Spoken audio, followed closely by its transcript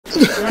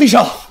丽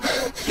少，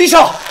丽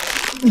少，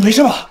你没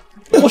事吧？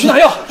我去拿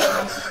药。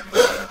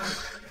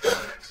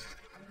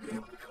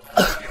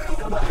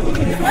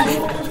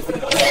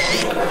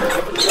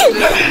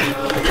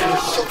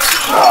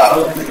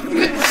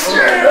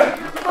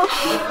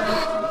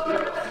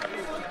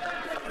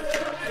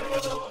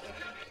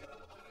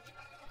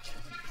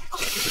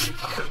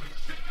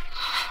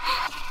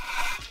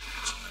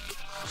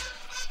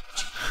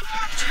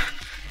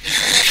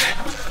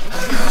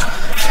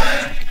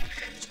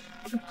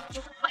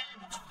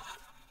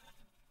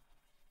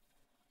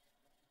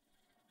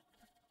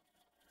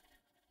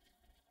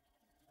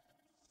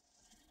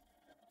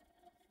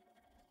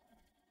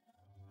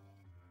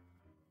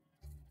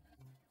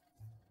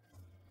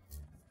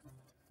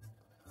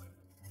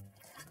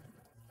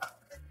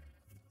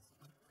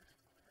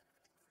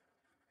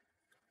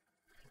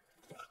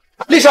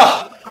丽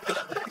莎，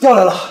药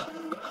来了，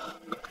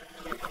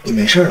你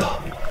没事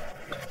了？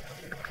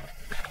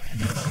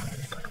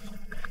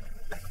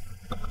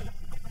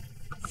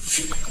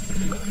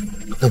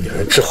那女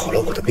人治好了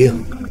我的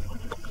病。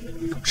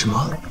什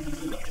么？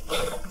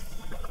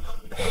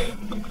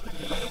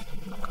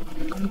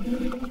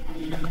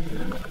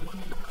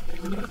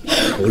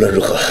无论如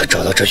何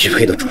找到这玉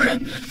佩的主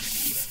人。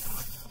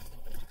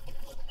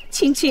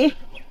青青，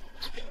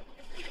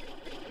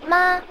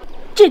妈，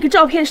这个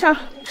照片上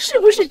是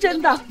不是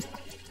真的？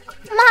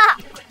妈，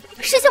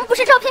师兄不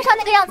是照片上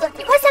那个样子，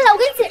你快下来，我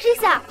给你解释一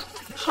下。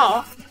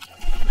好。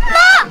妈，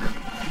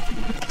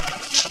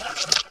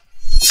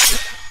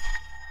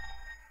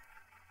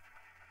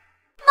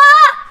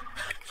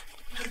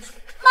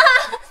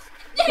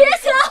你别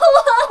想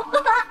我，妈，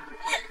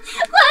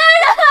快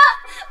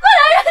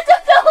来人，救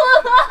救我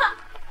吧！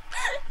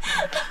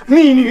逆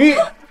女，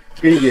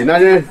跟野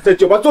男人在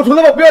酒吧做出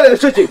那么不要脸的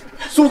事情，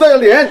苏大的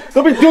脸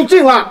都被丢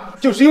尽了，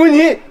就是因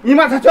为你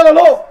妈才跳了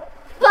楼。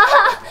爸，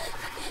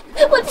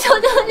我求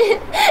求你，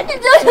你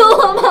救救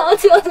我吧，我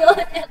求求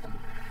你。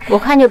我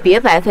看就别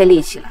白费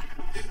力气了，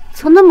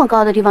从那么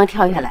高的地方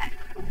跳下来，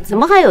怎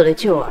么还有的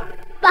救啊？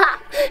爸，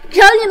只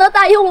要你能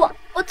答应我，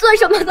我做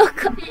什么都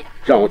可以。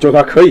让我救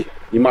他可以，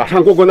你马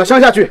上滚到乡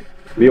下去，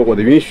没有我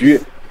的允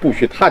许，不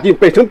许踏进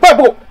北城半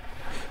步。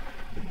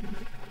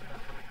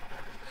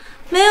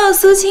没有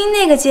苏青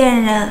那个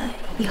贱人，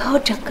以后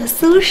整个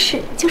苏氏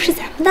就是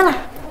咱们的啦。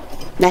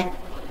来，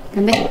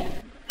干杯！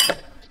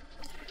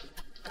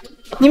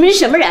你们是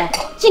什么人？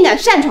竟敢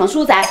擅闯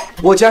苏宅？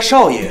我家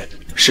少爷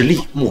是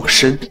厉默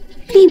笙。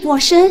厉默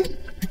笙，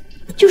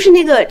就是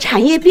那个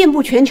产业遍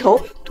布全球，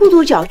跺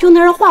跺脚就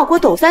能让华国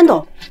抖三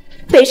抖，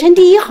北城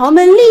第一豪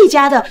门厉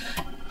家的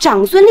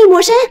长孙厉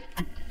默笙。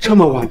这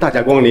么晚大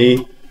驾光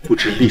临，不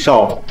知厉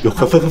少有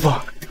何吩咐？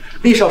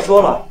厉少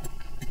说了，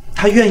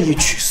他愿意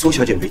娶苏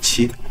小姐为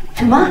妻。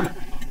什么？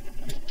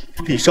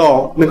厉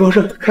少能够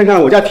看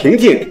看我家婷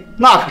婷，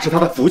那可是他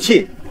的福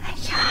气。哎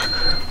呀，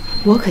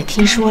我可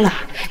听说了，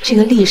这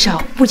个厉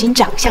少不仅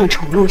长相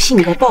丑陋，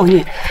性格暴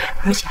虐，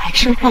而且还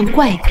身患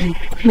怪病，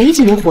没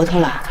几年活头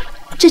了。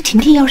这婷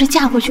婷要是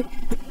嫁过去，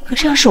可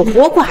是要守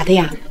活寡的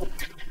呀。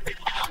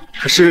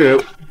可是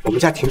我们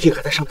家婷婷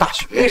还在上大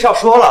学。厉少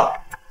说了，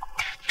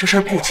这事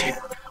儿不急，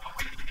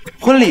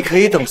婚礼可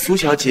以等苏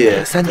小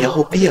姐3年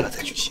后毕业了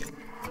再举行。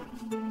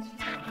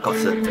告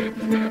辞。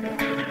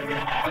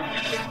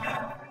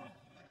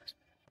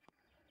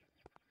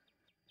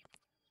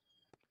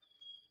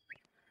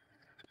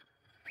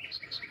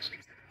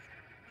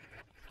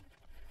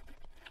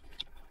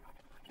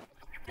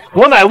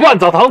我乃万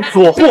草堂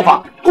左护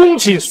法，恭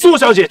请苏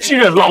小姐继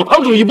任老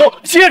堂主一波，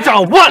接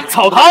掌万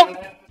草堂。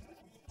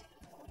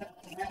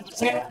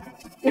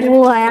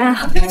我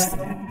呀，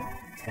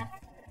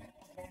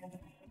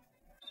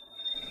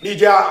厉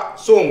家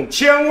送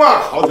1000万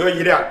豪车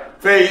1辆，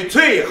翡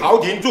翠豪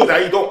庭住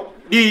宅1栋，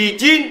礼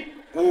金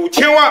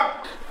5000万。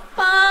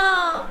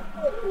爸，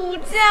我不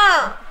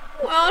嫁，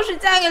我要是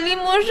嫁给厉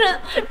默笙，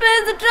这辈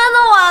子真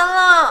的完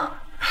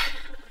了。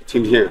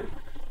婷婷，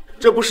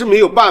这不是没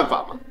有办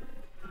法吗？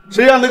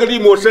谁让那个厉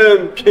默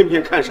笙偏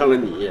偏看上了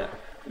你？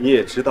你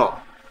也知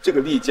道，这个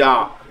厉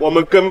家我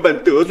们根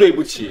本得罪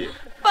不起。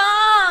爸，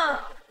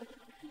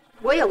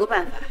我有个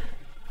办法。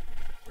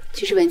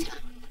其实文强，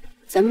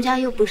咱们家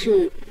又不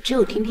是只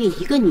有婷婷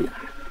一个女儿。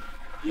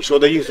你说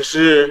的意思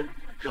是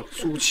让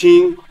苏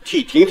青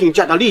替婷婷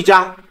嫁到厉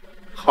家？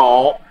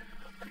好，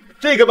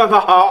这个办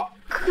法好。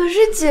可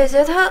是姐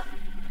姐她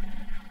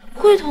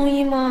会同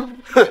意吗？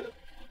哼，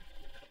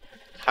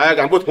她要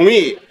敢不同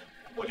意，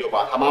我就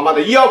把她妈妈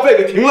的医药费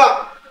给停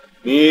了。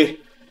你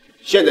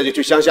现在就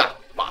去乡下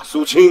把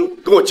苏青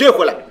给我接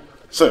回来。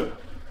是。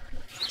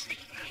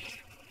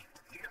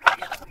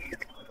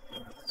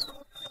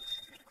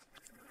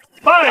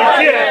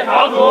拜见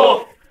堂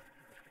主。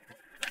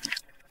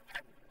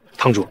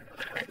堂主，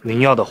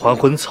您要的还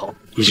魂草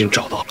已经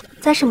找到了，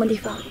在什么地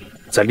方？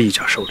在厉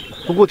家手里。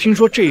不过听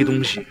说这一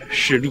东西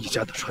是厉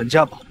家的传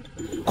家宝，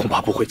恐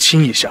怕不会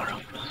轻易相让。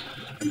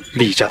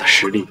厉家的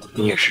实力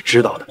您也是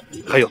知道的。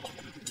还有，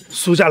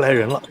苏家来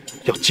人了，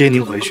要接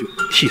您回去，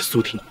替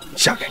苏婷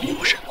嫁给厉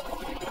默笙。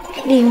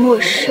厉默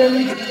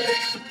笙。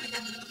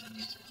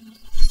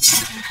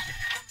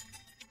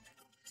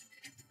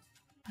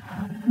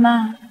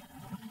妈，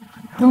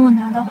等我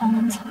拿到还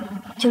文草，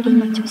就立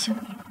马就休。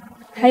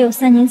还有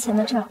3年前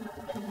的账，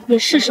也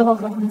是时候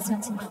和他们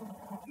算清楚。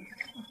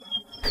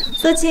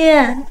苏七，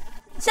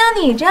像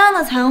你这样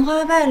的残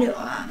花败柳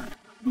啊，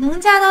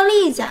能嫁到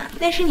厉家，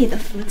那是你的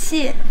福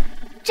气。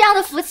这样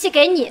的福气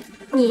给你，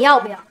你要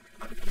不要？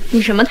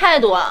你什么态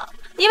度啊？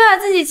你把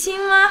自己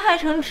亲妈害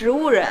成植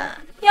物人，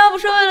要不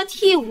是为了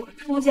替我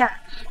出嫁，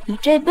你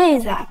这辈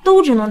子啊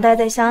都只能待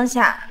在乡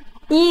下。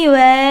你以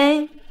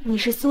为你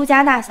是苏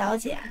家大小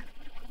姐，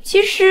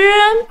其实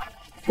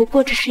不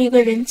过只是一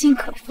个人尽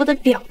可夫的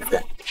婊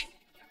子。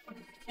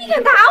你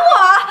敢打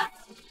我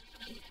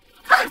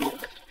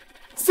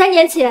！3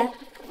年前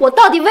我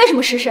到底为什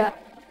么失身？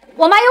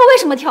我妈又为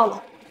什么跳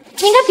楼？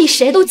你应该比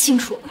谁都清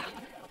楚吧？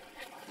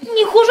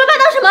你胡说八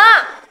道什么？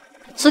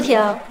苏婷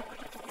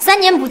，3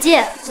年不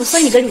见，我送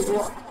你个礼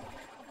物，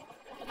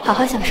好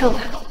好享受吧。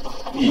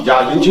厉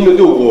家迎亲的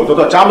队伍都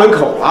到家门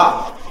口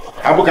了，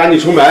还不赶紧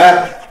出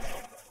门？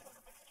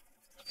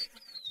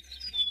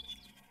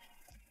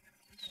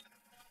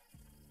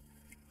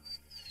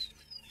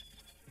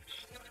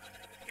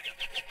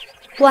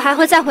我还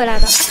会再回来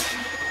的。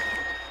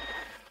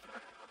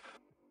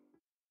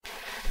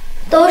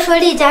都说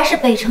厉家是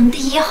北城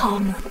第1豪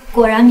门，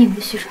果然名不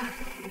虚传。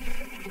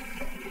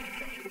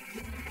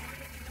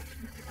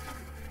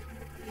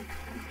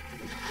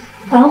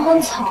还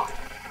婚草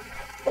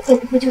会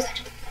不会就在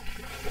这里？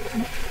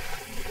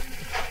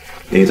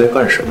你在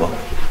干什么？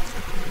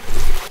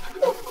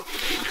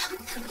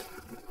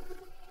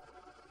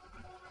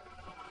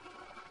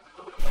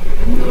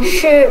你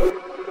是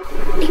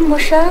厉墨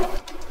山？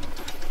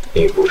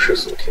你不是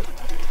苏婷。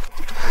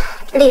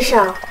厉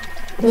少，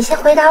你先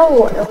回答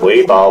我的。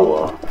回答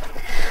我。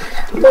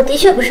我的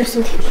确不是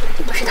苏婷，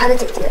我是她的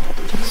姐姐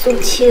苏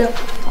青。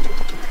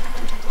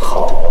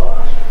好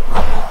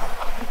啊，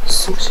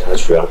苏家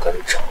居然敢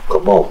找个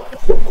冒牌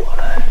混过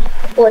来。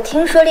我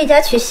听说厉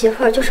家娶媳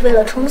妇儿就是为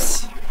了冲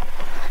喜，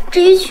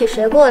至于娶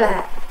谁过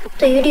来，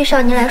对于厉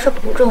少您来说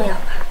不重要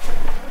吧？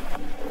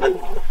那你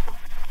呢？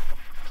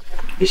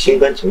你心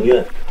甘情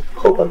愿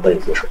后半辈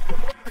子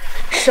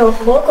守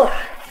活寡，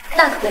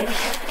那可不。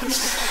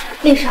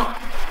厉少，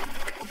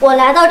我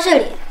来到这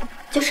里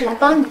就是来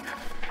帮你的。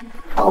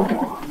帮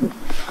我？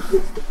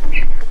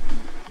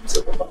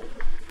怎么帮？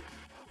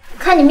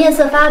看你面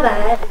色发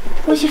白，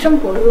呼吸声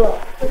薄弱，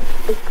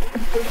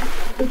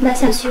脉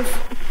象虚浮。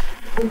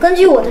根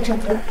据我的诊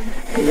断，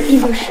你的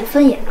病情十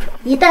分严重，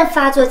一旦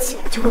发作起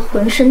来就会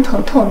浑身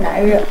疼痛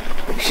难忍，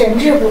神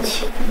志不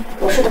清。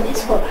我说的没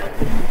错吧？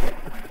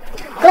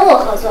跟我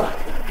合作，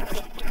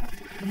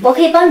我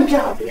可以帮你治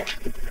好病，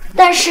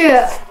但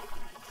是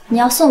你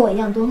要送我一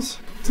样东西，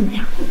怎么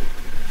样？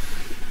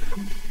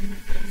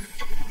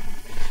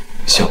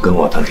想跟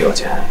我谈条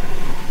件，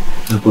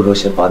那不如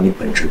先把你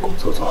本职工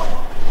作做好。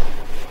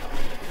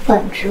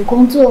本职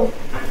工作？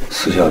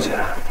苏小姐，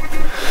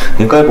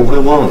你该不会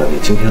忘了你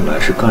今天来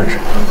是干什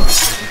么的吧？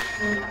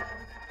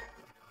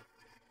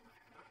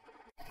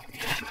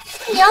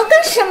你要干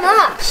什么？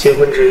新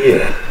婚之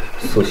夜，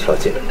苏小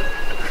姐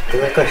应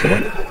该干什么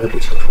你不会不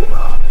清楚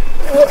吧？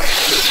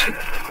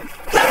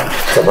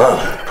怎么，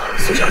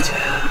苏小姐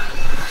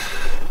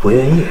不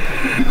愿意，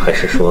还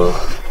是说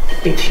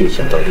你提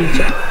前到厉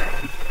家来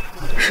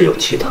是有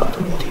其他的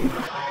目的吗？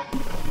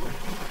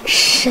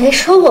谁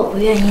说我不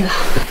愿意了？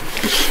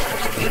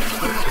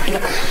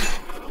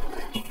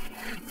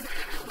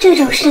这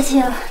种事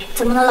情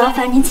怎么能劳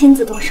烦您亲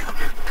自动手？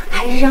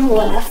还是让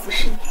我来服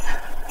侍你吧。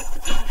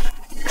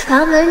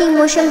传闻厉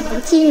墨生不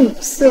近女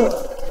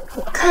色，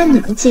我看你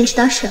们坚持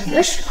到什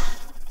么时候？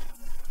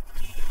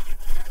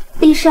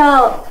厉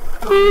少，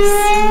该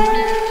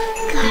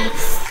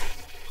死，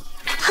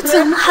他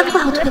怎么还不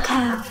把我推开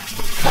啊？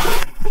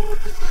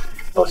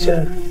抱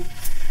歉，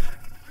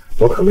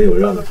我可没有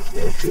让你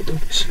主动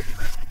的行为。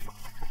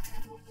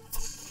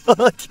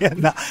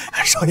天哪！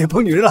少爷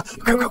碰女人了，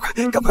快，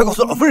赶快告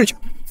诉老夫人去！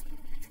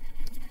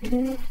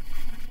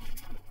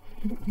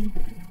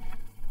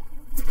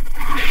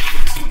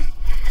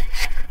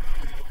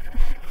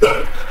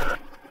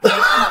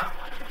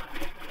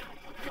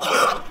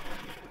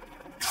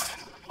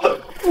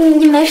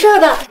你没事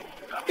吧，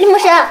厉墨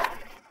生？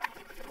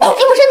厉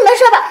墨生，你没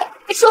事吧？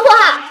说话！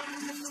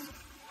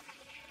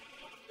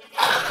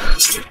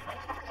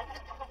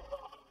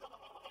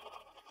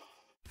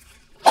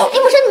厉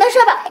墨生，你没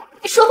事吧？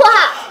说话！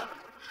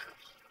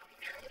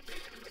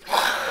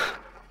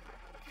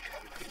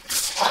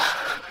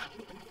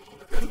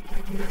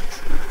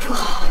不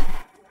好，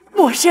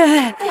墨生，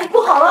哎，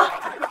不好了，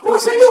墨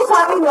生又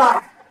发病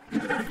了。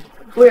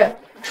夫人，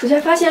属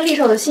下发现厉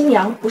少的新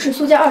娘不是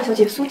苏家2小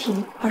姐苏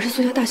婷，而是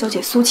苏家大小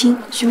姐苏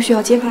青，需不需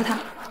要揭发她？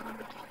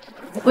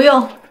不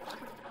用，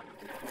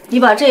你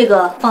把这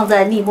个放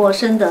在厉墨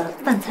生的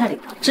饭菜里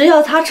头，只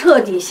要他彻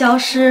底消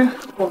失，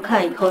我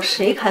看以后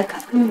谁还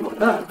敢动我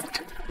的儿子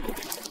这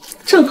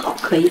正好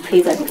可以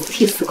赔在你的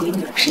替死闺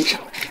女身上。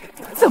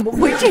怎么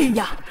会这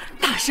样？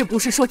大师不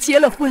是说结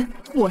了婚，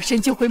墨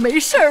生就会没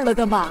事了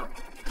的吗？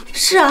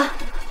是啊，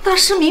大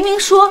师明明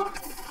说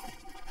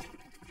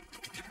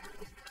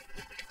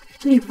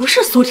你不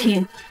是苏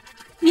婷，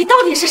你到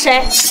底是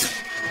谁？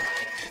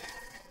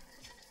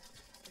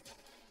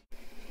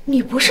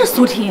你不是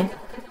苏婷，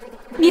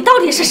你到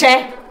底是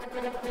谁？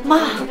妈，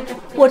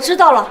我知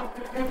道了，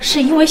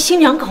是因为新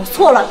娘搞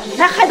错了，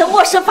才害得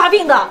陌生发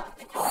病的。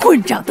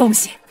混账东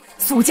西！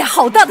苏家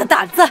好大的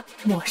胆子，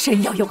陌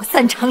生要有个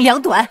3长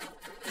2短，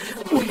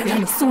我要让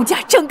你苏家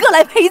整个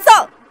来陪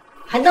葬！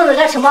还愣着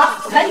干什么？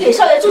赶紧给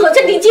少爷注射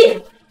镇定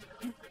剂！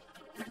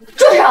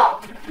住手！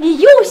你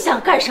又想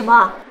干什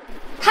么？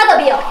他的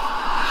病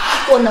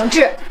我能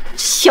治。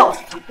笑死！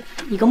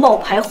你个冒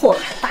牌货，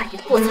还大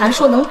言不惭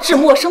说能治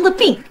陌生的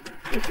病。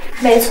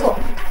没错。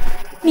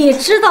你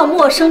知道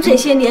陌生这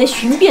些年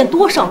寻遍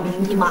多少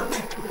名医吗？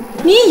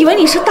你以为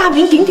你是大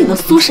名鼎鼎的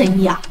苏神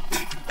医啊？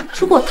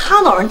如果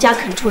他老人家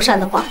肯出山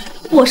的话，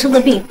陌生的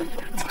病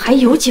还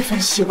有几分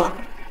希望。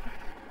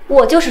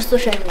我就是苏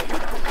神医。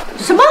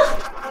什么？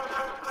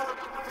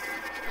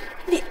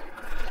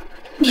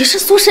你是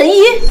苏神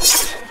医？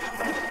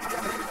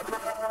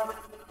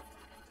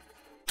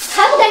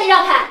还不赶紧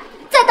让开！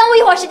再耽误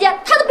一会儿时间，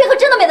他的病可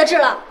真的没得治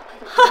了。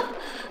哈，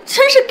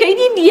真是给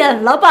你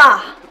脸了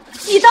吧？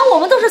你当我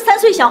们都是3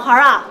岁小孩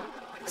啊？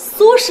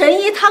苏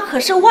神医他可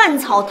是万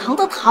草堂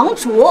的堂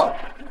主，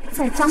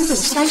在张北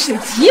山是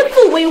极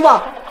富威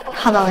望。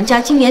他老人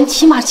家今年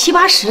起码70、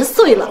80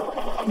岁了，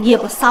你也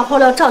不撒泡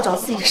料照照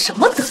自己什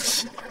么德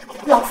行？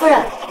老夫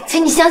人，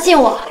请你相信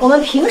我。我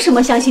们凭什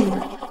么相信你？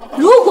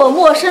如果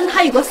陌生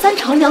他有个3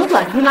长2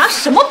短，你拿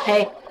什么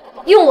赔？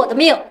用我的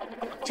命。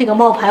这个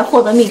冒牌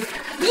货的命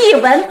一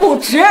文不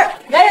值。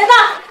来人呐，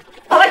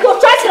把他给我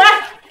抓起来！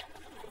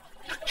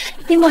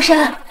林陌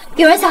生，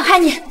有人想害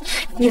你，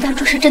一旦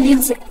注射镇定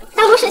剂，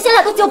大陆神现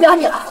在都救不了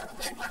你了。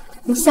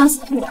你相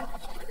信我，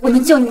我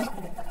能救你。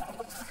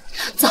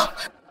走。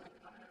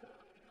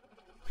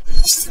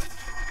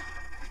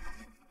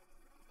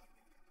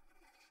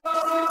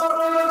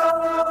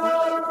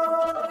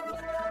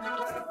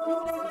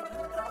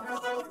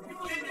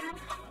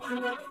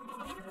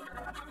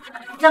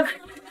让开！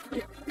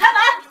开门！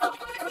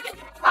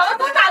把门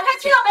给我打开，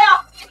听到没有？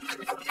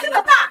开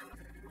门吧！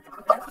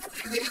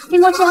林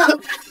陌生，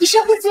你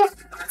深呼吸，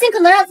尽可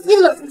能让自己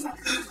冷静下来。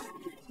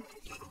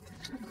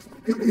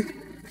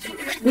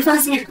你放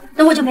心，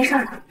等会就没事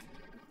了。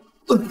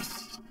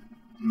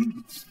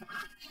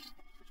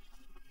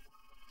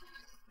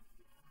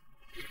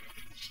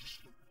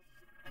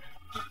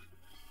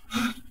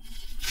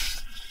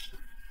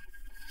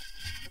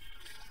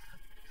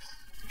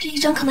这一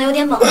针可能有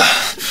点猛，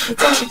你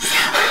坚持一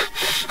下。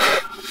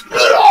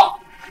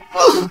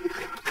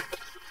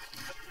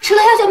吃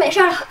了药就没事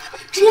了，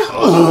吃药。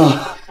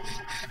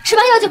吃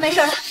完药就没事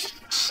了。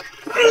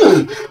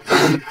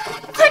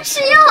快吃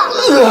药！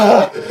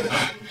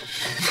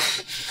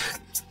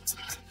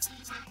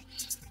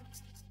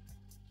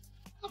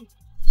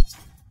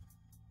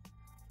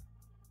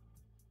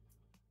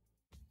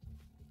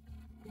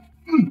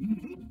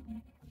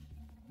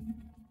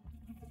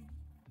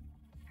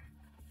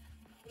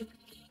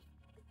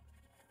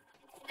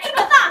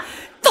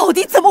到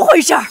底怎么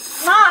回事？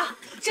妈，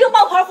这个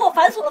冒牌货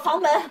反锁了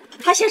房门，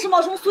他先是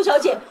冒充苏小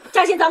姐，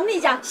嫁进咱们厉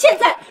家，现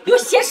在又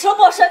挟持了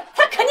陌生，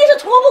他肯定是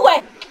图谋不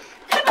轨。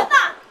开门呐！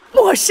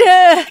陌生，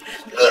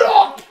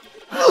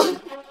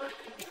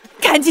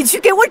赶紧去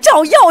给我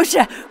找钥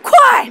匙，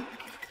快！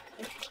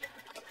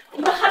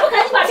你们还不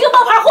赶紧把这个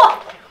冒牌货！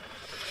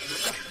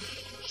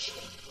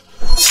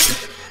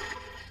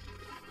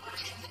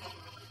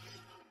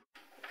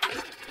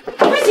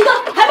你们几个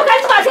还不赶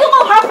紧把这个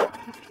冒牌货！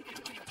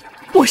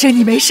陌生，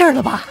你没事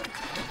了吧？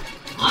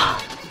啊，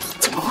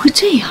怎么会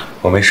这样？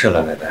我没事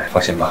了，奶奶，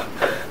放心吧。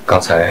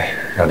刚才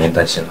让您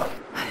担心了。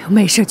哎呦，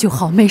没事就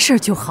好，没事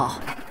就好。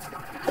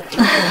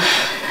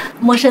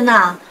陌生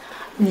呐，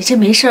你这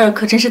没事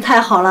可真是太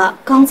好了。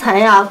刚才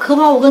呀，可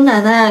把我跟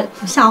奶奶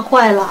吓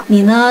坏了。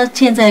你呢，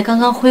现在刚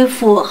刚恢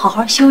复，好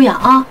好休养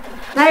啊。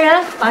来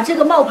人，把这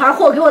个冒牌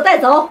货给我带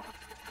走。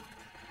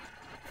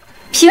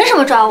凭什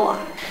么抓我？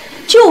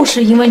就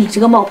是因为你这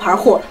个冒牌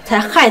货，才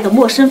害得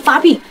陌生发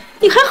病。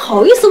你还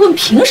好意思问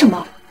凭什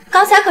么？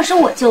刚才可是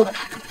我救的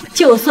他。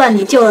就算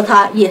你救了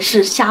他，也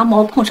是瞎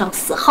猫碰上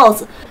死耗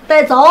子。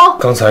带走。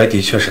刚才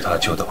的确是他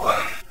救的我。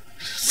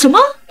什么？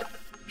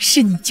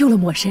是你救了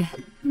陌生？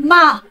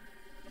妈，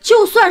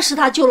就算是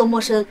他救了陌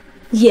生，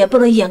也不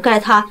能掩盖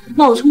他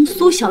冒充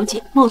苏小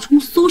姐、冒充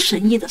苏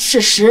神医的事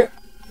实。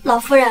老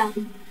夫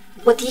人，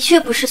我的确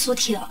不是苏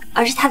婷，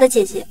而是她的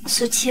姐姐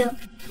苏青。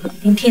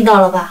您听到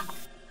了吧？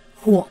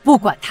我不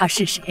管他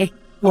是谁，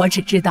我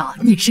只知道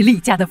你是厉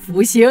家的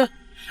福星，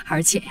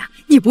而且呀，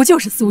你不就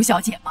是苏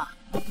小姐吗？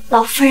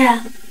老夫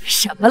人。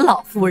什么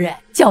老夫人？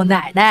叫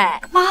奶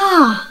奶。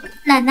妈，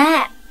奶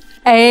奶。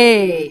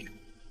哎，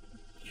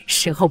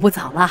时候不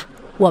早了，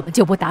我们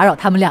就不打扰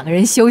他们2个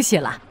人休息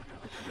了。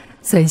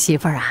孙媳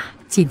妇儿啊，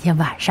今天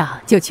晚上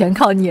就全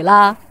靠你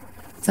了。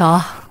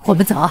走，我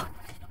们走。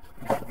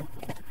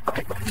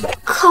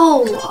靠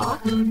我？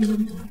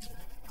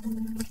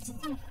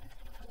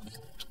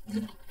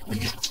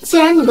既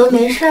然你都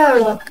没事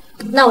了，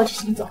那我就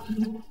先走。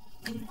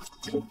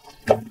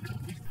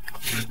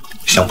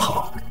想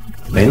跑，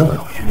没没那么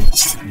容易。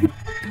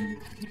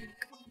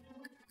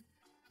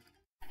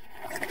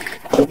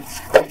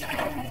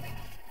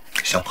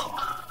想跑，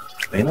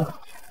没那么容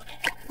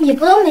易。你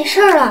不都没事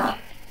了？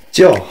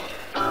叫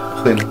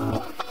会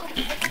吗？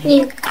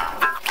你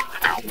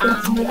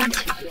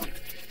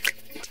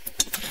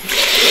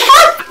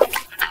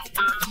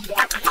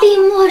厉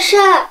墨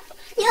山，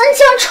你恩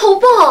将仇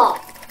报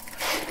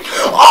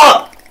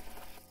啊！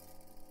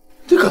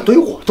你敢对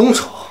我动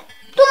手？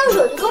动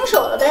手就动手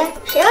了呗，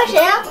谁呀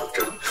谁呀？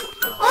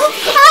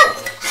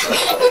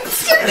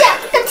亲家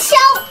的枪！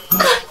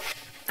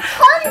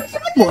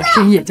陌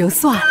生也就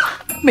算了，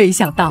没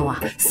想到啊，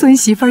孙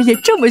媳妇儿也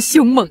这么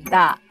凶猛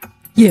的，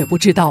也不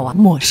知道啊，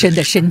陌生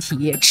的身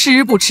体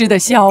吃不吃得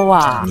消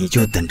啊？你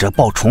就等着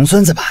抱重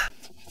孙子吧。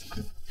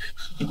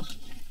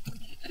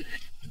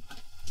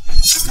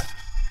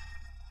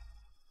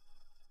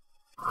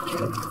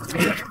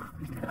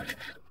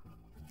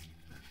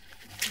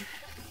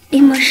厉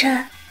墨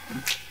山，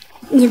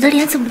你的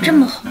脸怎么这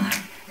么红啊？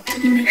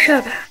你没事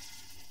吧？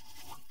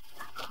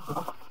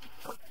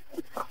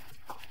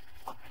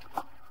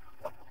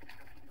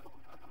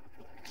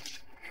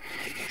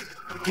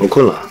我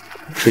困了，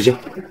睡觉。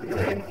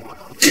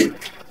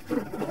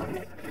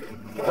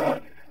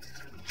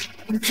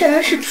这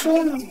人是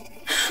猪吗？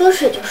说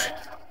睡就睡。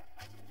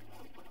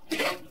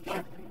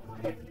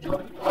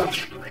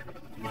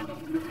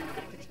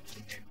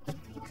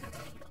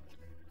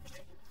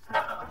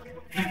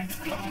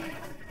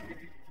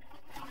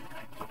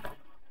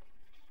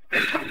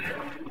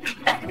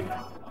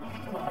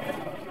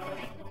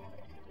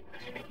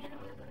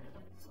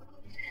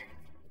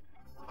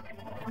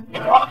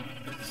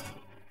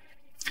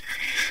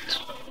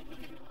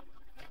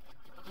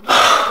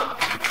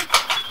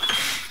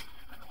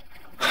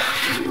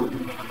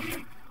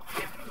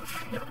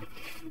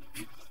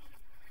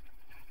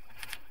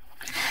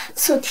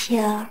素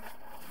婷，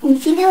你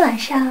今天晚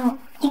上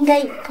应该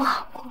也不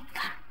好过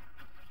吧？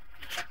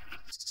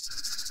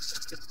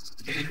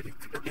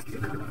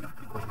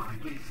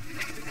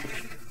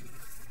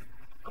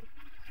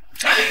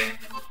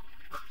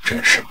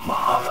真是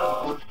麻烦。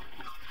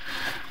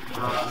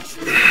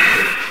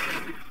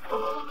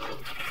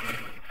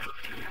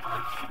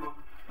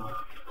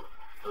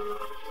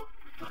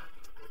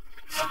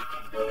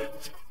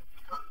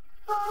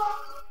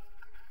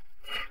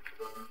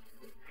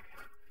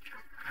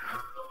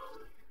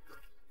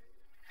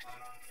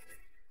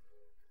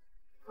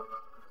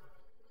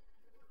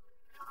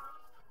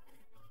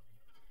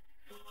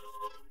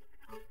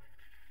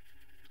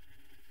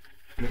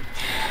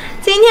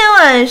今天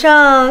晚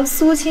上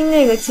苏青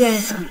那个贱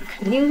人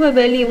肯定会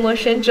被厉墨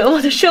生折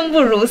磨得生不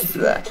如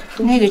死。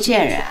那个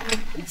贱人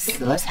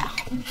死了才好。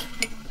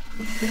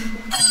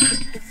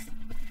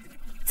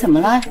怎么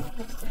了？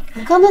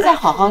刚才才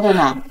好好的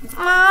呢。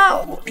妈，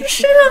我这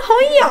身上好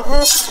痒，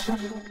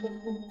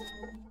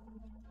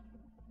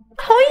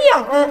好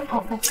痒。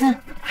哦，我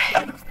看。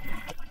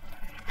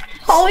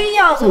好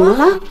痒啊！怎么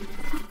了？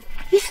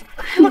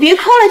你别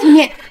哭了，婷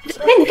婷。哎，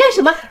你干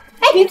什么？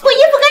哎，你脱衣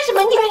服干什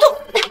么？你脱！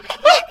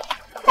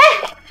哎，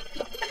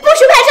不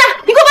许拍照！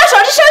你给我把手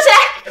机收起来！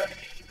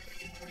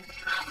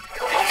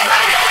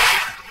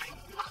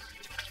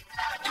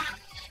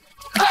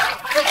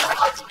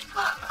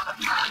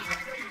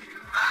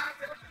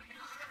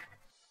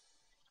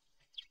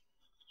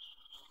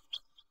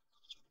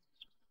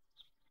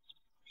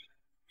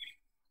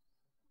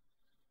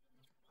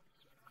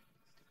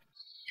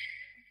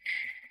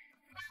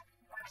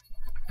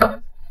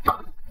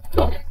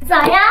早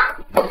呀！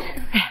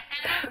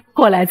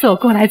过来坐，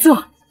过来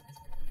坐。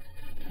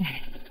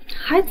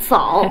还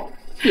早，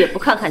也不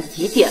看看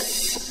几点。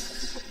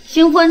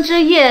新婚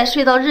之夜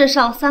睡到日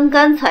上三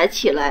竿才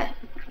起来，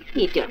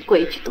一点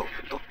规矩都不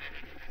懂。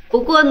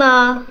不过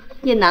呢，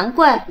也难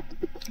怪。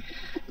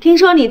听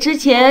说你之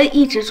前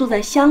一直住在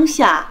乡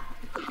下，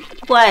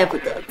怪不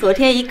得昨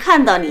天一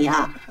看到你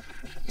啊，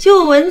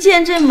就闻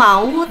见这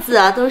满屋子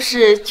啊都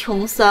是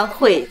穷酸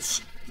晦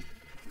气。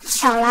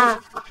巧啦，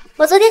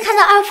我昨天看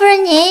到二夫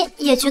人您，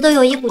也觉得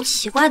有一股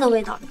奇怪的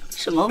味道。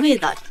什么味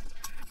道呀？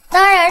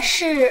当然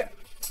是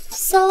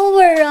骚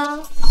味儿啊！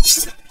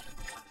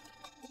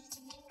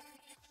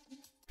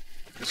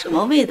什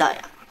么味道呀？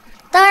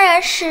当然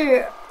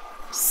是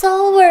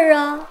骚味儿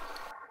啊！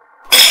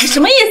你什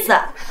么意思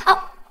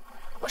啊？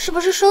我是不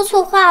是说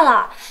错话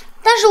了？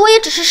但是我也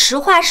只是实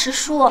话实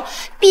说，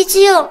毕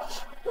竟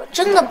我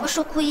真的不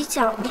是故意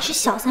讲你是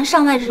小三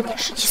上外这件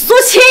事情。苏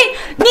青，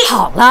你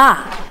好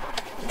了，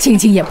青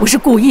青也不是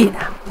故意的，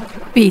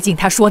毕竟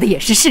她说的也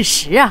是事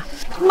实啊。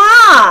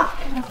妈，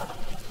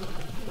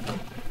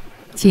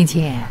青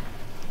青，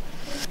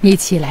你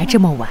起来这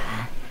么晚，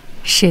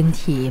身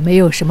体没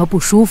有什么不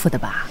舒服的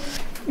吧？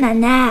奶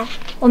奶，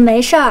我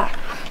没事儿，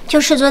就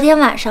是昨天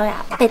晚上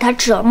呀，被他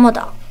折磨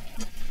的。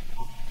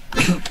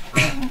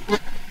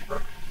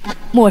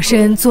陌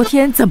生昨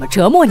天怎么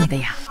折磨你的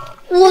呀？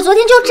我昨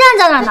天就站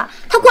在那儿呢，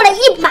他过来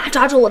一把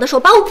抓住我的手，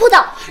把我扑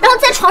倒，然后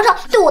在床上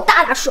对我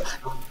大大说：“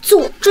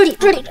就这里，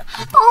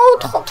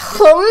哦，好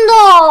疼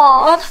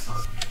的。”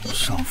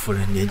少夫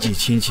人年纪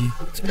轻轻，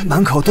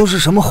满口都是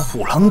什么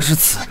虎狼之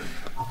词。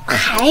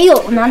还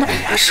有呢，哎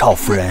呀，少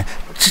夫人，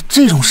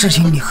这种事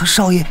情你和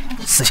少爷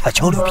私下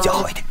交流比较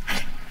好一点。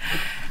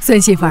孙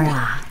媳妇儿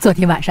啊，昨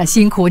天晚上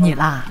辛苦你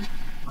啦。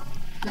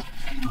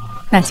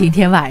那今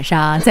天晚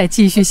上再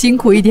继续辛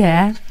苦一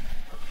点。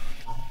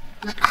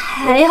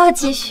还要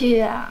继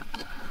续啊？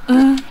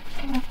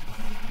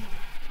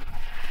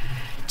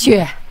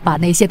去把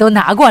那些都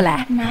拿过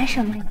来。拿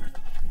什么呀？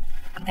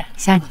等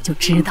下你就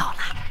知道了。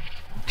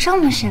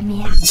这么神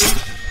秘啊？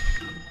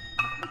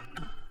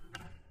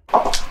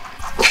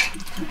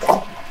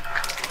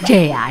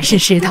这呀是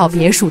10套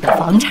别墅的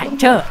房产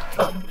证，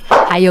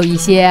还有一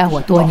些我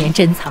多年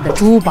珍藏的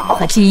珠宝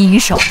和金银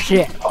首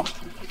饰。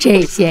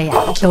这些呀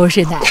都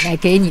是奶奶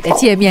给你的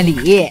见面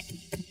礼。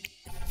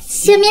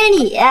见面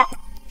礼？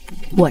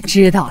我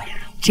知道呀，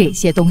这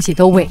些东西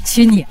都委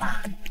屈你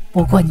了。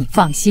不过你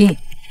放心，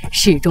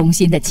市中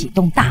心的几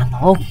栋大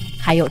楼，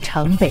还有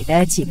城北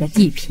的几个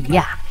地皮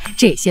呀，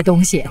这些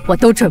东西我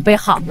都准备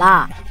好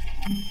了。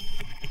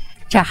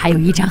这儿还有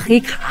一张黑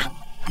卡，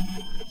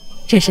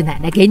这是奶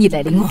奶给你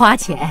的零花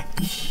钱。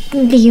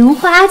零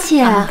花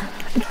钱？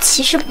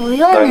其实不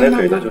用。奶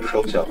奶给的就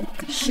收下，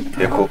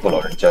别辜负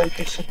老人家一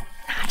片心。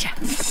拿着，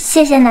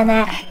谢谢奶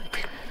奶。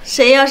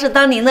谁要是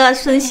当您的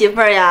孙媳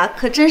妇儿呀，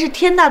可真是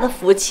天大的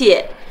福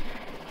气。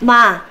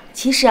妈，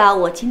其实啊，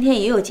我今天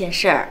也有件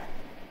事儿。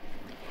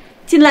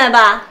进来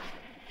吧。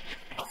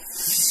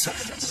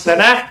奶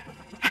奶，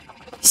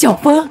小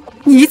峰，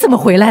你怎么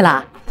回来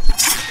了？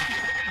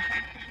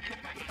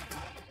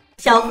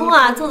小峰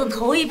啊，坐的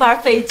头一班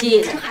飞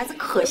机，这孩子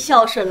可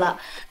孝顺了。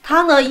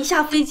他呢，一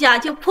下飞机啊，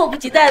就迫不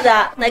及待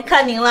的来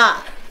看您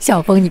了。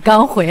小峰，你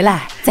刚回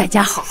来，在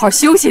家好好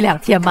休息2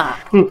天嘛。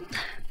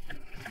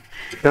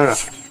当然，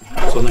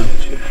坐那里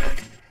去，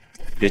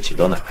别挤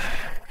到奶奶。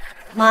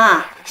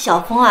妈，小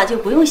峰啊就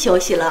不用休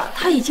息了，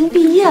他已经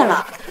毕业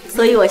了，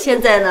所以我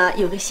现在呢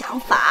有个想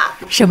法。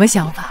什么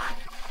想法？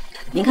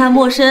您看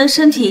默笙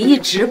身体一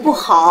直不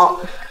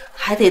好，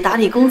还得打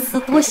理公司，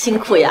多辛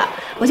苦呀！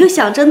我就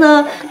想着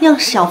呢，让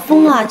小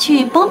峰啊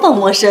去帮帮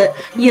默笙，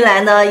一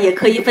来呢也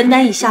可以分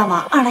担一下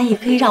嘛，二来也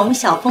可以让我们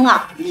小峰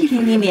啊历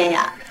练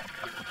呀。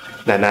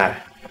奶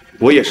奶，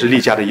我也是厉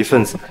家的一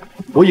份子，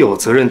我有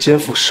责任肩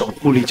负守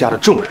护厉家的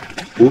重任。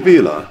不必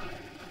了，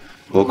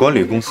我管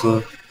理公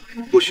司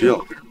不需要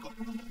别人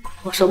帮。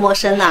我说默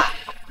笙呐，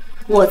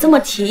我这么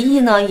提议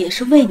呢，也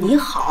是为你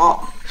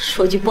好。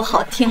说句不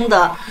好听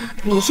的，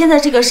你现在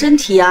这个身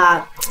体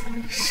啊，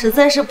实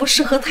在是不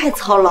适合太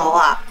操劳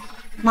啊。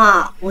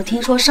妈，我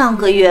听说上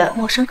个月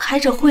默笙开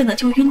着会呢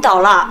就晕倒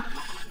了，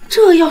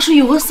这要是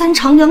有个3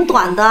长2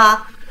短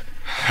的。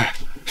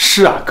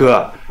是啊，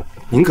哥，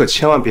您可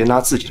千万别拿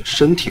自己的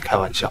身体开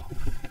玩笑。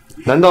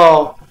难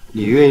道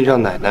你愿意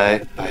让奶奶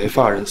白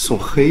发人送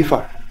黑发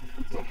人？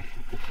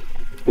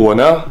我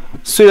呢，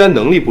虽然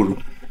能力不如，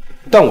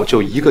但我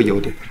就一个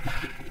优点，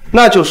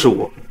那就是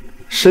我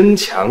身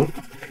强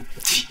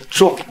体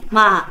壮。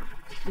妈，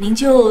您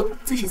就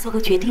自己做个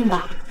决定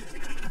吧。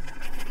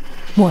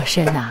默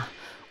笙啊，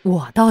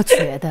我倒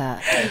觉得……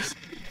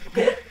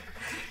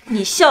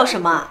你笑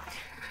什么？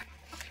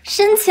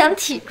身强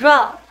体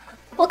壮，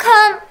我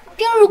看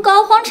病入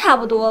膏肓差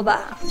不多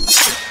吧。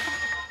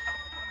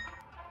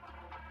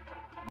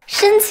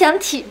身强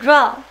体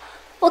壮，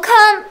我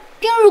看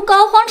病入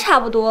膏肓差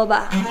不多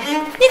吧。你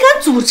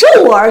敢诅咒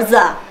我儿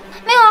子？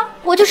没有，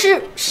我就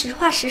是实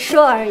话实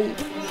说而已。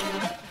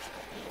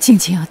青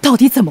青，到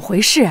底怎么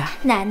回事啊？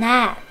奶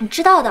奶，你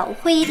知道的，我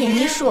会一点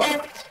医术，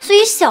所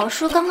以小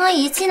叔刚刚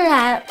一进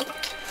来，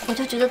我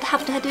就觉得他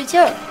不太对劲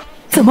儿。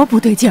怎么不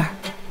对劲儿？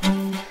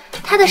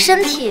他的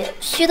身体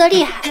虚得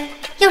厉害，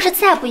要是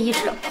再不医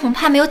治，恐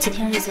怕没有几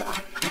天日子了。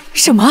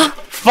什么？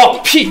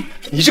放屁！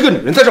你这个女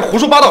人在这胡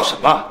说八道什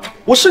么？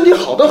我身体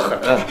好得很，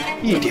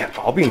一点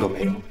毛病都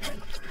没有。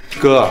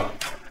哥，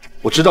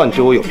我知道你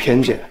对我有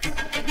偏见，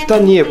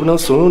但你也不能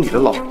怂恿你的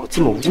老婆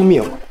这么污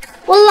蔑我。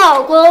我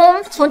老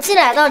公从进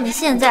来到你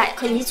现在，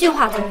可一句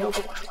话都没有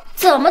跟我说，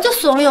怎么就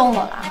怂恿我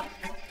了？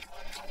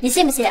你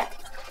信不信？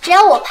只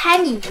要我拍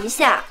你一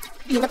下，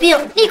你的病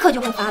立刻就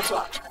会发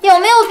作。有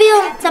没有病，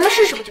咱们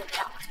试试不就知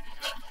道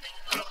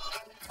了？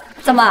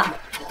怎么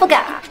不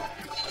敢？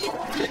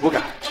我不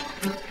敢，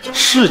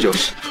是就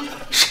是，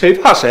谁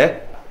怕谁？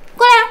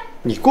过来！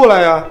你过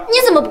来呀！你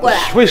怎么不过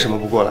来？为什么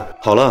不过来？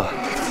好了，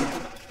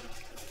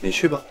你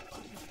去吧。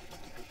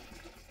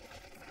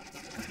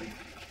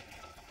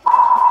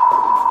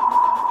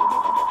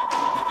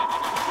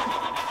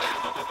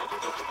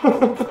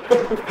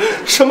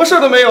什么事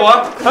都没有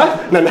啊！啊，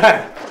奶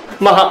奶、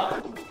妈，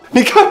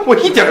你看我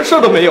一点事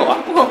都没有啊！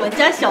我们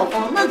家小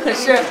峰那可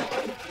是……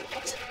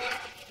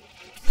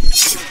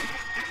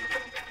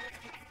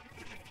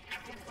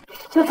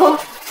小峰，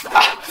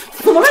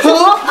怎么了？小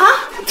峰啊！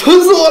疼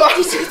死我了！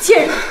你这个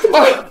贱人！你是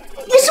不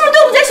是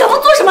对我们家小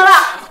峰做什么了？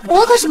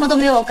我可什么都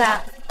没有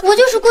干，我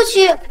就是过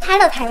去拍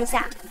了他一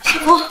下。小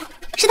峰，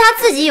是他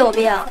自己有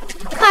病。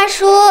话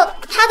说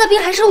他的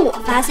病还是我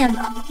发现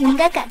的，你应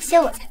该感谢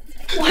我才对。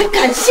我还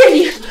感谢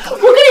你，我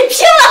跟你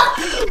拼了！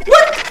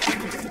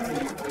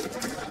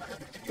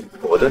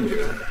我的女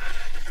人，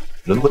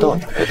轮不到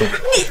你来动手。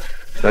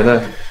奶奶，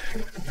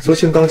苏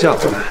青刚嫁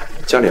过来，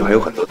家里还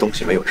有很多东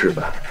西没有置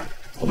办，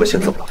我们先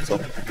走了。走。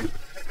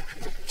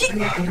你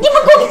们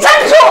给我站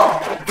住！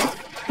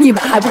你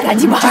们还不赶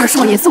紧把二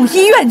少爷送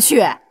医院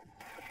去！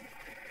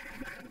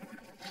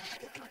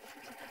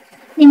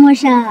林墨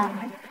生，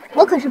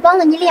我可是帮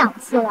了你2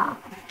次了，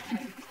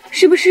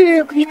是不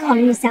是可以考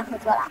虑一下合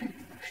作了？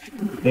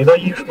你的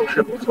医术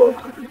是不错，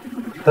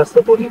但似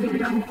乎你的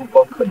医术不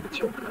光可以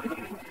救人，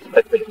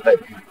还可以害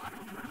人。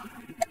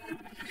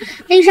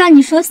丽少，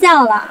你说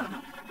笑了。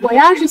我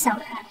要是想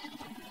开，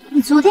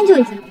你昨天就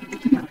已经。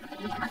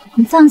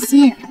你放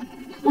心，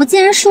我既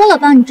然说了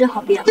帮你治好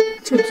病，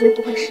就绝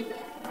不会失败。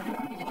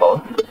好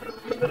啊，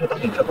那就等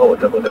你治好我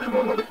这后再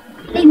说吧。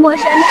林墨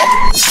生，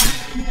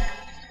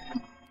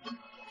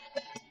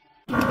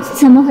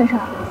怎么回事？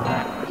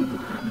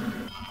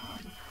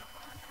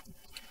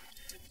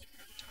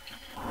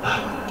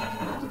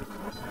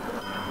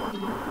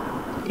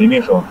李秘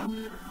书，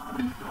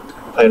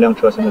派一辆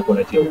车现在过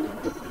来接我。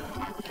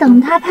等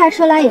他派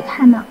车来也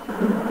太慢了。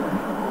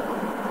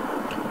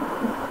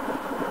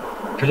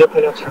直接派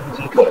辆直升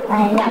机过来。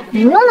哎呀，不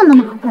用那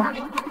么麻烦，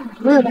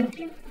我有办法。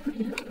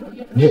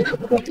你有什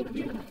么办法？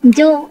你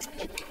就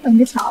等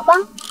着瞧吧。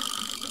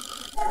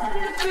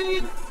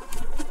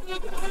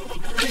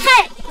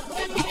嘿，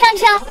上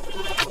车！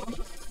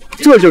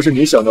这就是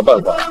你想的办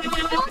法？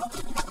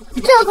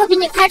这可比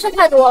你开车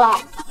快多了。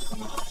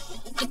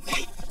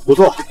不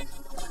错。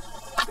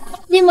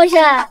林墨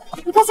生，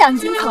你可想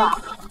清楚了，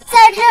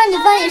在这儿你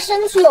万一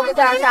身体有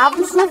点啥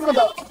不舒服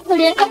的，可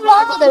连个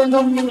帮你的人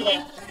都没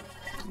有。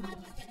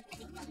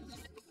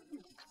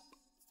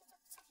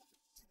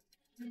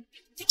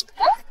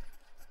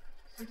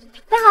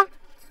站好，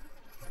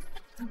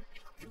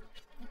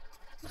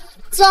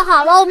坐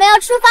好了，我们要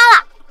出发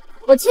了。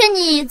我劝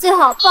你最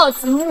好抱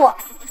紧我。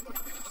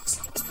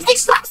哎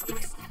呀，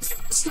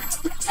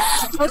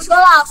我说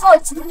了，抱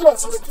紧我。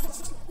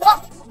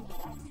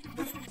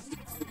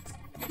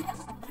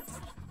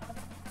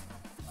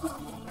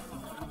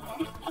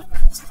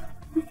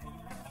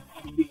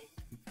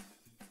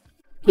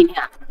婷婷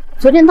啊，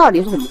昨天到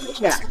底是怎么回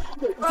事？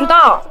不知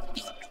道，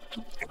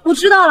我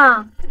知道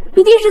了，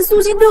一定是苏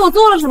青对我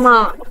做了什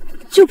么。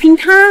就凭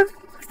他，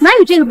哪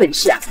有这个本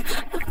事啊？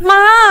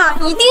妈，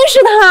一定是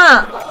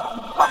他。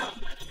好，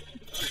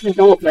那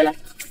等我回来，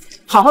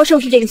好好收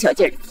拾这个小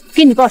劲儿，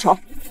给你报仇。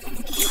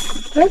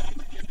哎，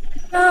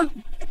妈，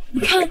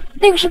你看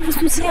那个是不是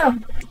苏青啊？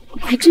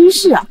还真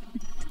是啊。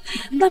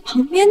那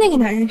旁边那个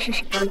男人是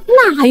谁？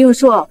那还用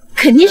说，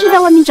肯定是在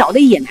外面找的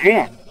野男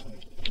人。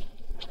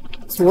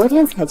昨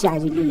天才嫁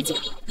进厉家，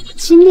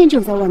今天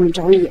就在外面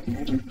找野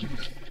男人，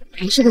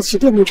还是个骑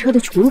电动车的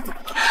穷鬼。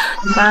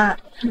妈，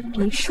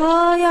你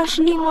说要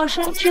是厉默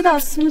生知道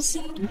苏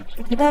青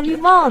给他戴绿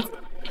帽子，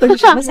会是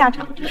什么下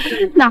场？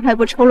那还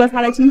不抽了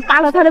他的筋，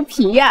扒了他的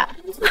皮呀！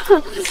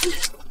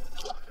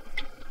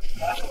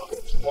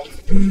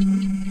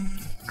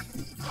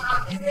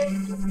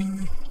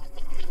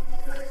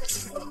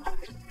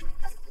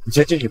你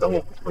先进去等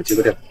我，我接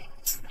个电话。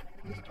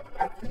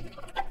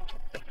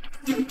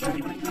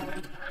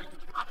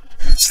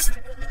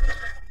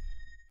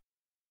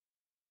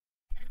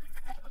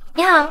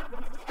你好，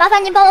麻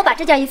烦您帮我把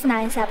这件衣服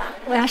拿一下吧，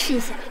我要试一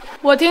下。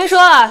我听说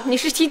啊，你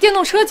是骑电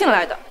动车进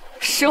来的。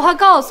实话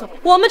告诉你，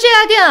我们这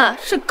家店啊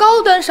是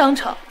高端商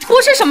场，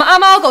不是什么阿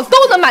猫阿狗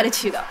都能买得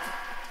起的。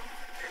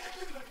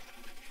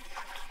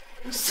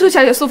苏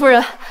小姐、苏夫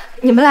人，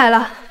你们来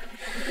了。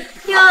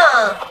哟，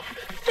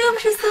这不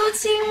是苏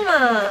青吗？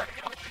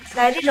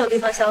来这种地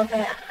方消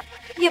费啊，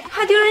也不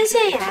怕丢人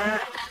现眼。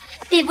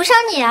比不上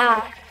你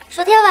啊！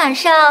昨天晚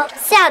上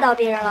吓到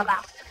别人了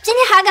吧？今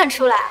天还敢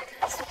出来？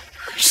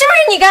是不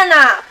是你干的？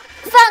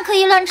饭可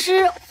以乱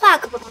吃，话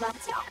可不能乱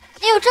讲。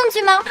你有证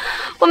据吗？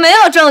我没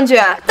有证据，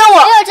但我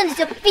没有证据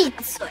就闭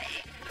嘴。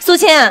苏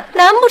青，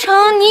难不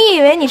成你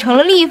以为你成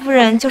了厉夫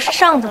人就是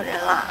上等人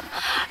了？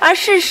而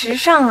事实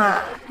上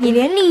啊，你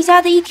连厉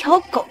家的一条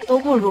狗都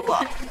不如。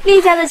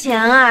厉家的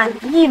钱啊，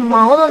你一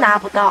毛都拿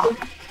不到。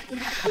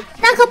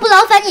那可不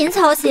劳烦您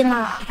操心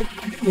了。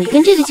你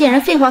跟这个贱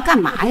人废话干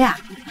嘛呀？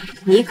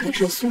你可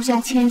是苏家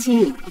千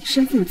金，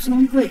身份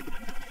尊贵。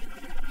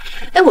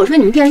哎，我说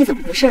你们店里怎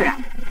么回事啊？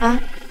啊，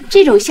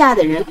这种下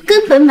的人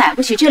根本买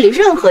不起这里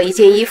任何一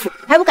件衣服，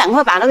还不赶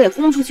快把他给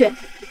轰出去？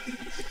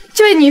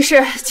这位女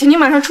士，请您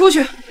马上出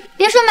去。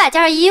别说买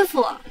件衣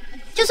服，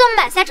就算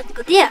买下整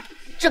个店、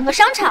整个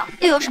商场，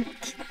又有什么问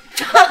题？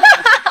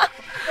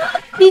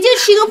你就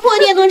骑个破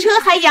电动车，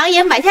还扬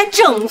言买下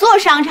整座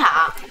商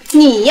场？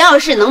你要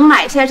是能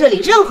买下这里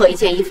任何一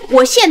件衣服，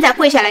我现在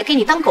跪下来给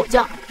你当狗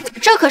叫。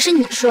这可是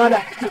你说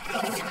的。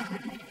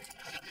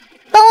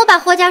帮我把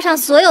货架上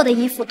所有的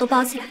衣服都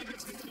包起来。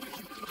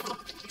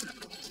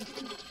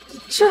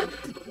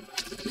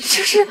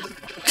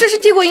这是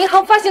帝国银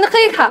行发行的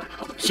黑卡，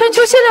全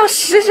球限量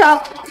10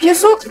张。别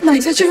说买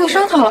下这座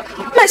商场了，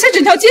买下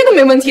整条街都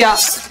没问题啊！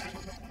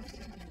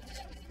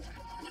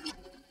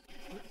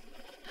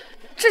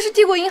这是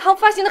帝国银行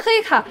发行的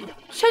黑卡，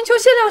全球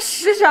限量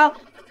10张。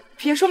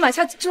别说买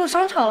下这座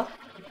商场了，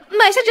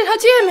买下这条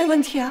街也没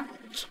问题啊。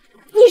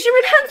你是不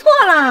是看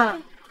错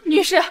了？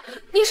女士，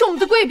你是我们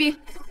的贵宾，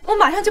我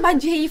马上就把你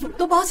这些衣服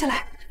都包起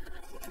来。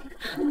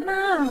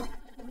妈，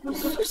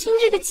苏青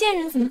这个贱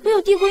人怎么会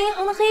有帝国银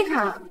行的黑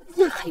卡？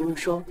那还用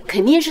说，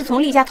肯定是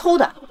从厉家偷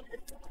的。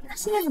那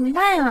现在怎么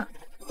办呀？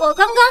我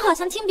刚刚好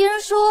像听别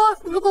人说，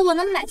如果我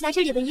能买下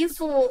这里的衣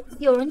服，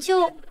有人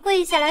就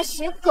跪下来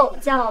学狗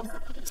叫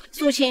的。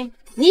苏青，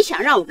你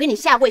想让我给你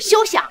下跪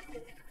休想？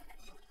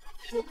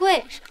不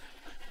跪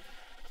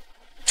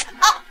是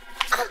吧？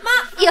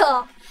妈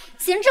哟，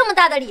行这么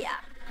大的礼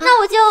啊，那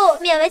我就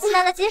勉为其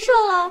难的接受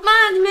了。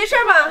妈，你没事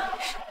吧？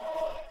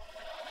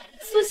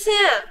苏青，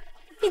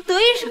你得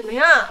意什么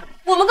呀？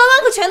我们刚刚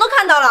可全都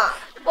看到了。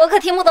我可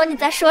听不懂你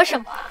在说什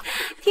么。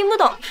听不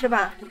懂是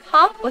吧？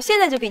好，我现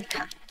在就给你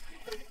看。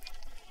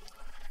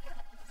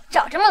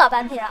找这么老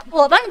半天，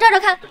我帮你照照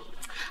看。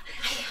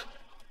哎呀，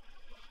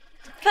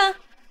看，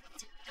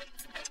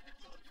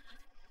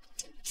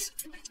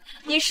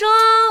你说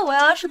我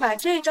要是把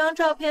这张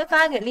照片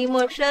发给厉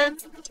默生，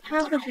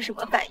他会是什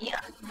么反应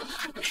啊？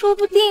说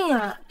不定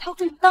啊，他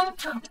会当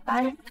场把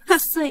你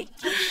碎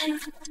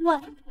尸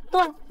万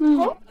段。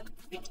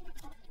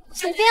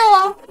随便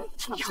哦。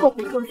以后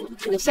不说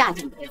这个夏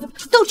天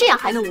都这样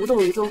还能无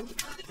动于衷？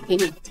给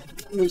你，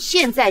你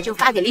现在就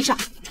发给丽莎。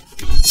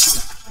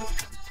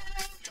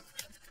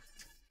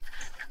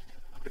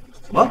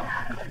什么？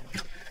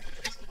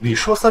你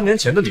说3年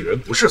前的女人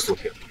不是苏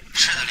婷？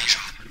是的，丽莎。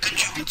根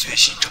据我最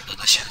新找到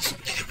的线索，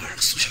那天晚上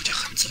苏小姐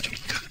很早就离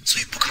开，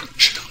所以不可能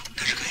知道。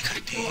但是可以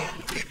肯定，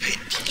玉佩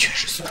的确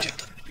是苏家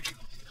的。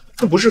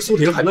那不是苏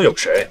婷还能有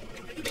谁？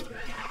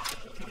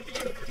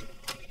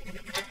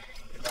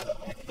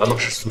难道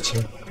是苏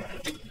青？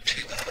这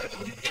个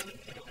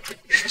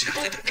时间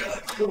还得等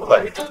着。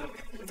快点，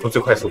用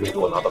最快速度给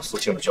我拿到苏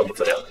青的全部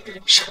资料。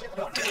是。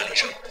对了，丽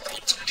莎，我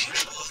总听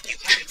说你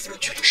和沈夫人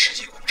去了世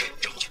界广场，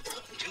找见红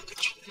家跟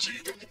琼姐，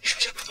剩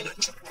下把他拦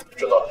住。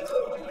知道。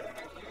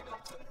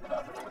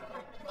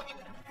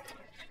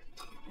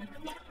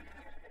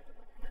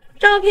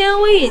照片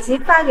我已经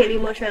发给厉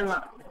默生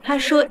了，他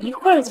说一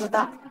会儿就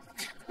到。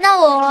那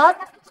我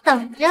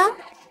等着。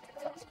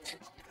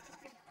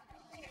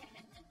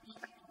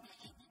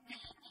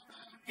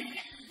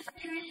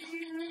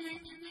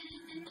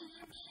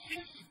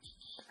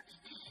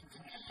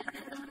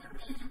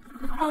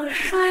好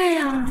帅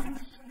呀！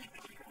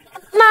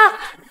妈，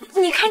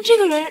你看这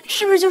个人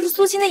是不是就是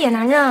苏青的野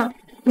男人啊？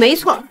没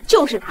错，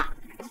就是他。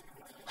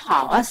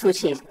好啊，苏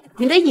青，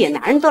你的野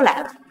男人都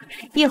来了，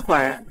一会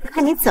儿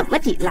看你怎么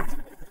抵赖。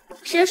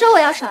谁说我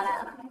要少来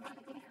了？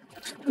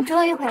你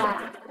终于回来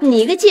了。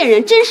你个贱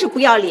人，真是不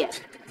要脸，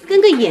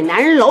跟个野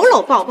男人搂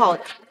搂抱抱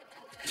的。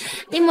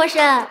厉默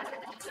生，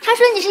他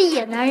说你是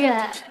野男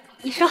人，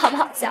你说好不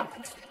好笑？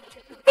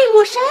厉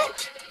默生。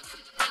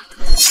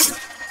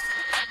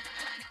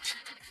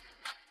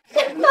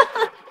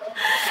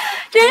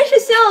真是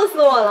笑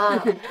死我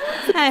了！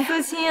哎，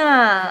苏青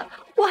啊，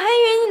我还以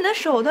为你的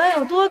手段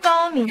有多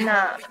高明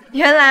呢，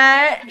原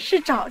来是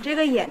找这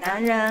个野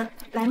男人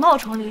来冒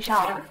充厉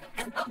少了。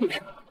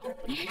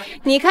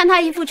你看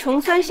他一副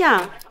穷酸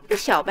相，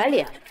小白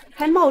脸，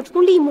还冒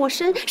充厉默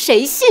生，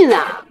谁信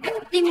啊？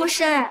厉默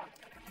生，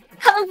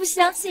他们不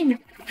相信你，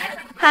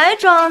还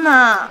装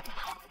呢？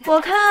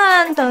我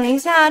看等一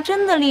下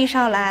真的厉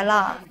少来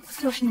了，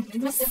就是你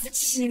们的死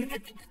期了。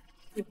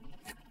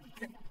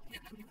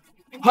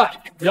快，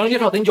让厉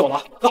少等久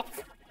了，走。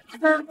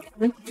妈，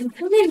你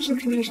说那个是不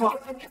是厉少？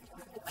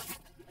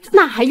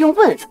那还用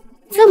问？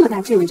这么大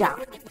阵仗，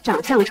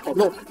长相丑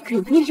陋，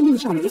肯定是厉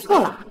少没错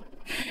了。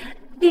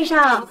厉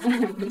少，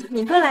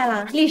你过来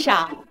了。厉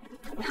少，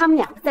他们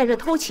俩在这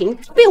偷情，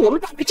被我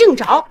们逮个正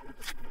着。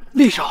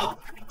厉少，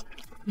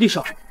厉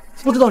少，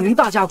不知道您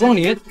大驾光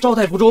临，招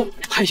待不周，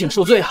还请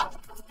受罪啊。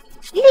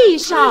厉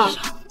少。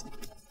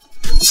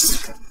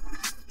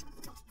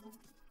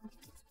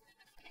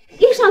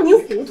厉少，您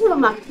糊涂了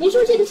吗？您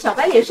说这个小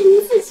白脸是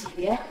您自己？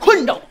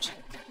混账！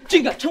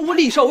竟敢称呼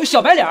厉少为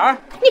小白脸儿！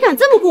你敢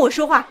这么跟我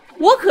说话？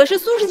我可是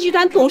苏氏集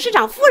团董事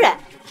长夫人。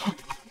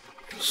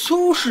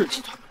苏氏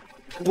集团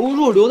不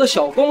入流的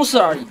小公司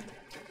而已，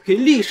给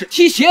厉氏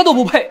踢鞋都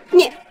不配。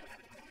你，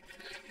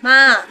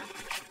妈，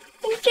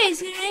跟这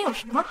些人有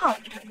什么好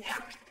争的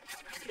呀？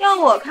要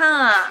我看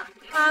啊，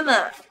他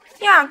们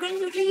压根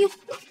就是一伙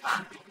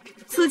儿。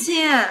苏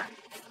青，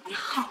你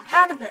好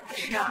大的本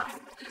事啊！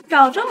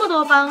找这么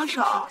多帮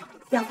手，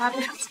要花多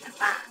少钱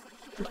吧？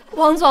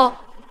王总，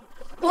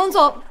王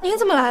总，您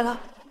怎么来了？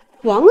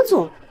王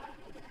总，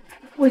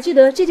我记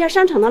得这家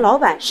商场的老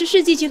板是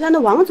世纪集团的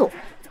王总，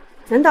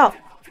难道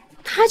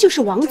他就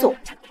是王总？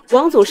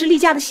王总是厉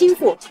家的心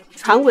腹，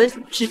传闻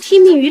只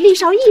听命于厉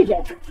少一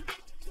人。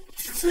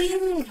所以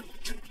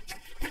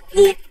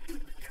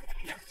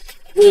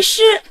你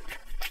是？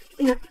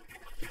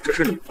这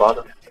是你发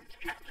的？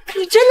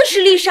你真的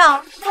是厉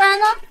少？不然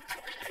呢？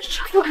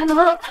这不可能！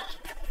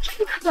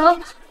不可能！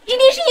一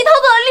定是你偷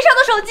走了厉少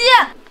的手机！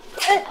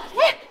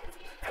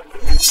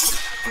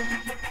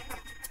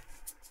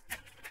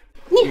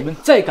你们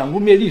再敢污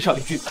蔑厉少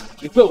一句，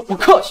也怪我不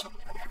客气。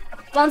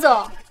王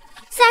总，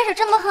下手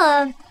这么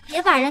狠，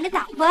别把人给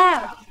打坏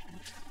了。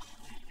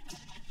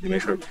你没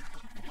事吧？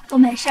我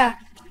没事儿。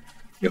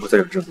以后再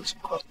有这种情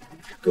况，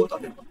给我打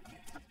电话。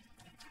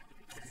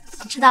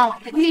知道了。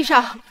丽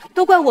少，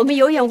都怪我们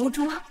有眼无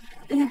珠。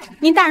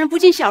您大人不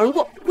计小人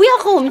过，不要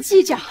和我们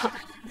计较。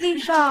丽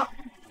少，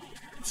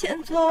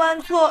千错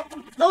万错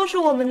都是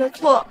我们的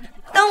错，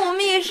但我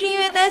们也是因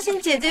为担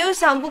心姐姐又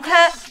想不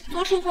开，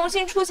做出红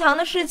杏出墙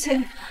的事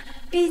情。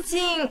毕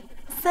竟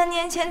3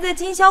年前在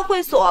经销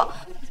会所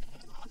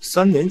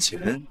，3年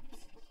前，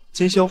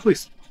经销会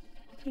所，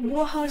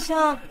我好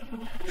像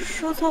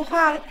说错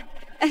话了。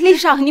哎，丽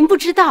少，您不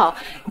知道，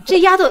这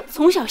丫头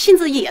从小性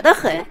子野得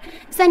很。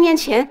3年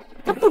前，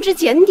她不知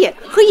检点，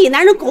和野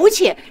男人苟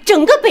且，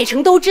整个北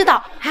城都知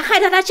道，还害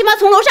得她亲妈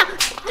从楼上。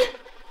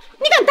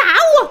你敢打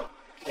我？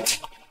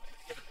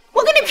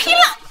我跟你拼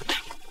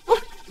了！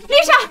丽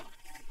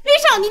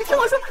少，你听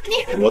我说，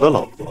你我的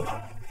老婆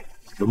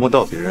轮不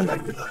到别人来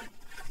娱乐，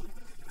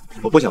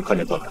我不想看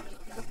见他们，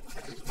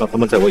让他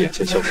们在我眼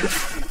前消失。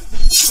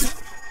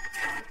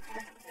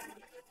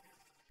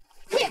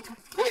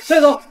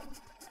带走！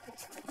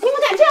你们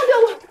敢这样对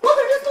我？我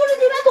可是苏氏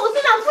集团董事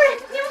长夫人，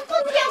你们不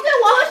能这样对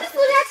我！我是苏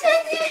家千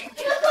金，你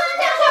们不能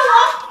这样对我！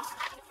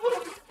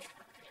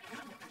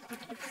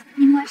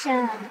林墨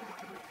生，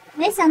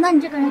没想到你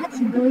这个人还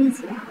挺够义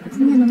气的，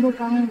今天能够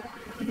帮我。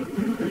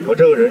我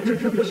这个人只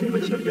是不喜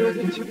欢欠别人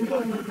人情罢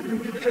了。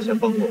你之前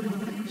帮过我，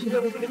现在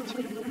我不领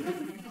情。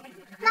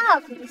那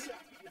可不行，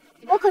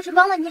我可是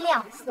帮了你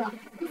2次，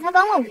你才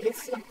帮我1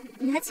次，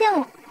你还欠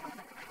我。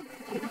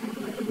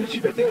你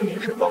确定你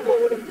是帮过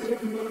我2次？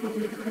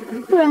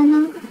不然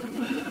呢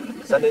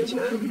？3年前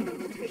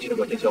你去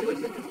过经销会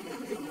所？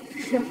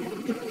是。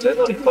在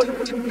那里发生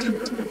过什么事？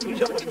影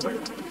响我什么人？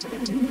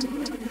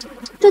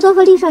这都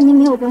和厉少年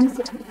没有关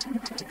系，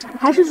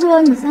还是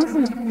说你相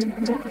信我的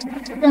言论，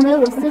认为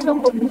我私生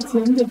活不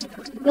检点，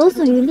有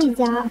损于厉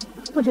家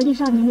或者厉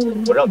少年的颜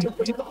面？我让你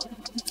回答。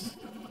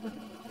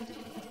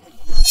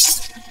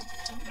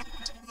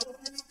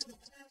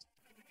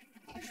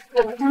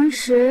我当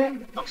时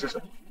什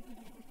么？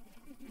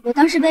我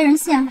当时被人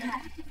陷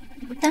害，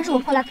但是我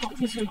后来跑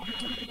出去了，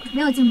没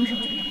有进入什么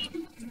人。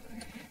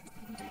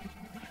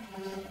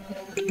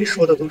你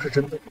说的都是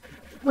真的？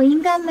我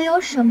应该没有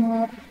什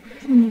么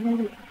骗你的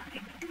理由。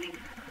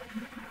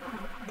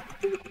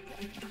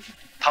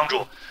堂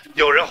主，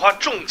有人花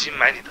重金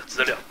买你的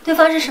资料，对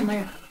方是什么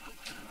人？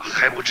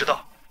还不知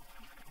道。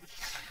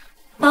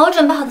把我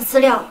准备好的资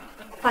料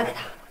发给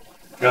他。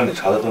让你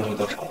查的东西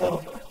都查到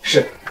了。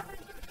是。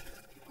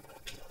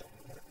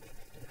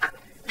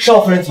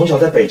少夫人从小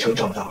在北城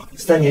长大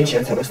，3年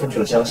前才被送去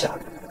了乡下。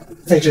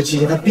在这期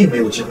间，她并没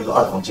有机会和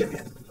阿房见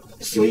面，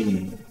所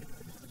以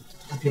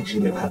她并不是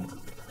没有看到。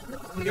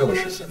又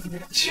是3年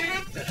前。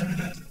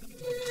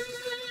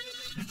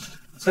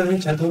3年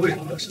前她为什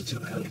么要想起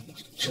来了？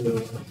是为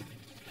了什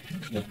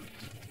么？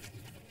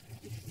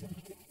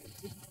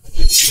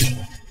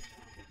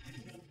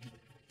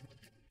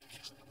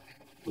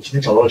我今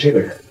天找到了这个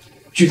人，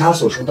据他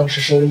所说，当时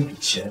收了一笔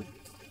钱，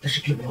但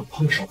是并没有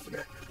碰少夫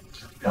人。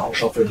然后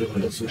少夫人就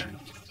回了苏宅。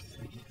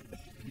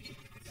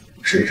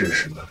谁指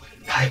使的？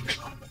他也不知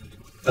道。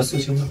那苏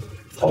青呢？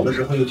跑了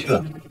之后又去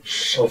了。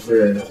少夫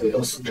人回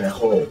到苏宅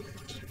后，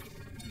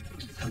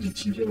他母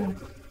亲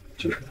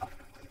就是他，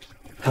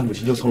他母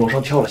亲就从楼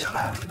上跳了下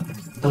来。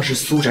当时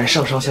苏宅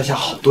上上下下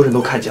好多人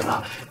都看见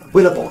了，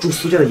为了保住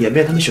苏家的颜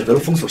面，他们选择了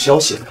封锁消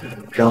息，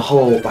然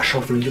后把少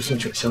夫人就送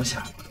去了乡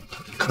下。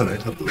看来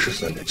他不是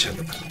3年前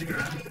的那个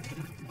人。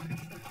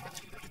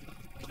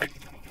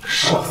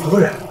少夫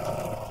人。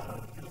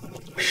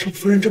少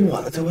夫人这么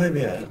晚了在外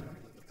面，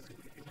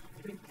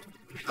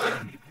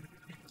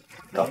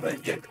大半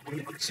夜的鬼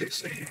鬼祟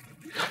祟，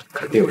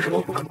肯定有什么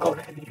不可告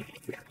人。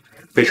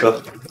备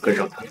车，跟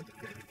上他，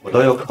我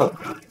倒要看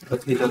看他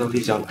自己带到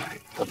厉家来，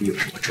到底有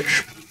什么真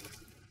实。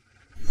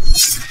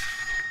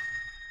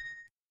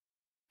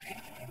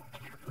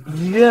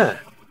医院，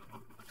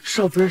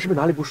少夫人是不是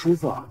哪里不舒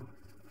服啊？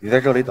你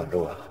在这里等着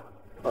我。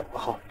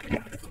好。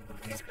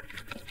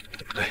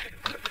对，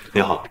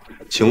您好。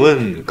请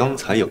问刚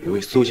才有一位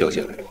苏小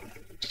姐来过？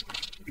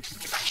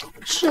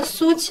是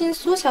苏青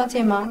苏小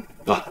姐吗？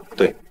啊，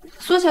对。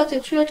苏小姐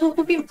去了特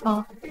护病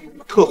房。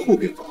特护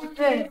病房？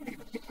对，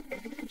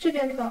这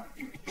边走。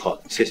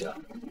好，谢谢啊。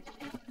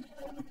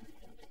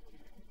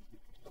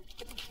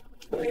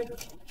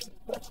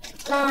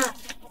妈，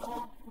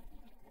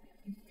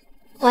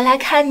我来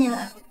看你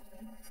了。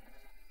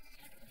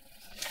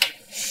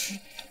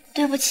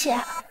对不起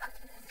啊，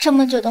这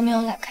么久都没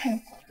有来看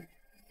你。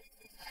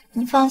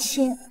你放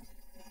心。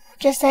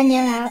这3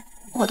年来，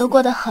我都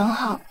过得很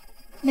好，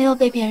没有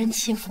被别人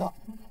欺负。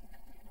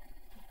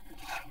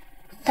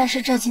但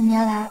是这几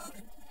年来，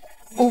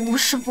我无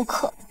时不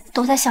刻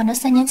都在想着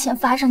3年前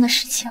发生的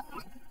事情。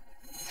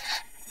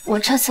我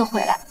这次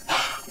回来，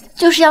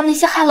就是要那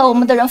些害了我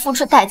们的人付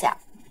出代价。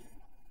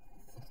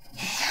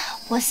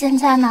我现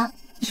在呢，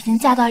已经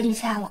嫁到厉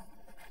家了。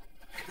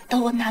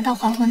等我拿到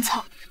还魂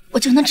草，我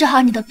就能治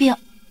好你的病。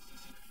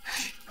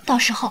到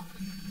时候，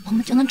我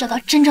们就能找到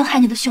真正害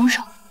你的凶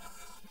手。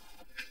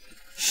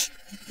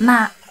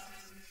妈，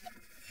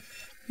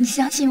你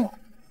相信我。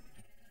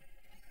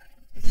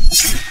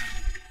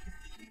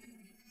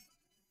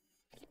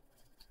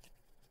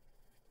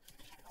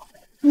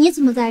你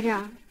怎么在这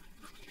儿？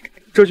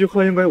这句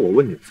话应该我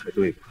问你才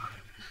对吧？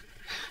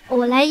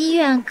我来医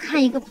院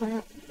看一个朋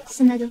友，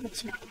现在就回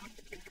去。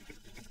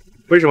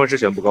为什么之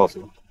前不告诉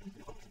我？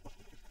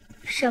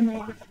什么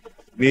呀？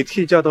你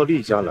替嫁到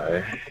厉家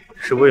来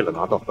是为了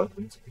拿到还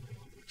魂金，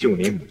救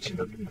你母亲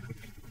的命。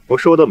我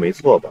说的没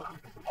错吧？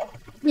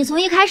你从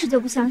一开始就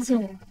不相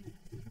信我，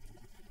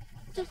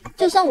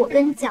就算我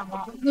跟你讲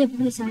了，你也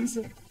不会相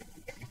信，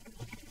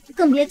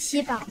更别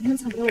提把能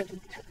抢给我的。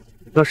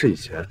那是以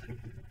前，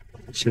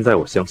现在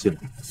我相信了。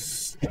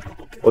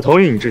我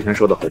同意你之前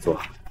说的合作，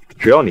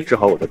只要你治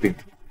好我的病，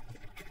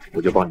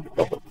我就帮你拿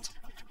到还魂金。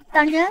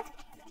当真？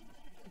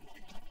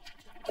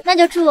那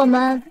就祝我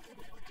们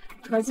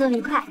合作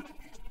愉快。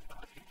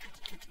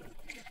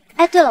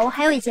哎，对了，我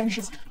还有一件事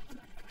情。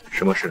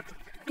什么事？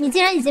你既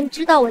然已经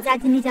知道我嫁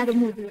进厉家的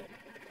目的，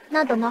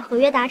那等到合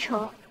约达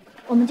成，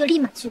我们就立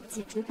马去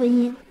解除婚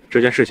姻。这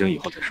件事情以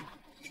后再说。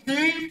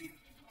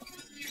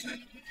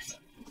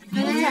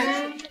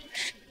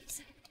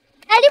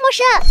哎，厉默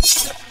生，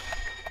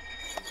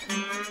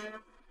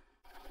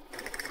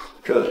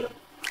这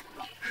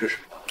是什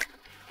么？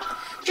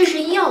这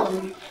是药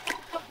物，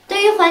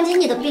对于缓解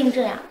你的病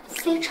症呀，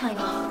非常有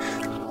好处。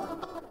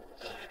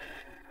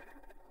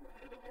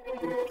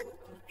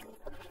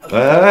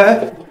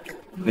哎，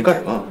你干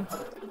什么？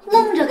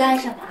愣着干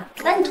什么？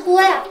赶紧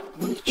脱呀！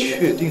你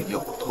确定要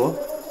我脱？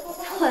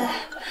对，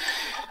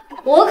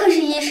我可是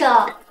医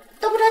生，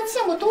都不知道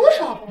见过多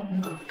少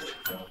个。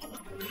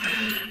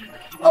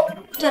哦，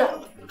对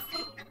了，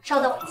稍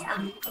等我一下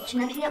啊，去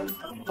拿瓶药。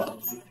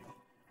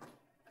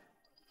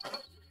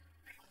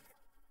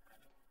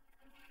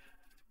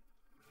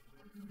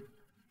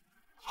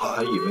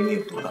还以为你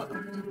有多大胆，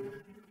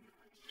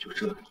就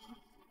这。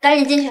赶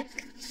紧进去。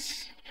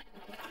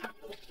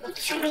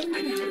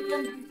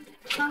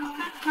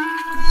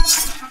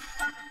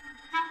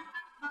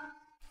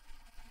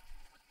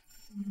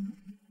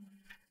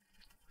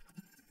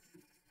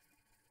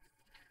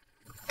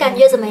感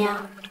觉怎么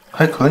样？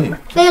还可以。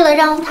为了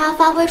让它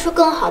发挥出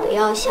更好的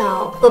药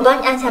效，我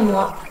帮你按下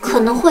摩，可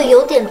能会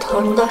有点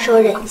疼，你到时候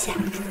忍一下。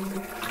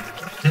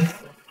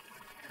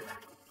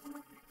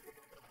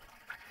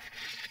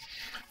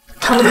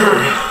疼不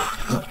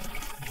疼？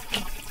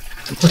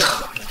不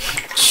疼，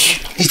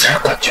一点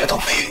感觉都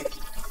没有。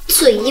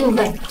嘴硬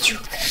吧你就。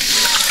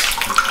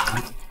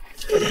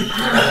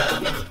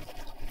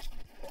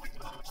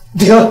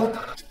停！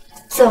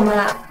怎么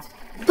了？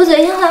不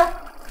嘴硬了？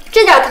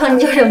这点疼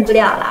你就忍不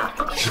了了？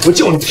我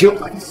叫你停！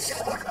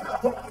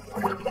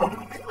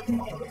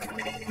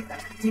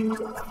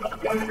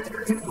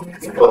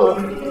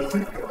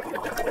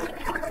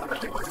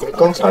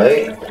刚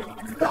才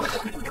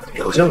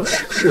好像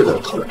是的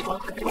疼吧？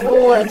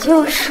我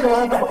就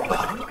说吧，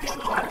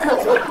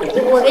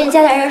我给你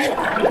加点热水。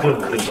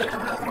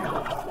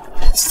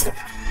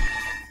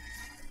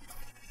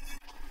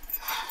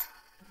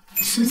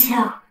苏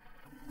乔，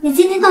你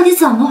今天到底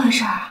怎么回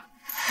事啊？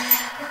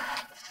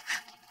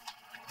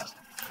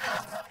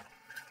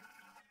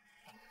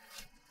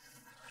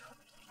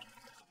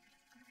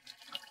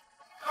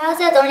还要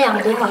再等2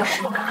个多小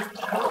时呢，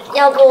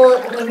要不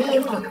你立一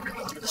会儿，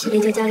这里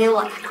就交给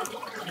我了。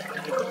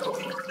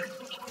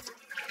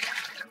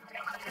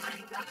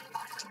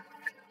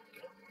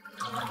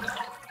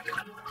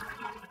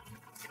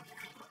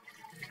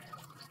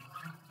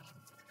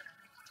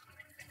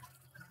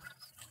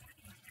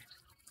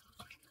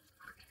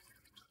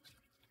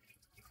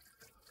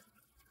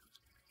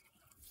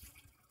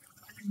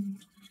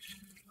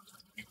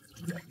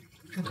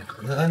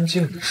很安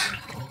静的时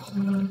候，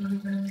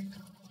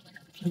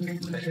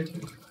还是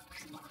挺。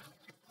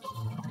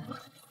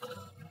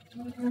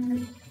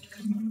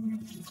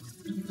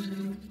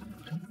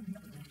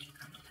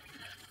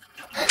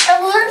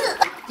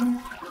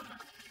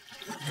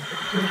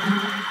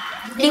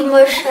厉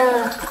默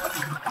生，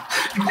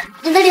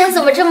你的脸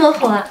怎么这么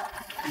红啊？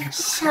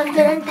像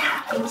被人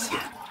打了一下。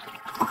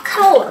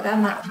看我干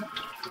嘛？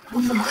不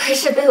会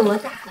是被我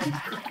打的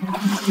吧？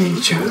你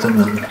觉得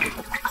呢？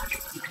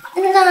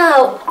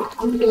那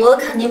我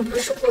肯定不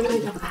是故意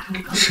的吧？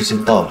时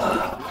间到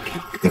了，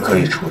你可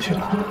以出去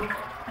了。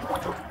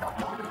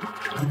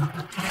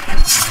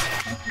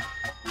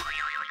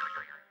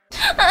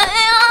哎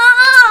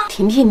呀！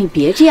婷婷，你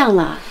别这样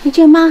了，你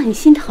这妈很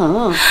心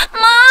疼。妈，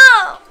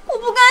我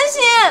不甘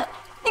心。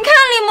你看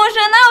李默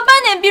生哪有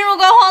半点病入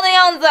膏肓的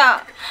样子？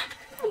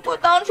如果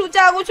当初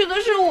嫁过去的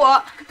是我，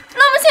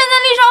那么现在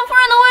丽少夫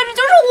人的位置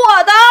就是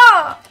我的。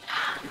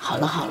好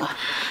了好了，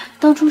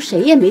当初谁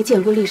也没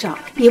见过丽少，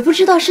也不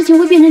知道事情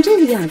会变成这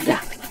个样子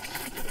啊。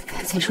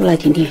再说了，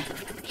婷婷，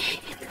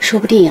说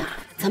不定呀，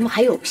咱们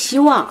还有希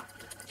望。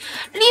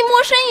李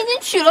默生已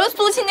经娶了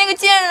苏琪那个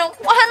贱人，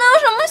我还能有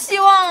什么希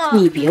望啊？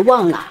你别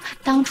忘了，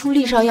当初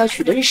丽少要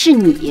娶的人是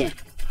你。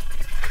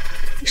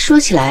说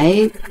起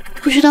来，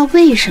不知道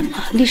为什么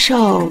丽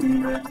少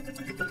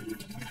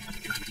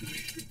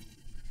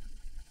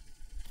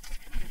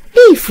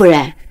厉夫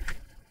人，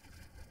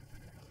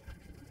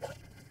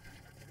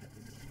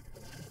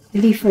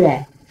厉夫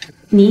人，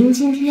您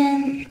今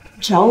天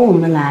找我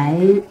们来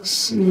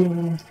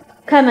是？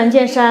开门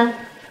见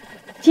山，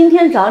今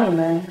天找你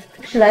们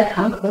是来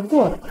谈合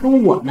作的。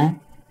跟我们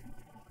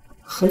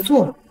合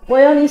作？我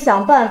要你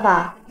想办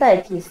法代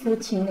替苏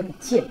青那个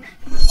戒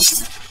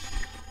指。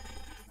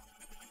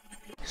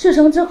事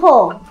成之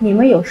后，你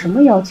们有什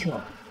么要求，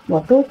我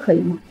都可以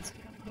满足。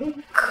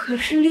可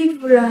是厉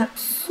夫人，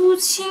苏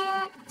青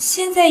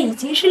现在已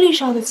经是厉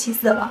少的妻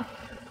子了。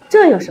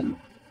这有什么？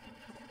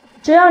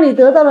只要你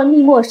得到了厉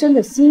默生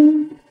的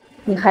心，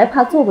你还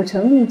怕做不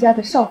成厉家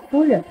的少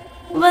夫人？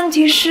问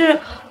题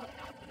是，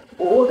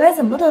我该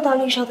怎么得到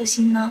厉少的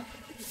心呢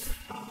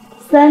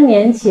？3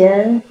年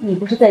前，你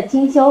不是在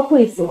经销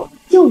会所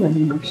救了厉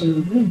默生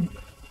一命吗？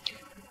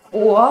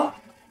我？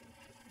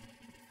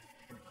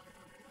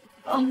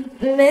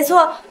没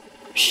错，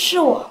是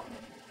我。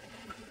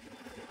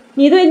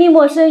你对厉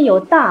默生有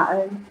大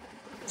恩，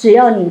只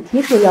要你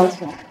提出要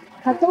求，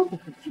他都不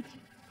会拒绝。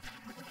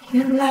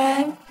原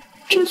来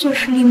这就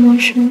是厉默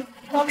生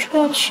当初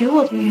要娶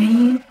我的原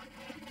因。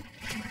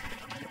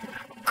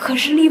可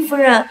是厉夫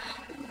人，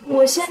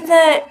我现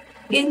在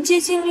连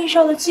接近厉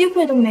少的机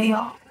会都没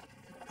有。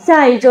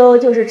下一周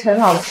就是陈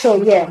老的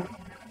寿宴，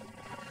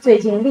最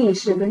近厉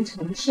氏跟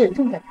陈氏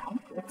正在谈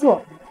合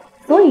作，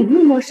所以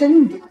厉默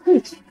生也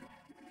会去。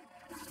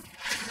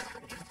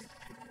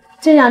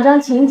这2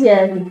张请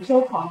柬你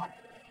收好，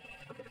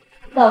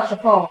到时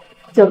候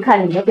就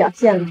看你的表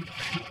现了。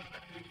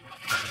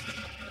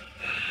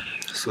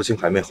苏青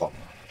还没好吗？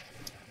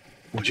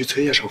我去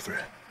催一下少夫人。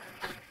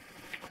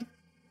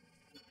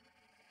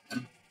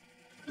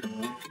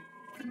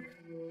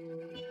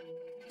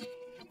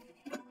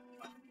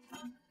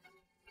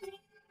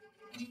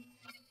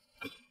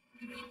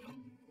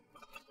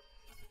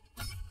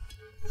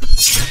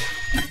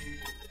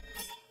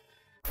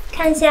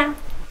看一下，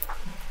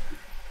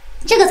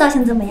这个造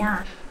型怎么样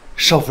啊？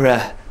少夫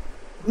人，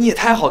你也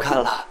太好看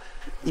了，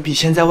你比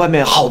现在外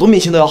面好多明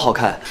星都要好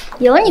看。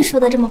有你说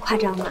的这么夸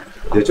张吗？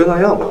也就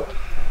那样吧。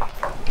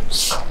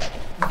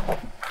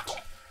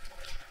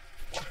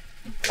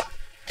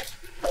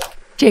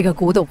这个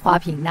古董花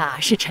瓶呐，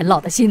是陈老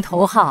的心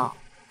头好，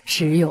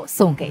只有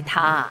送给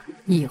他，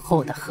以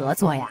后的合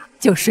作呀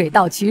就水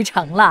到渠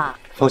成了。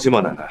放心吧，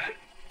奶奶，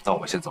那我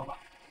们先走了。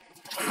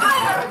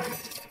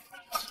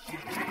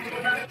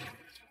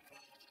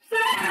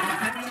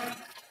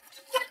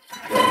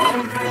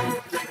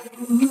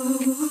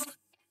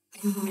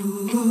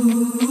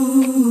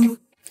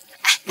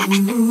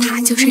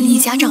他就是厉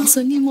家长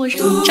孙厉默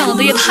生，长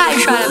得也太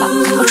帅了吧！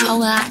和传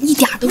闻啊，一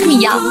点都不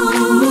一样。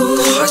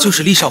她就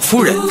是厉少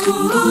夫人，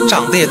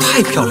长得也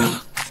太漂亮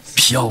了。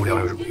漂亮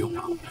有什么用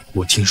啊？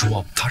我听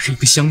说她是一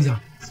个乡下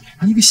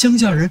人，一个乡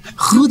下人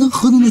何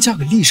能嫁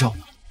给厉少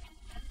呢？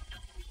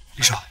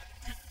厉少，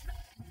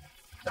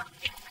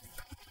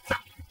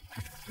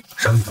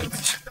什么都没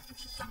事。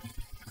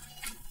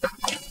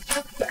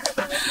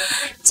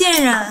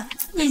贱人，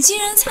你竟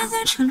然参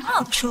加陈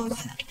老的寿宴！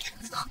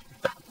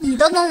你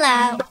都能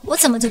来，我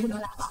怎么就不能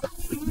来了？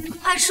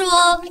话说，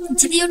你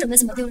今天又准备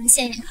怎么丢人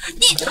现眼？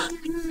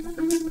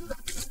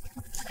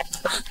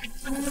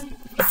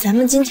咱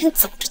们今天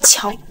走着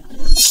瞧。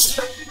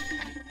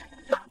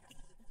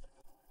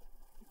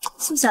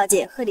苏小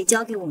姐，贺礼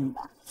交给我们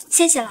吧，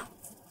谢谢了。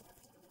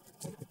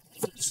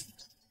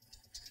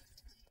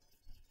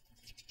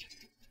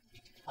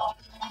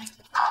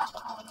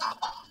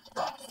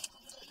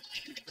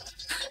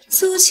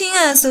苏青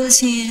啊，苏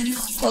青，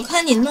我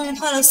看你弄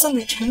坏了送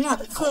给陈老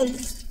的贺礼，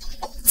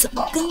怎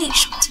么跟厉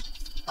少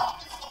讲？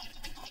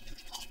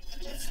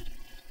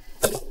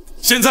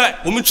现在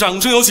我们掌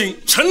声有请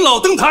陈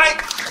老登台。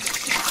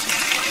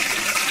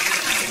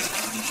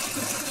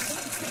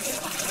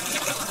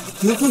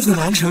何况是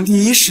南城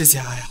第一世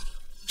家呀，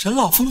陈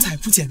老风采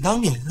不减当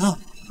年啊！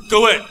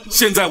各位，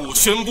现在我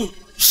宣布，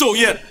寿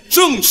宴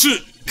正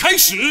式开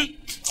始。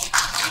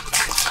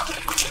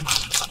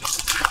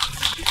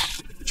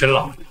陈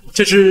老，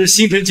这是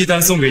星辰集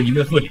团送给您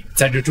的贺礼，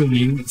在这注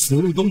明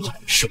福如东海，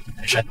寿比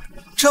南山。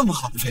这么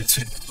好的翡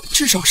翠，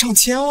至少上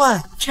千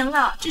万。陈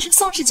老，这是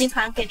宋氏集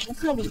团给您的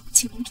贺礼，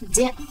请您品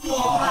鉴。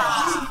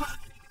哇，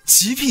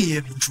极品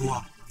夜明珠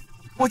啊！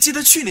我记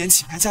得去年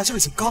起拍价就已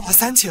经高达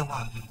3000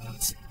万了。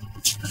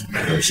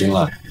可惜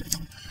了，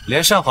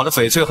连上好的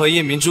翡翠和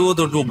夜明珠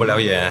都入不了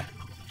眼，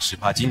只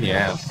怕今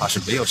年怕是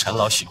没有陈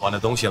老喜欢的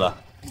东西了。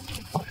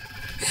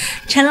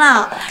陈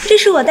老，这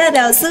是我代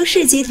表苏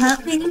氏集团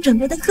为您准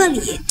备的贺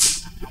礼。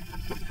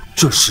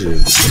这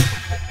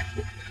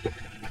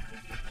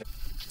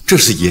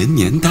是延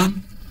年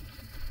丹，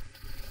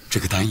这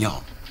个丹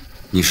药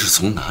你是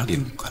从哪里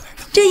弄过来的？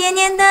这延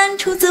年丹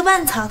出自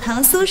万草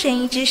堂苏神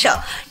医之手，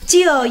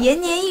具有延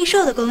年益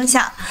寿的功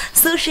效。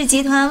苏氏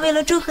集团为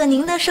了祝贺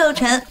您的寿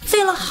辰，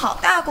费了好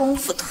大功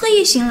夫，特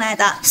意寻来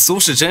的。苏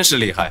氏真是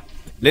厉害，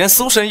连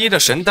苏神医的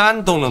神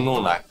丹都能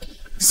弄来。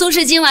苏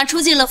氏今晚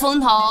出尽了风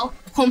头，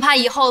恐怕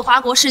以后华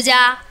国世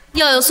家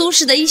要有苏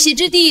氏的一席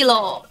之地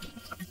喽。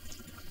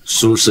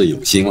苏氏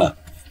有心了，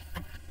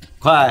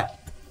快，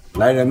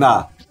来人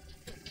呐，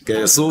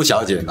给苏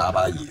小姐拿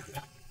把椅子。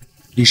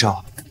厉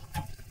少，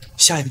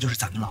下一个就是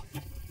咱们了。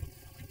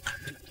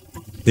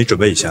你准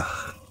备一下。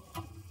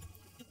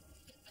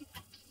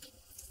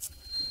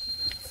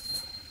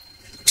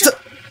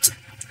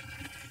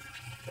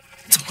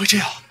怎么会这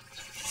样？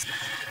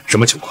什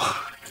么情况？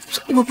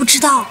我不知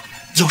道。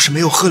要是没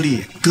有贺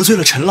礼，得罪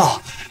了陈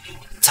老，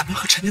咱们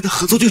和陈家的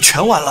合作就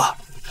全完了。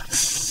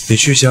你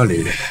去家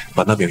里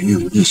把那柄玉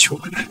如意取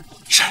回来。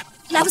是。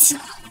来不及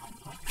了。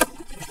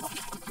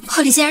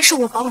贺礼既然是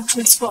我保管出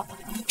了错，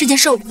这件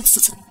事我不会负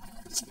责。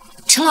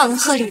陈老的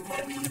贺礼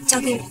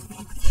交给我。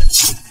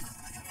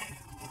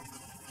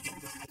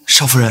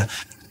少夫人，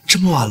这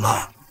么晚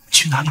了，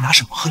去哪里拿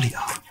什么贺礼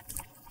啊？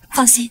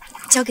放心，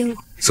交给我。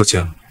苏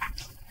青，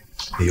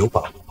你有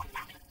把握吗？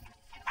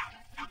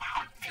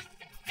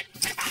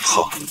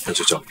好，那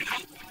就交给你。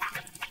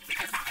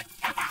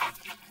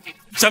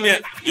下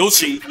面有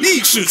请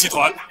厉氏集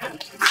团。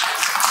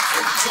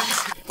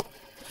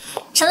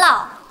陈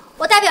老，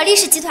我代表厉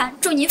氏集团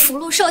祝您福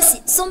禄寿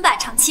喜，松柏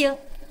长青。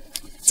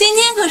今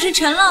天可是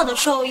陈老的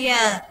寿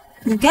宴，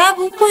你该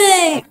不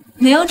会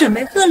没有准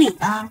备贺礼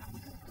吧？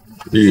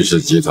厉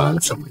氏集团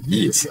什么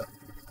意思？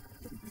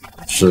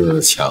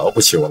是瞧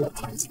不起我老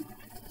头子？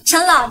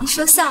陈老，你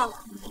说笑了。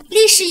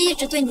厉氏一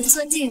直对您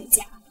尊敬有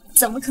加，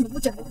怎么可能不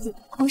准备自己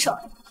空手？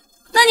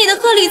那你的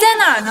贺礼在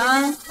哪儿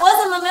呢？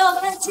我怎么没有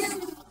看见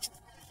呢？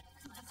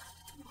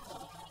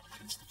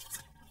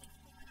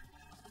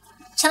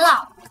陈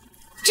老，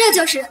这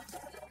就是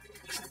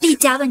厉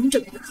家为您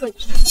准备的贺礼。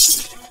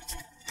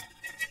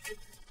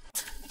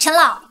陈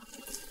老，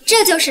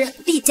这就是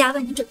厉家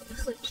为您准备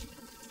的贺礼。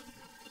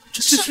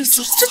这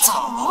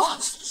草，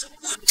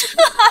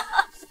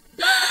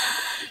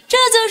这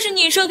就是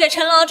你说给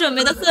陈老准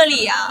备的贺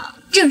礼啊？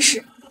正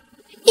是。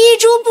一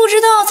株不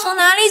知道从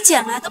哪里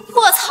捡来的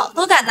破草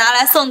都敢拿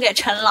来送给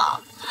陈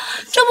老，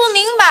这不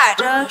明摆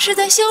着是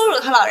在羞辱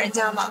他老人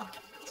家吗？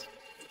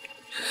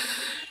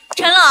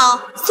陈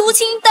老，苏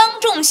青当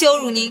众羞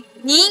辱您，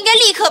你应该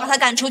立刻把他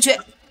赶出去。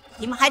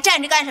你们还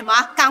站着干什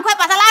么？赶快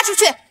把他拉出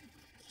去！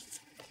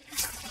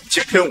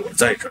今天我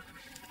在这儿，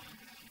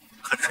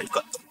看谁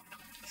敢动。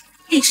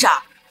厉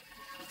少，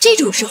这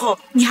种时候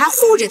你还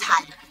护着他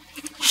呀？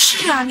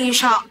是啊，厉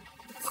少，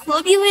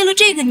何必为了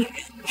这个女人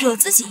惹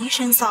自己一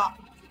身骚？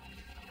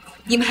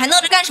你们还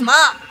弄着干什么？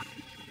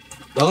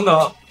等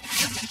等，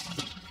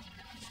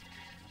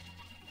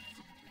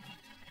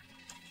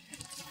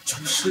这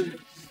是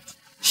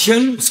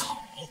仙露草。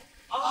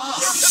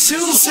仙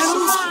露草？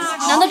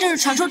难道这是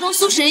传说中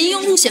苏神医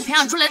用露血培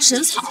养出来的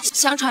神草？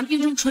相传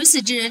病中垂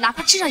死之人，哪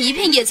怕吃上一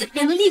片叶子，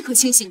也能立刻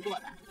清醒过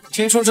来。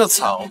听说这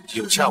草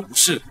有价无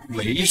市，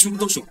每一株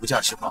都是无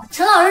价之宝。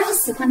陈老要是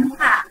喜欢的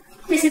话，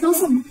这些都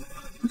送你。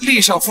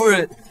厉少夫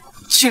人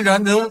竟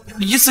然能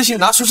一次性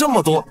拿出这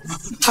么多，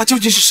她究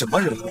竟是什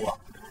么人物啊？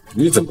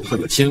你怎么会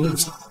有仙露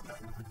草？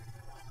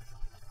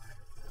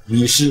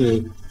你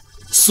是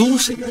苏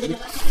神医？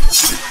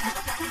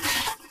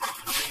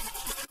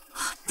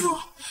不，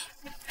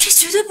这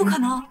绝对不可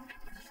能！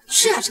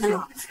是啊，陈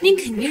老，您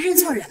肯定认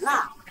错人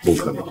了。不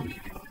可能，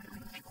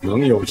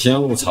能有仙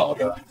露草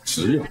的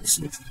只有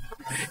苏青。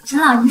陈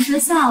老，您说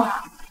笑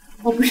了，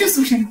我不是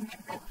苏神医，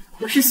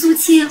我是苏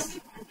青，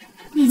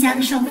厉家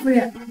的少夫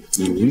人。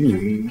你明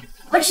明……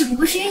我只不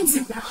过是运气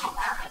比较好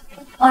吧，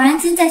偶然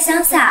间在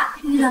乡下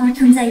遇到了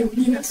正在有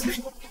力的苏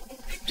神医，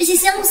这些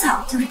仙露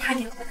草就是他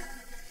给我的。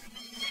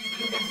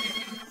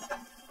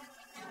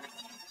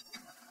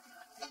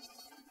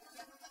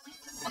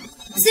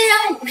虽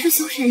然我不是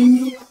苏神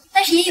医，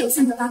但是也有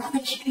幸得到他的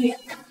指点，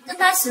跟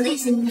他学了一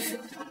些医术。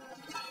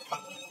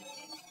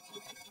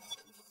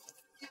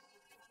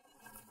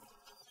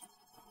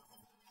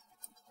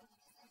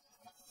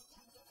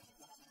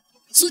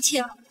苏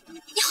青，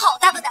你好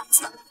大的胆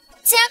子，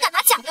竟然敢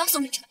拿假药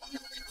送给陈老！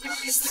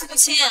苏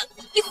青，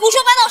你胡说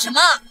八道什么？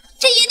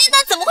这延年丹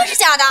怎么会是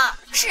假的？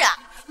是啊，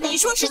你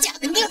说是假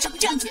的，你有什么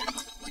证据？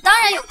我当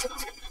然有证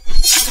据。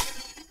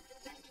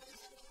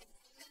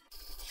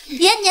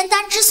延年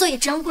丹之所以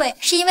珍贵，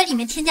是因为里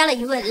面添加了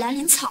一味蓝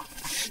鳞草。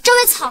这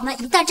味草呢，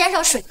一旦沾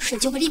上水，水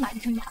就会立马变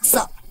成蓝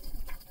色。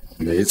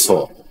没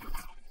错。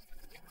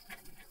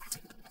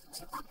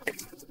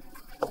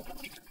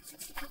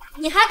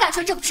你还敢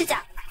说这不是假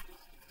的？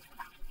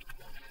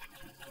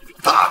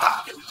大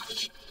胆！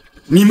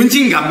你们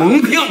竟敢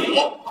蒙骗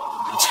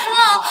我！陈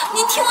老，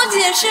您听我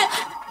解释，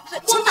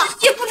我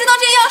也不知道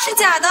这药是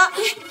假的。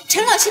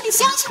陈老，请你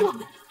相信我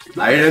们。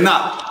来人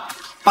呐，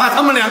把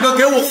他们两个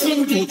给我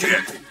轰出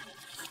去！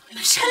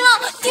陈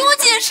老，听我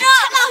解释啊！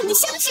陈老，你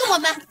相信我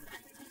们。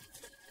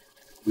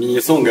你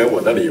送给我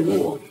的礼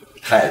物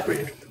太贵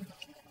重，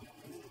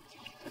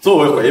作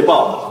为回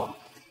报，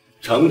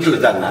城市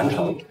在南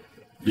城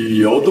旅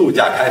游度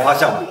假开发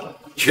项目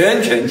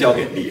全权交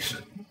给厉氏。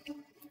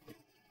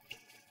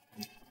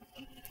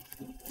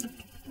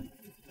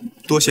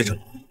多谢陈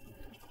老。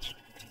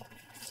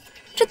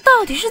这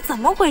到底是怎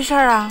么回事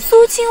啊？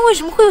苏青为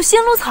什么会有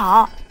仙露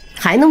草？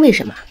还能为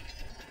什么？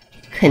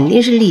肯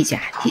定是厉家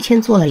提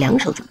前做了2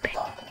手准备。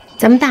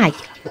咱们大爷，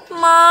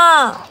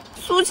妈，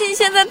苏青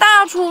现在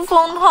大出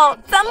风头，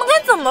咱们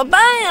该怎么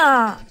办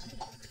呀？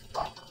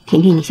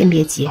婷婷，你先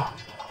别急，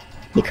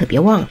你可别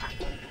忘了，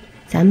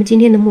咱们今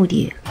天的目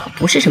的可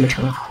不是什么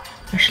陈老，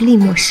而是厉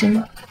默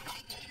生。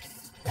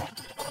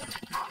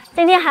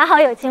今天还好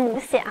有惊无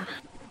险啊！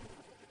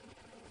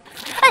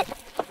哎，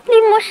厉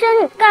默生，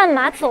你干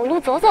嘛走路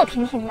走走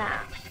停停的？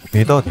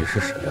你到底是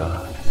谁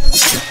啊？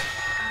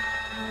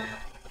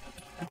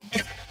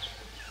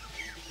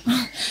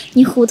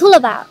你糊涂了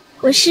吧？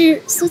我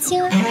是苏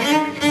青啊。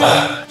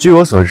据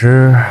我所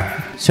知，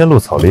仙露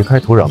草离开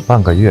土壤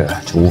半个月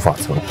就无法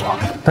存活，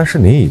但是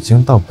你已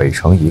经到北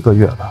城1个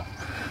月了，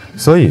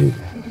所以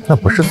那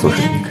不是苏神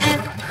医。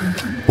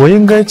我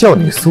应该叫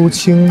你苏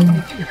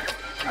青，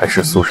还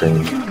是苏神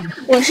医？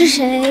我是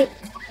谁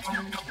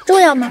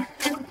重要吗？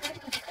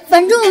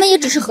反正我们也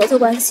只是合作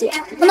关系，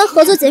等到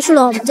合作结束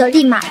了，我们就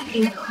立马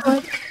离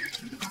婚。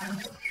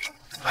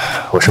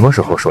我什么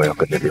时候说要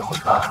跟你离婚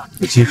了？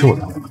你记住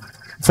了，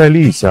在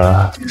厉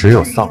家只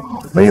有丧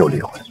偶，没有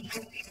离婚。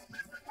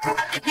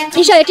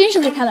李少爷真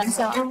是会开玩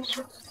笑啊！婚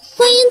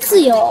姻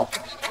自由，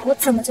我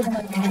怎么就能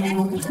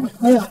离婚？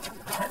朋友，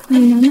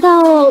你难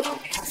道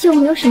就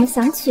没有什么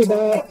想娶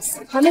的、喜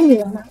欢的女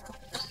人吗？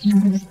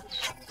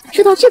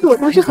说到这个，我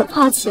倒是很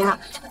好奇啊，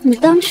你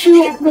当初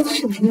为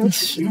什么要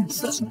娶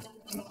苏青？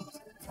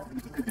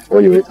我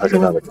以为她是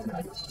那个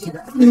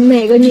女人。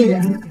哪个女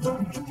人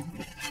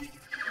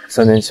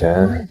3年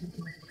前，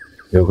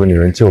有个女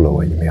人救了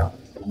我一命，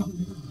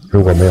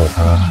如果没有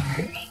她，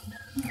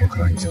我可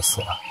能已经死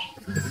了。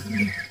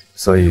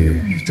所以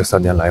这3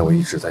年来，我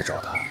一直在找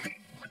她。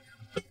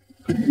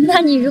那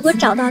你如果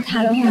找到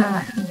她的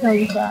话，要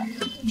如何？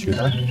娶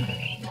她。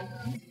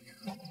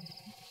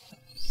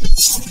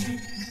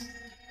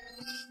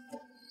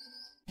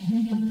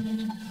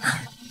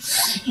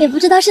也不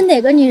知道是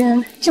哪个女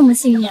人这么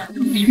幸运啊，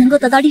能够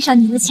得到厉少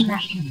你的青睐。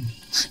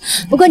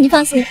不过你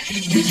放心，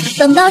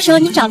等到时候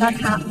你找到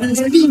她，我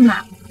就立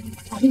马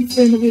把厉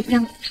夫人的位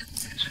让给她。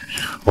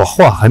我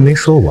话还没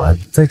说完，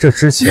在这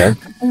之前，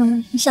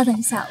你稍等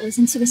一下，我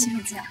先去个洗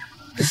手间。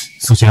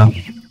苏青，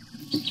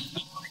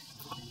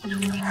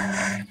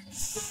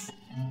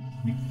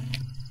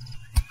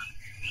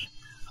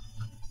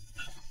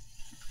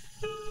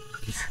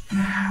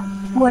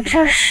我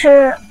这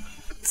是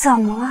怎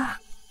么了？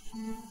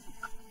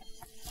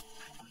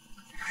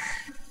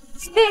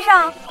厉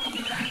少，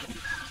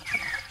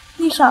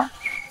厉少，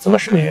怎么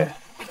是你？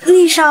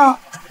厉少，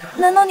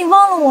难道你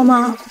忘了我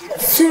吗？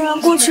虽然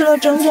过去了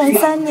整整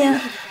3年，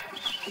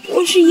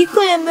我是一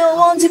刻也没有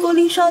忘记过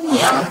厉少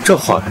你啊。这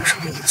话是什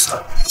么意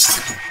思？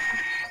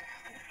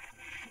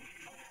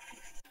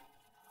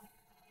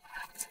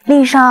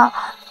厉少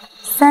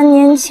，3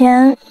年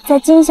前在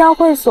金宵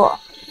会所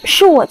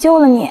是我救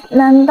了你，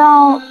难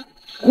道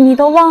你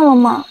都忘了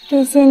吗？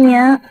这些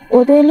年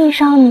我对厉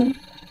少你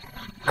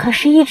可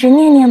是一直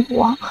念念不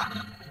忘。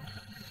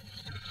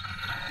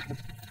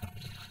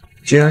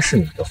既然是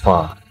你的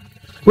话，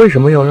为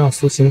什么要让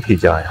苏青替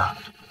嫁呀？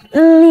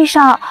厉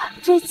少，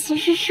这其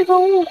实是个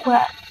误会，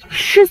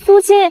是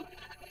苏青，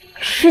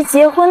是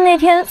结婚那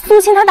天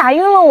苏青她打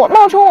晕了我，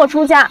冒充我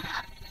出嫁，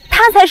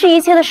她才是一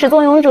切的始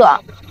作俑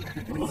者。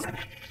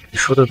你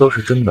说的都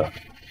是真的？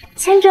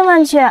千真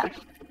万确。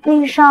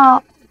厉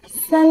少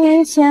，3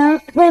年前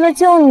为了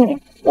救你，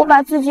我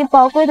把自己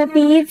宝贵的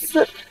第一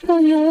次都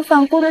义无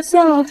反顾地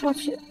献了出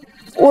去。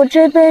我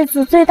这辈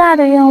子最大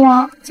的愿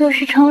望就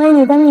是成为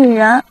你的女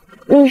人。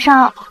厉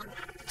少，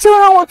就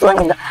让我做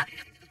你的。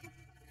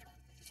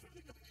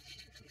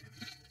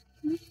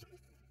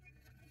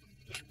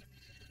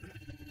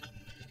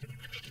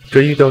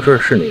这玉吊坠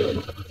是你的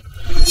吗？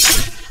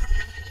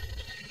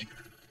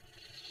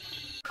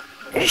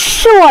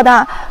是我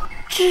的，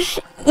只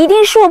是一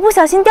定是我不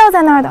小心掉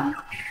在那儿的。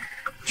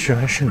居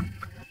然是你！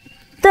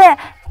对，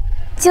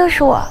就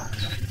是我。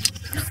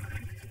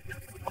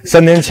 3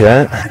年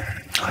前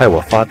害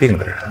我发病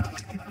的人，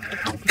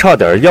差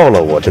点要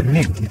了我的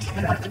命，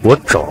我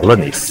找了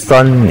你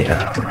3年，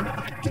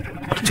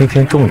今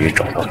天终于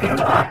找到你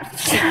了。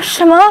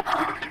什么？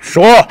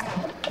说，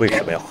为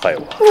什么要害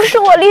我？不是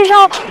我，厉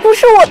少，不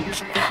是我，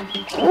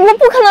我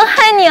不可能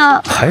害你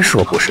啊！还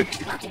说不是你？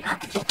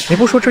你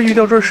不说这玉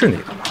吊坠是你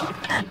的吗？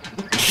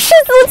是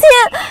苏青，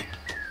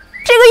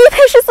这个玉佩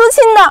是苏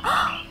青的。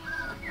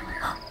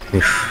你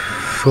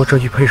说这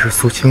玉佩是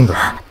苏青的？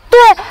对，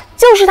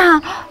就是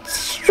他。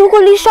如果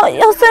厉少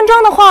要算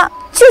账的话，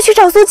就去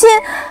找苏青。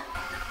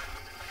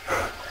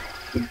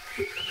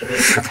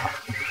是他，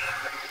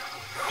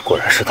果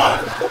然是他。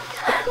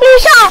厉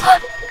少，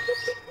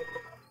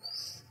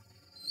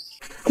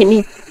锦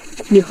觅，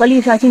你和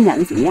厉少进展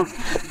的怎么样？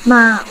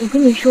妈，我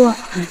跟你说，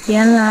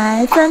原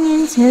来3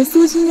年前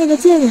苏青那个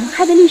贱人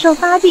害得厉少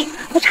发病，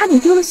还差点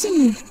丢了性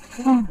命。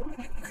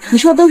你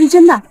说的都是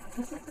真的？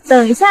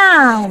等一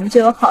下，我们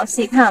就有好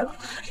戏看了。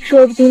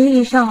说不定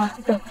厉少啊，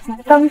等下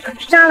当场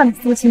杀了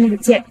苏青那个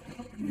贱人。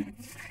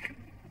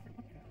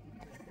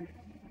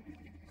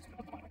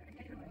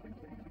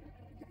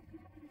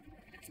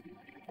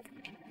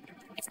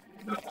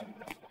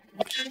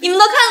你们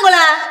都看过来。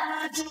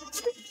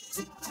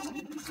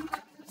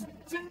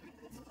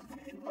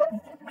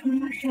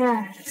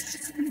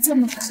是这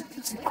么办？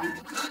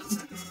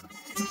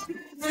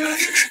原来这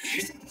是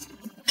你。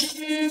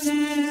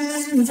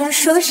你在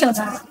说什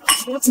么？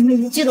我怎么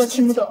一句都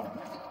听不懂？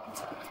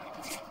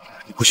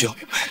你不需要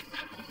明白，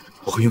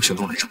我会用行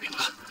动来证明的。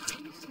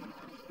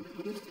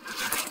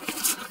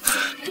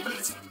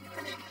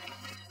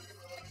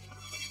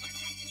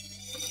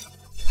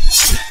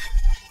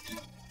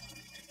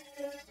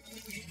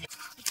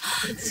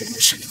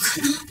怎么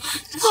可能？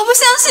我不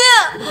相信！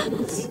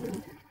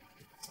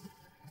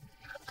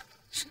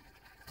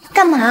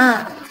干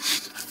嘛？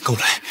跟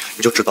我来，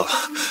你就知道了。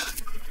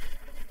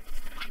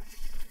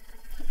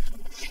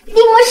李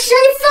魔师，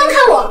你放开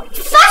我！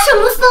发什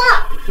么疯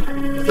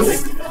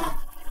啊！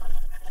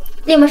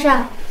李魔师，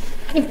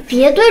你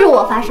别对着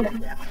我发誓，你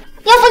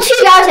要不去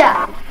边去！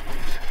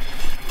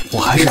我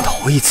还是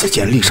头一次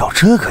见厉少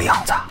这个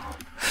样子，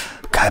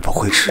该不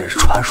会是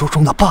传说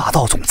中的霸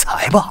道总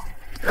裁吧？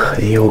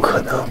很有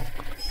可能。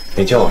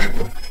你叫我什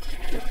么？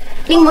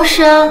李魔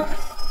师。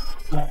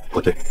不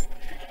对。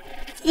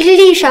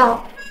厉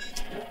少。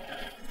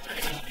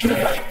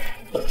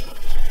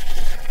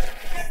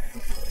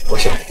我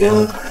想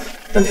听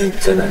那天你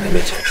在奶奶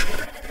面前说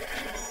的。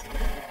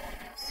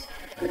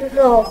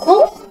老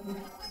公？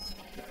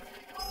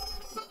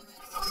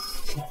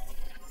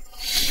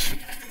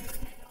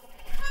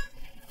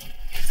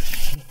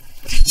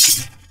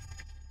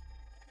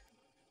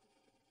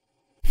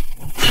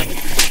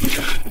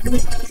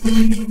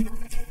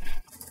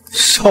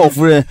少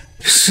夫人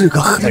是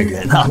个狠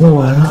人啊！那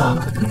完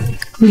了，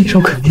厉少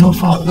肯定要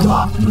发火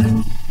了。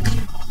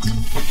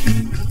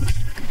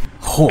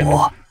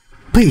嚯，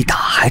被打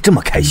还这么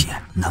开心，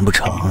难不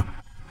成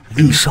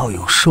厉少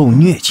有受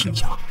虐倾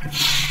向？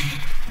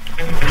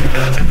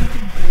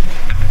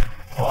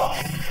哇，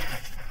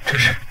真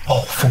是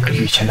暴风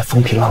雨前的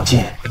风平浪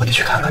静，我得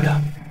去看看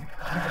他。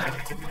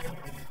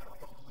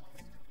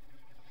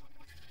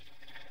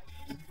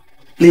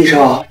厉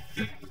少，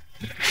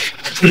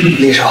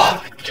厉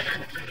少。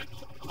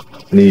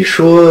你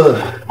说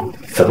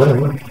怎么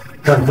能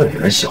让一个女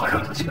人喜欢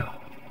上自己呢？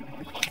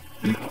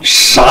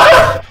啥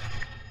呀？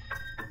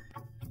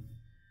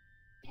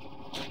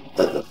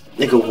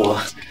那个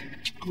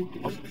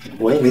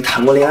我也没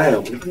谈过恋爱，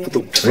我不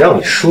懂。让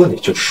你说你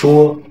就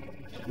说，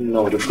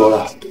那我就说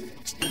了。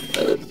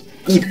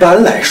一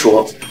般来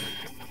说，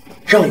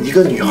让一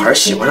个女孩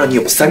喜欢上你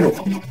有3种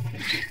方法。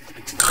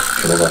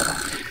什么办法？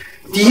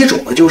第一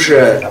种呢，就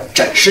是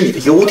展示你的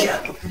优点。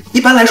一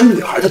般来说，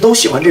女孩她都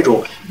喜欢这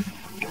种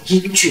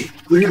英俊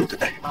温柔的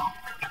男人。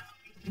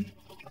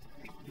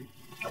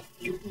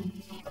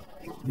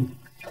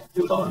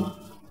有道理。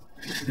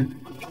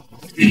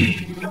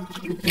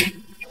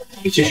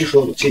你继续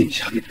说，我记一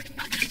下。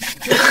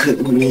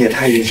你也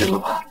太认真了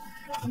吧。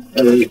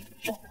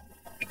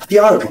第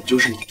二种就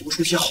是你多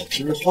说些好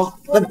听的话，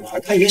那女孩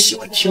她也喜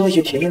欢听那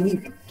些甜言蜜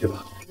语，对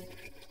吧？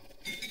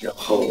然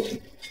后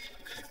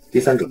第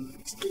三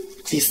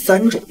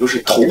种就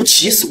是投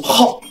其所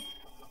好。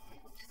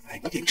哎，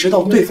你得知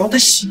道对方他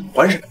喜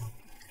欢什么。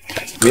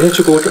明天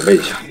去给我准备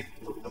一下。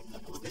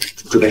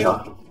准备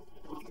啥？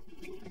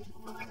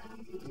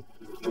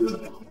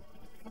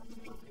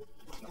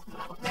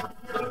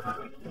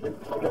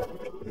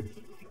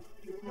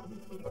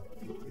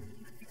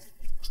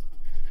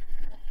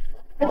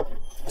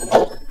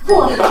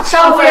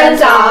少夫人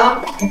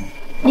早。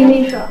李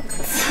秘书，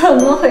怎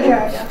么回事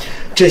呀？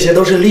这些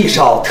都是厉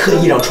少特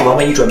意让厨房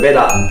为你准备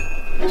的。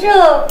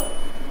这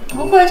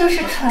不会就是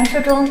传说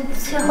中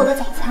最后的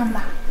早餐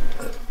吧？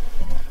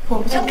我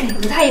不就给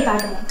了他一巴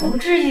掌，不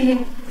至于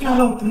要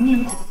了我的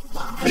命吧？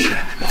不是，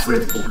夫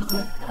人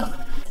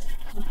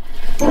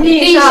不。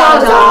厉少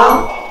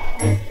早。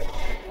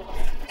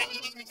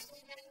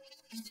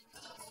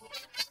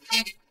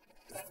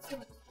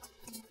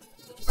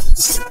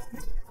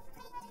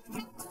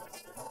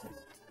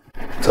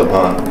怎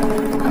么，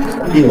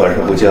一晚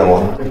上不见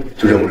我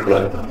就认不出来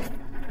了？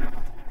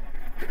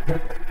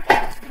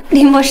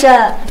李默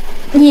笙，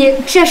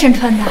你这身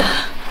穿的，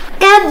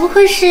该不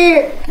会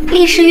是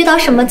历史遇到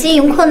什么经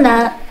营困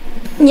难，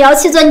你要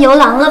去做牛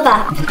郎了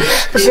吧？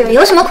不是，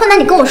有什么困难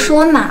你跟我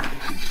说嘛，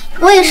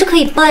我也是可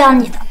以包养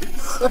你的，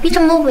何必这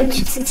么委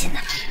屈自己呢？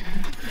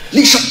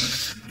厉少，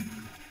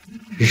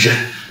人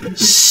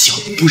小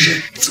不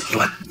忍则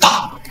乱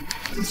大。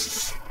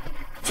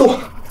坐。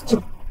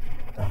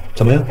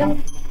怎么样？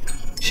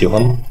喜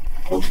欢吗？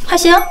还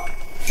行。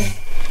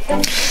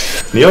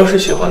你要是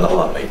喜欢的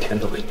话，每天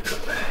都给你准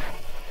备，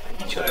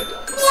亲爱的。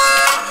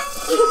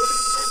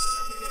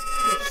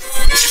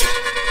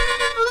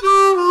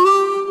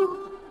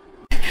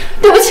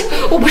对不起，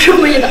我不是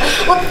故意的，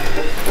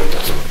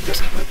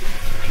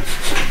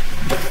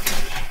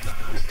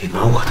你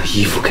拿我的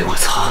衣服给我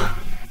擦，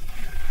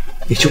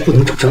你就不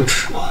能找张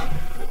纸吗？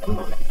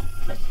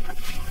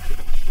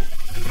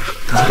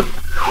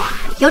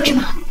有纸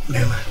吗？没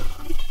有。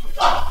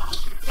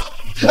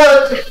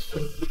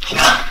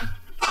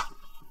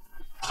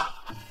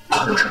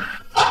有事。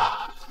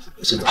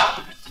我先走。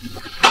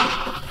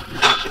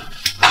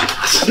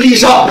厉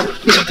少，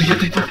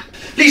对，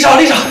厉少，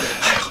哎呦，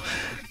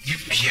你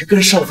别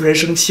跟少夫人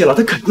生气了，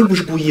她肯定不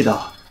是故意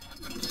的。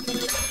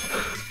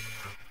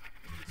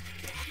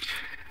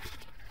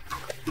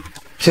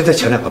现在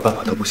前2个办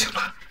法都不行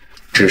了，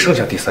只剩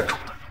下第3种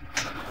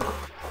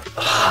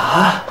了。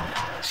啊！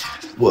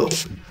我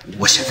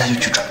现在就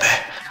去准备。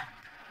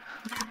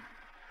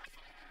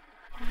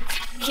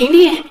婷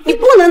婷，你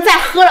不能再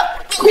喝了，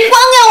还给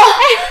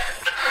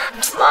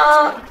我！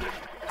妈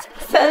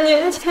，3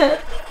年前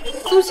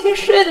苏青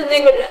睡的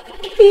那个人，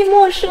厉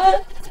默生，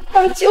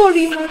就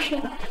厉默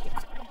生，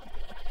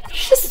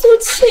是苏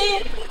青，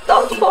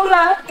到头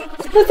来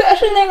我才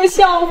是那个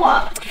笑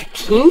话。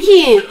婷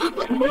婷，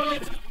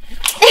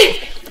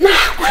妈，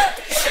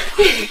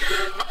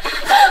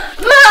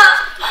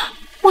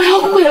我要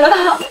毁了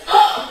他，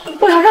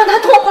我要让他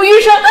痛不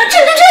欲生，彻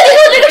底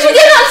从这个世界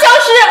上消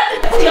失。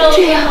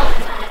这样，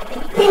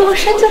厉默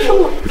生就是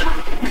我的。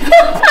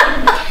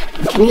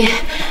婷婷，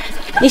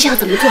你想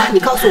怎么做？你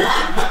告诉我。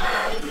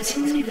苏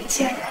青那个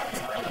贱人，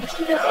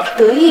现在很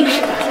得意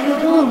似的，他又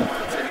忘了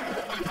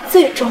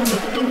最重要的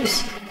东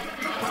西，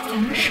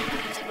分手。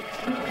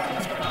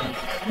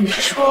你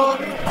是说？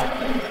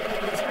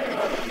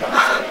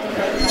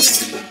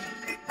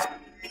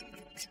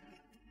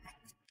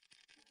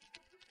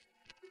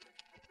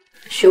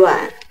徐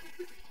婉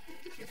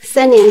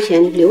，3年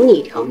前留你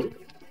一条命，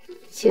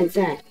现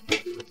在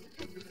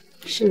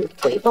是你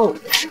回报我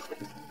的时候。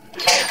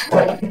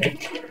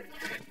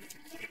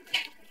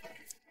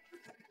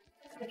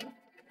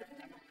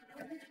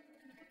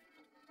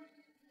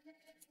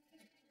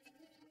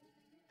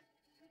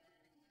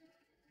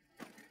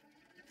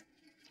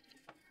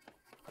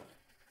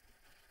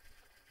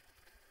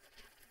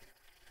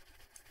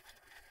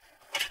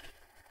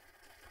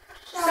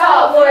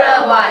少夫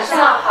人晚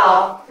上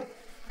好。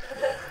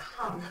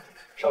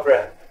少夫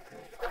人，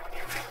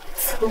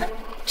怎么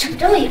整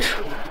这么一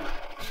出？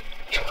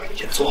少夫人，你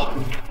先坐，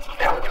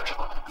待会儿就知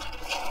道了。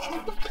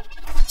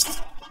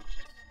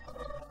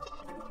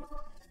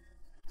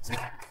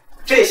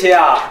这些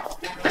啊，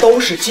都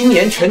是今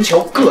年全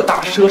球各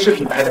大奢侈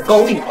品牌的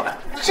高定款。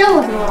这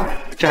么多？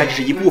这还只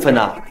是一部分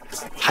呢，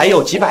还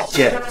有几百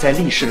件在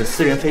力士的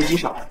私人飞机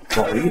上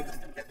往回运，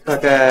大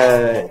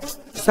概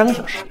3个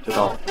小时就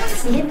到了。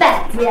几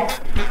百件，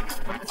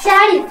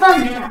家里放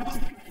着呢。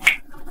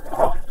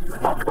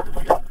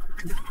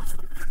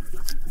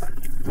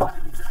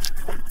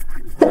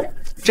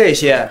这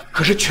些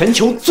可是全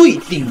球最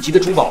顶级的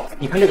珠宝，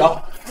你看这个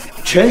啊，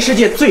全世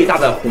界最大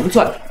的红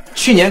钻，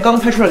去年刚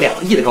拍出了2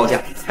个亿的高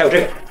价。还有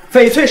这个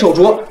翡翠手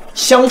镯，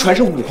相传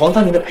是武皇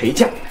当年的陪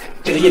嫁。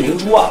这个夜明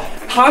珠啊，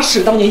它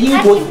是当年英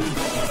国。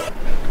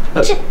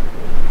这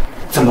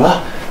怎么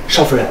了，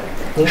少夫人？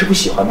您是不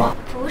喜欢吗？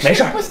不是，没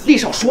事，厉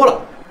少说了，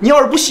您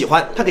要是不喜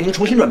欢，他给您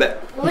重新准备。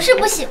不是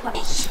不喜欢。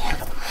厉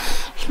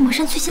默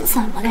生最近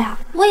怎么了呀？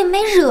我也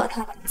没惹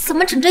他，怎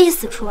么整这一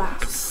死出啊？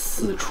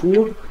死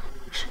出？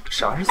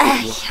啥是死出？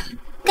哎呀，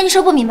跟你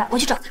说不明白，我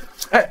去找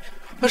他。哎，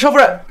少夫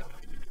人。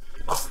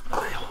哎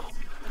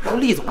呦，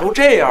厉总都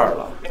这样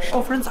了，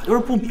少夫人咋就是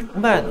不明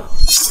白呢？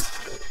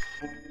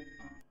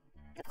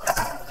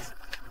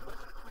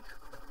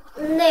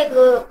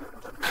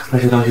那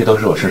些东西都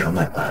是我市场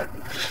买的，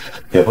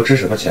也不值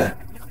什么钱，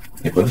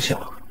你不用谢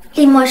我。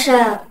厉默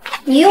生，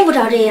你用不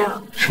着这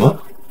样。什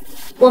么？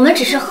我们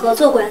只是合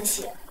作关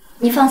系，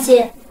你放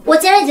心，我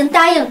既然已经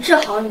答应治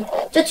好你，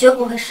就绝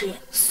不会食言。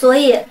所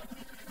以，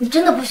你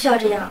真的不需要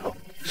这样。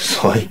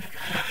所以，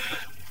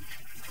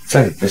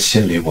在你的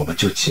心里，我们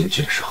就仅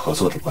仅是合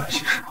作的关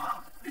系，是吗？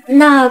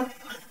那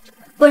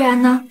不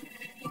然呢？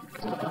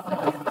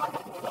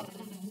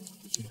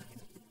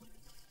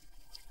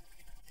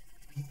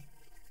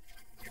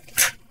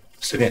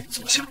随便你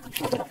怎么想。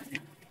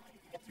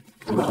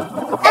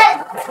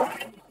哎，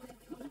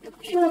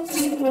这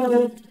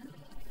次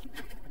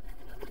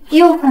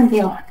又犯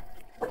病了。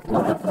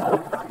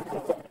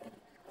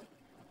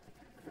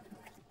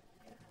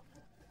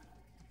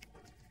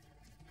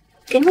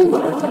给你。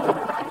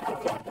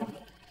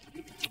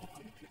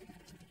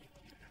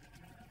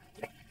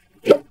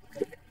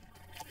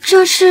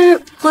这是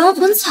还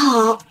魂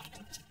草，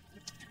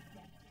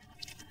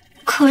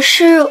可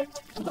是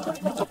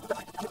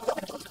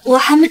我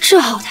还没治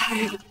好他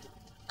呀。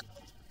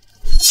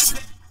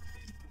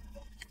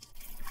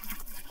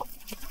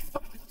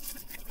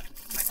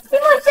李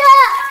默生，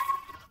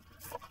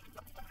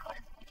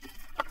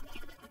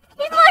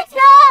李默生。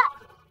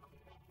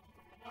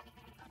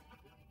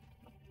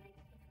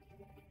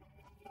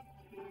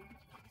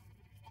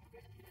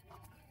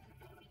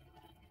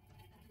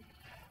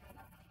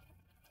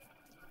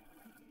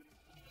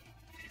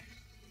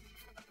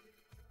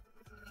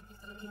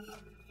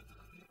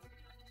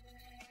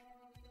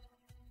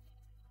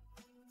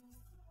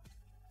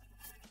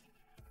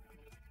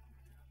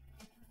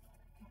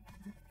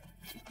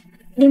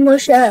李默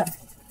生，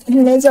你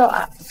没走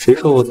啊？谁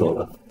说我走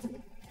了？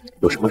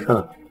有什么事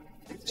儿？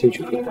进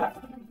去说吧。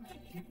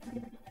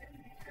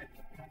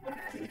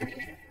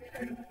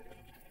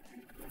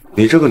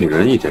你这个女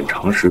人一点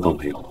常识都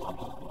没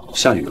有。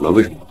下雨了，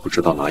为什么不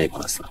知道拿一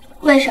把伞？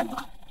为什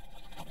么？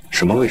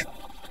什么为什么？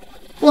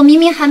我明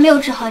明还没有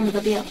治好你的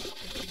病，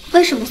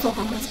为什么送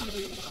黄花草？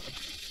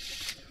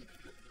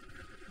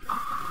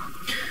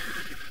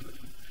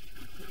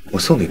我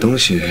送你东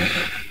西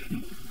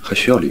还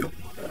需要理由吗？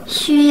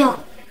需要。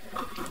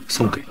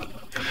送给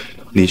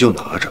你，你就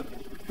拿着。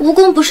无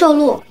功不受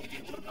禄，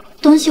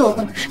东西我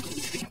不能收。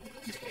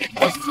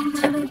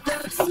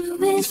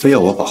你非要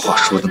我把话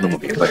说的那么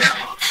明白是吗？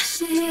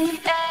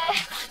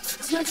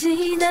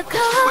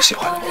我喜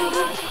欢你。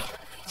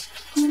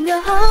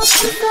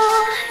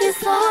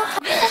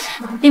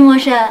林默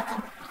笙，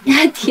你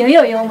还挺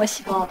有幽默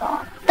细胞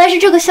的，但是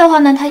这个笑话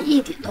呢，它一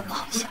点都不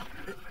好笑。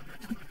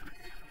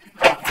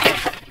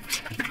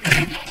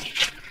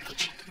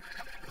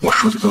我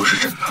说的都是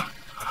真的，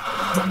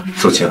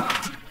苏晴，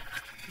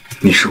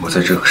你是我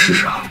在这个世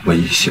上唯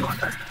一喜欢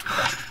的人，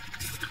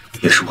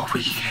也是我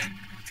唯一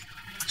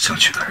想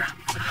娶的人。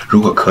如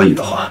果可以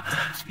的话，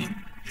你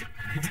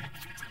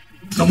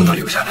能不能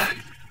留下来，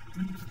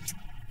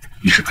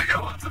一直陪着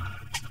我？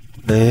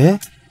哎，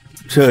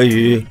这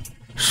雨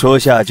说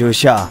下就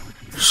下，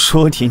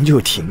说停就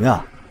停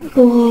啊！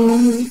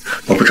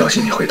我不着急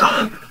你回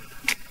答，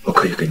我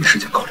可以给你时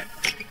间考虑。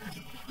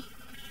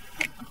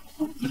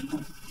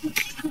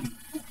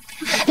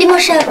林默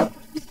笙，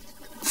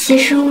其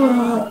实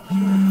我……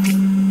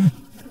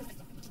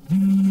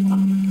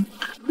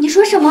你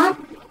说什么？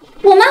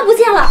我妈不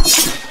见了。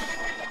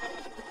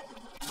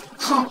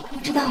好，我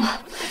知道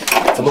了。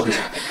怎么回事？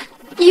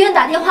医院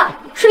打电话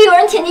说有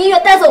人潜进医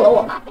院带走了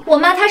我妈。我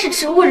妈她是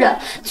植物人，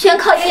全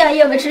靠营养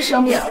液维持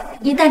生命，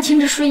一旦停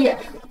止输液，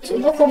最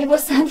多活不过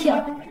3天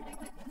了。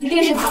一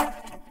定是她。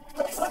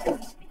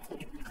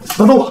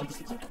等等我。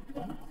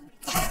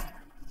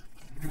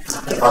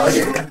把他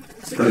给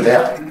怎么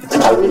样？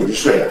还未一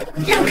岁了。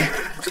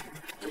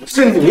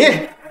是你，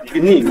一个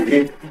逆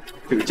女，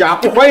这个家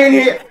不欢迎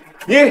你，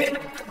你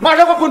马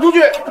上给我滚出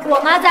去！我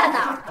妈在哪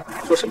儿？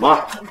说什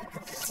么？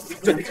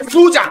这里是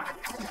苏家，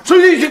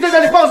谁允许在这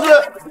里放肆？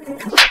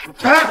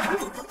啊！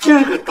竟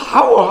然敢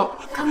打我！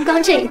刚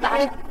刚这一巴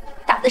掌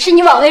打的是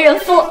你枉为人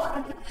妇。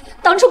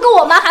当初跟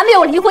我妈还没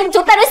有离婚，你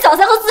就带着小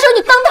三和私生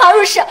女登堂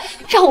入室，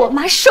让我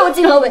妈受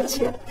尽了委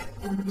屈。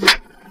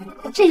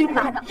这一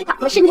巴掌打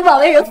的是你枉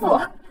为人妇。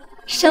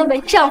身为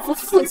丈夫、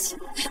父亲，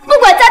不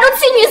管家中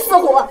妻女死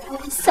活，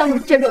像你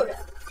这种人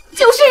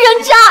就是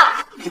人渣！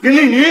你个逆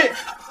女，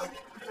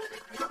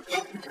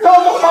让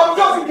我好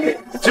教训你！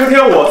今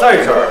天我在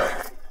这儿，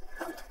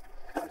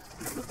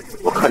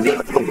我看你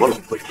敢动我老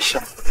婆一下，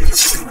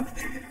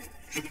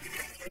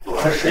我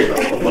看谁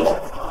敢动我老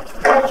婆。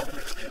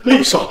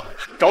厉少，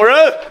找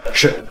人。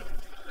是。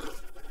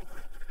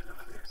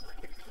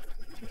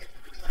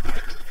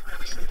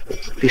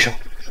厉少，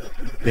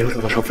没有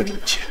找到少妇的武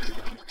器。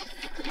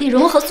李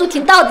荣和苏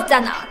婷到底在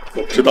哪儿？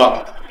我不知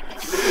道。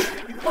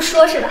不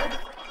说是吧？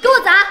给我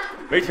砸！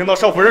没听到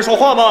少夫人说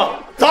话吗？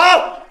砸！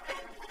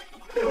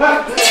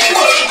哎，不许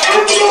动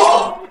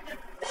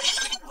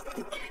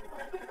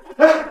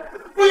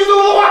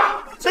我的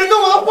话！谁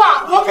动我的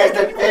话，我给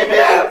谁批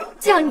评！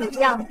像你这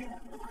样的人，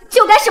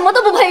就该什么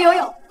都不配拥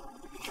有。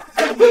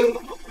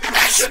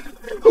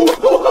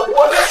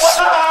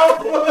少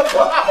夫人，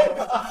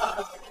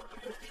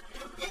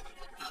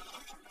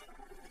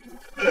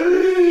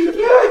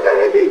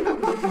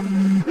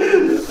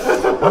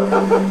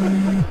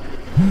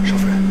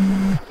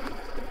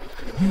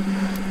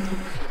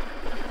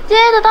接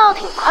的倒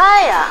挺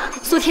快呀。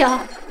苏婷，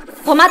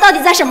我妈到底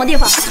在什么地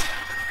方？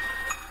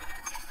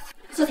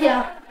苏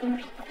婷，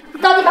你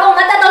到底把我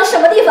妈带到了什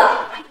么地方？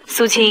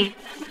苏青，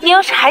你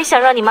要是还想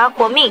让你妈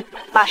活命，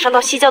马上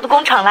到西郊的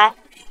工厂来。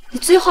你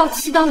最好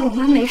祈祷我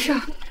妈没事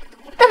儿，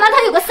但凡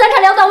她有个3长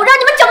2短，我让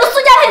你们整个苏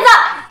家陪葬！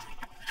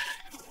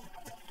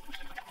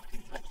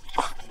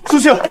苏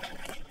青，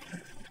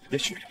别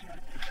去，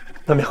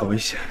那边很危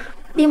险。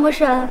林默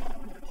笙，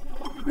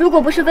如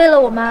果不是为了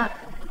我妈，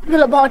为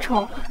了报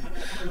仇，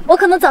我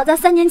可能早在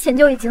3年前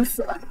就已经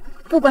死了。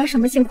不管什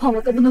么情况，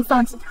我都不能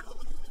放弃她。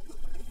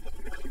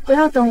不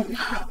要等我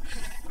了，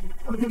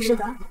我不知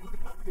道。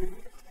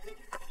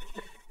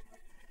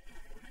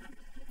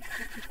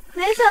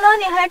没想到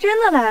你还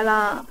真的来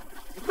了，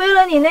为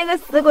了你那个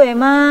死鬼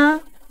妈，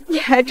你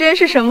还真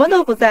是什么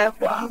都不在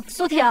乎啊！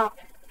苏婷，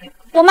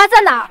我妈在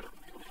哪儿？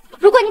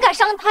如果你敢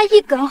伤她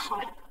一根毫，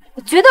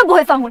我绝对不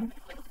会放过你。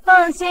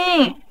放心，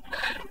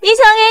你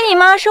想给你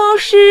妈收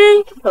尸，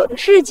有的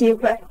是机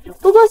会。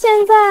不过现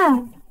在，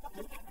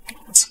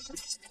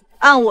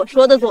按我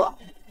说的做，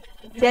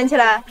捡起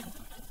来。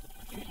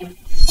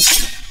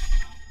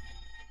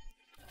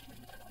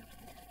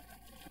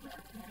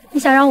你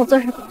想让我做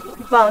什么？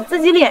往自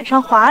己脸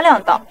上划2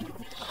刀，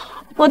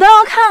我倒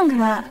要看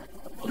看，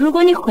如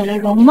果你毁了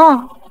容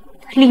貌，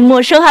林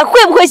默笙还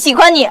会不会喜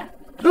欢你？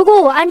如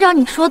果我按照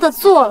你说的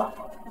做了，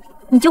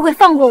你就会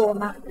放过我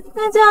吗？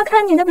那就要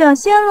看你的表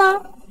现了。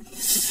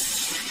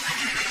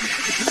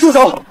住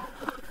手！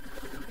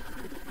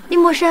林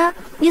默笙，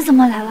你怎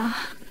么来了？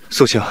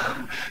苏青，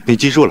你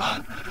记住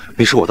了，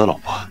你是我的老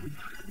婆，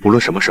无论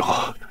什么时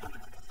候，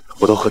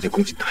我都和你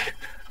共进退。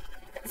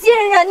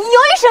贱人，你犹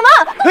豫什么？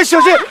哎，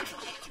小心！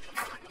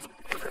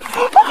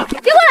别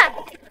过来！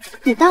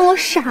你当我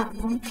傻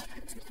吗？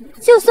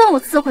就算我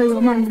自毁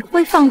容貌，你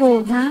会放过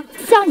我吗？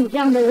像你这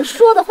样的人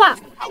说的话，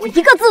我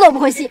一个字都不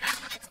会信。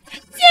贱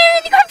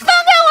人，你快放开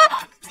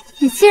我！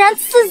你既然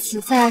自己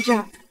在这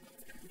儿，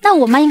那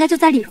我妈应该就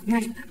在李荣那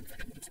里吧？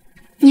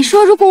你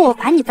说，如果我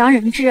把你当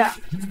人质，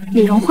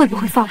李荣会不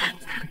会放过我？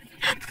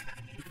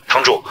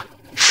堂主，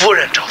夫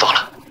人找到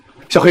了。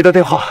小黑的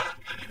电话，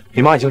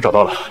你妈已经找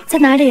到了。在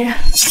哪里？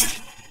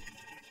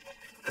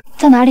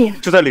在哪里？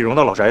就在李荣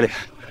的老宅里，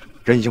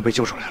人已经被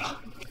救出来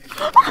了。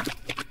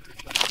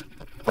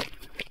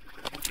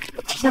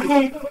小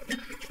黑，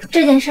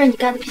这件事你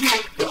干得漂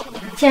亮！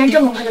既然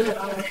这么快就找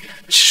到了人，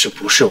其实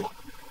不是我，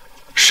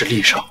是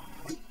厉少。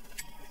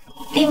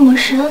厉魔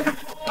神。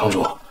堂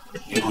主，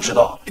您不知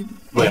道，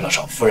为了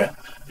找夫人，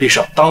厉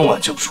少当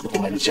晚就出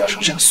动了厉家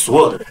上下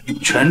所有的人，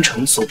全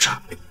城搜查。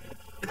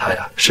他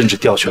呀，甚至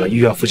调取了医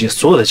院附近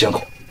所有的监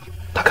控，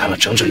他看了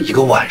整整1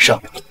个晚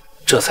上，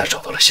这才找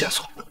到了线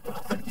索。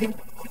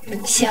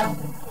行，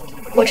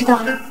我知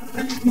道了，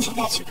你现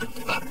在去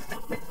吧。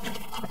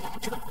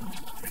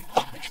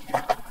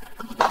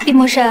厉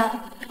魔神，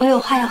我有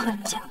话要和你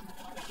讲。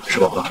什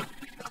么话？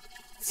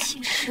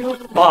其实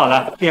包好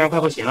了，病人快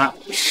不行了。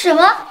什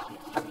么？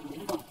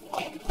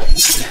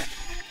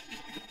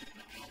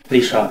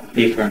丽少、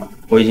丽芬，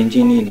我已经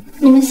尽力了。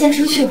你们先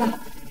出去吧，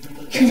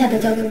剩下的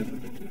交给我。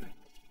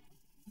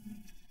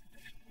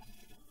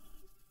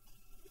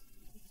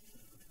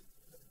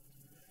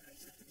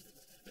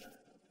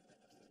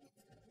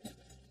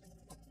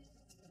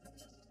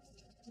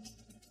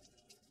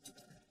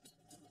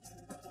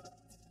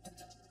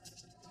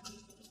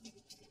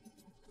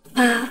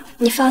妈，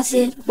你放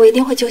心，我一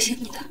定会救醒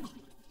你的。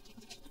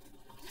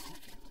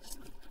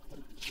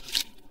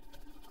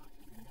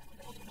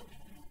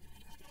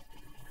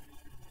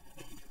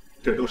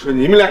这都是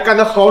你们俩干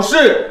的好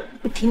事。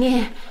婷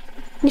婷，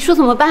你说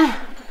怎么办？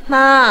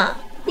妈，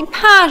你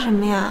怕什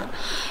么呀？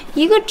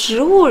一个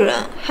植物人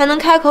还能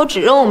开口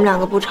指认我们2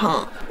个不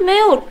成？没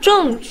有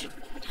证据，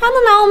他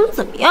能拿我们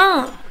怎么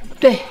样啊？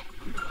对，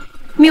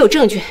没有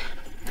证据，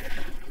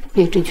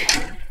没有证据。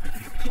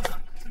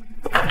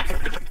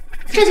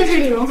这就是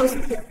李荣和苏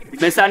铁。你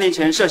们3年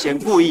前涉嫌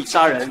故意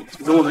杀人，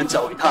容我们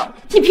走一趟。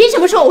你凭什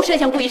么说我涉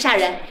嫌故意杀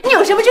人？你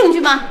有什么证据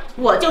吗？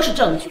我就是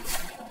证据。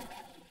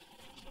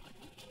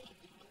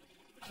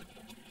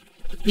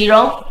李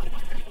荣，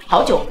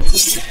好久不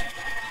见。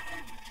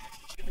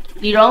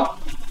李荣，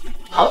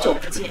好久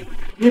不见。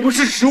你不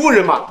是植物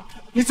人吗？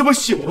你怎么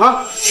醒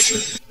了？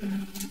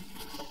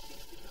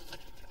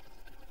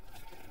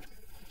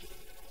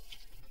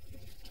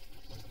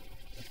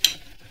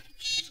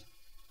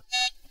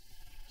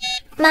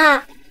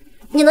妈，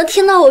你能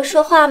听到我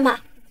说话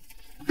吗？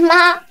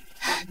妈，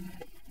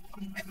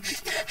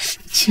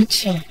晴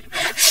晴，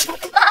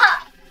妈，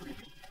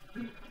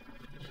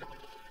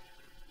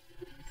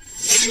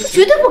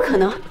绝对不可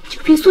能！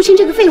就凭苏青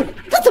这个废物，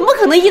他怎么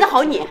可能医得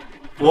好你？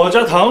我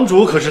家堂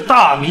主可是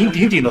大名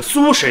鼎鼎的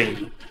苏神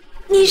医。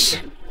你是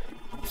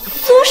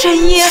苏神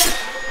医？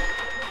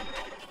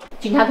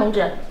警察同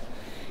志，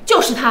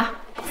就是他。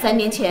3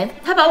年前，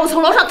他把我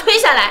从楼上推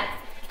下来，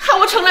害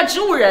我成了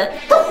植物人。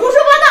他胡说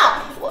八道！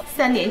我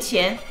3年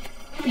前，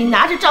你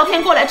拿着照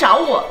片过来找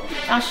我，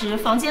当时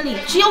房间里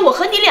只有我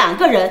和你2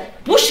个人，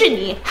不是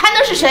你还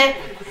能是谁？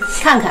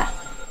看看，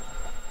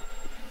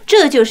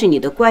这就是你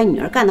的乖女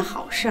儿干的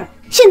好事儿，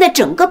现在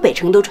整个北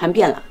城都传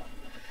遍了。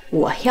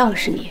我要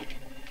是你，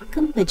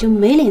根本就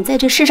没脸在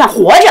这世上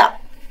活着。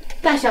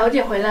大小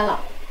姐回来了，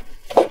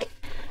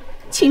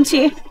青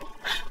青，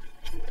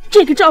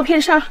这个照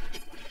片上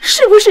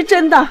是不是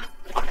真的？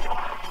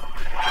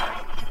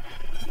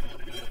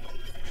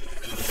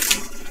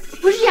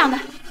不是这样的，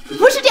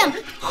不是这样的，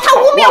他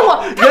污蔑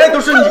我，原来都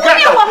是你干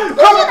的，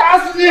看我打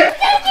死你！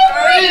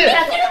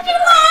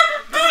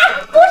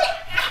不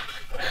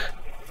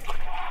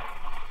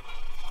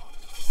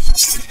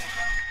是。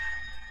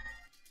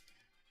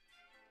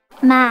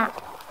妈，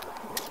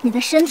你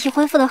的身体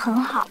恢复得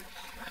很好，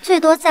最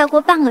多再过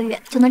半个月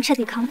就能彻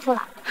底康复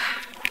了。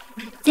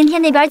今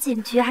天那边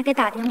警局还给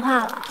打电话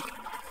了，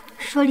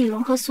说李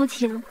荣和苏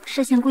婷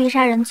涉嫌故意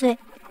杀人罪，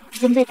已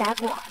经被逮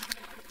捕。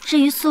至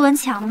于苏文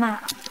强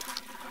嘛，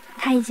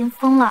他已经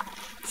疯了，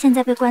现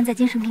在被关在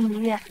精神病医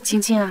院。青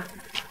青啊，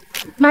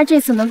妈这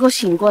次能够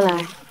醒过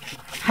来，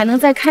还能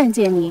再看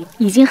见你，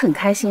已经很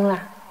开心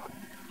了。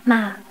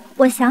妈，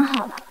我想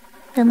好了，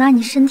等到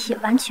你身体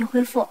完全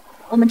恢复，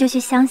我们就去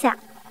乡下，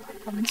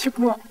我们去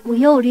过无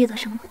忧无虑的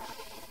生活。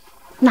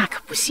那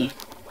可不行，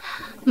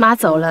妈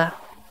走了，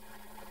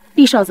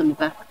厉少怎么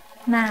办？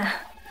妈，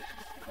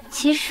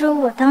其实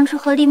我当初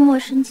和厉默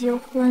笙结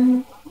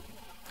婚，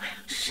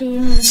是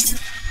因为……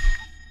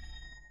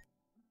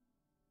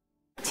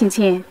青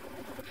青，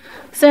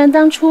虽然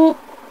当初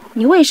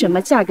你为什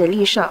么嫁给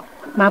厉少，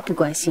妈不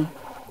关心，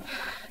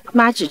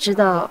妈只知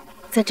道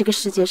在这个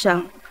世界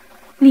上，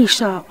厉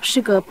少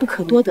是个不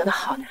可多得的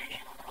好男人。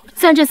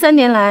虽然这3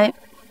年来，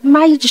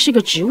妈一直是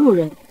个植物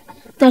人，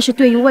但是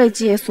对于外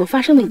界所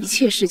发生的一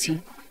切事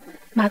情，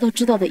妈都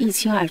知道得一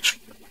清二楚。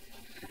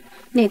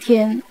那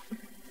天，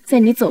在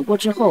你走过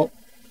之后，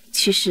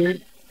其实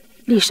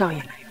厉少也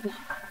来过。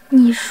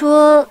你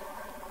说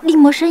厉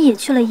默笙也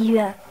去了医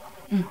院？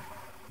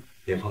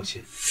您放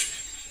心，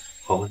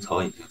黄文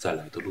草已经在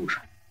来的路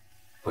上。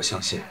我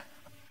相信，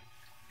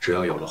只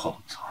要有了黄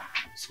文草，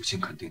苏青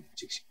肯定能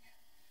救性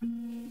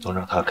命。能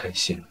让她开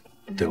心，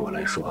对我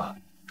来说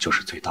就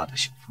是最大的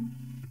幸福。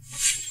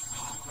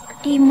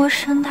厉默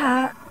笙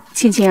她……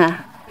青青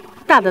啊，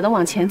大胆的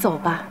往前走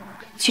吧，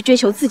去追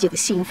求自己的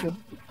幸福。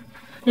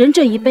人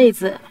这一辈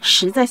子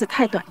实在是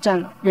太短暂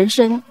了，人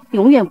生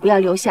永远不要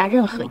留下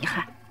任何遗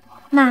憾。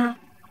妈，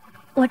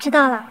我知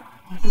道了。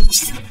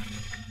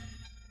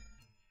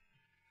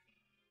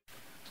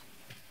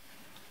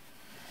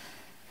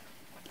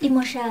厉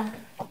默笙，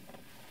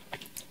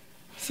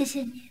谢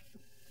谢你。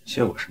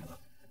谢我什么？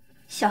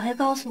小黑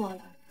告诉我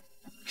了，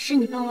是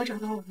你帮我找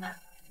到我妈。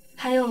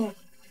还有，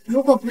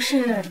如果不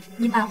是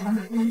你把黄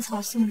文草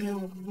送给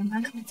我，我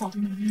妈可能早就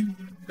没命了。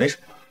没什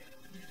么，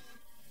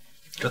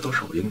这都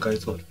是我应该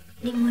做的。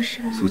厉默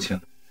笙，苏青，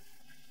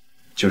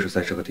就是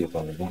在这个地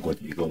方，我问过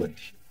你一个问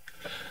题，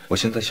我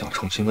现在想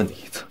重新问你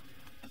一次。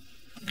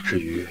至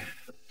于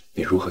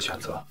你如何选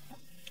择，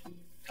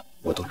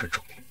我都尊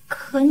重你。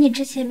可你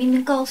之前明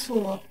明告诉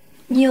我，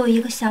你有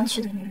一个想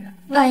娶的女人，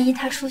万一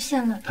她出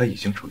现了……她已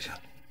经出现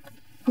了。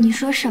你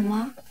说什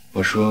么？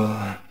我说，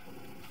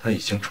她已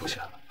经出现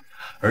了，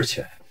而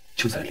且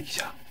就在李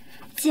家。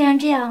既然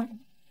这样，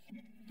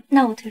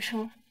那我退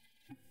出。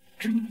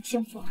祝你们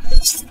幸福。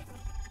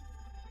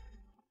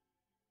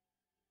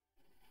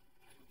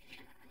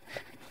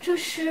这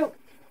是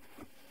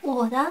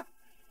我的，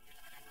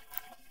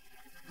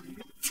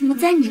怎么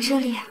在你这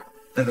里啊？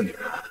那个女人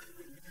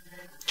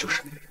就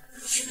是你。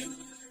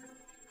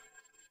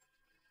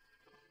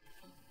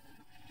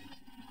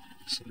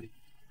所以，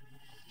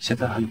现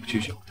在还有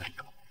拒绝我的理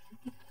由。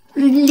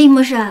厉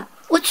默笙，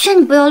我劝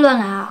你不要乱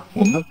来啊！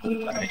我们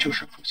本来就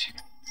是夫妻，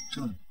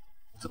这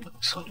怎么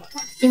能算乱？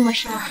厉默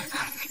笙，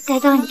该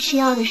到你吃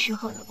药的时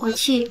候了，我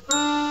去给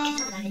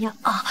你拿药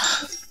啊。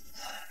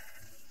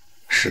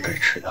是该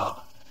吃药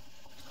了。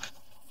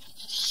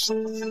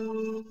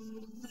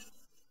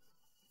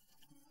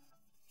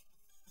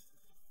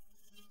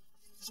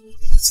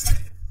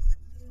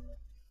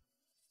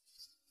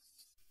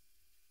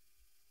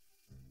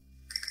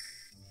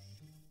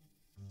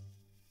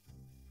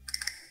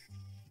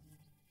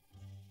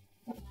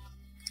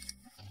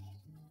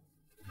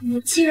我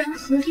竟然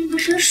和厉默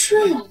笙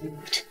睡了，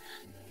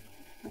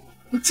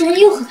我竟然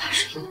又和他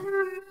睡了。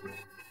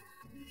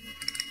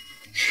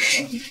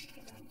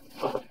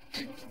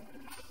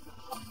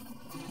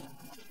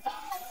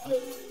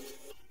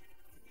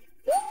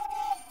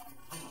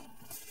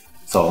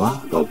早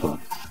啊，老婆。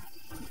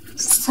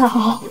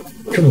早。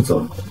这么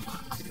早，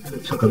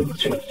想干嘛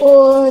去？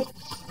我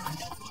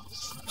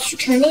去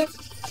晨练。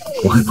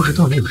我还不知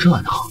道你有这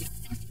爱好。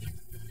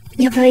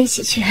要不要一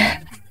起去？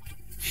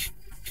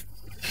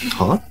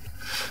好啊，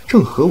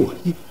正合我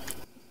意。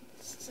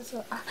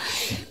走啊！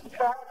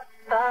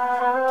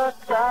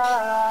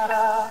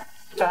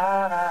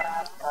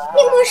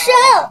厉默笙，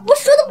我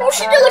说的不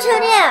是这个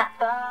陈念，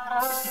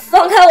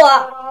放开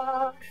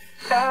我！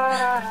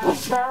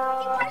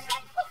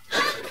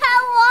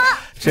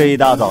这一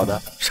大早的，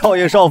少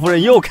爷少夫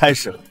人又开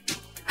始了。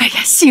哎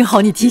呀，幸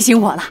好你提醒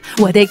我了，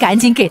我得赶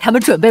紧给他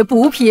们准备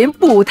补品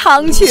补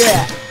汤去。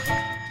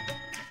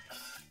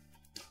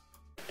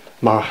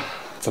妈，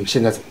咱们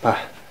现在怎么办？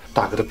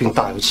大哥的病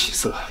大有起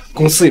色，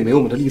公司也没有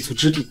我们的立足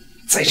之地，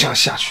再这样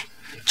下去，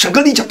整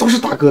个厉家都是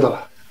大哥的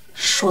了。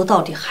说到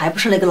底还不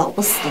是那个老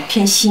不死的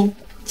偏心。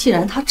既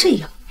然他这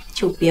样，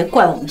就别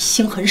怪我们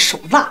心狠手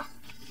辣。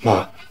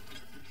妈，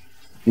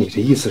你的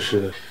意思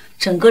是？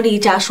整个厉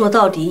家说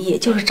到底也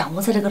就是掌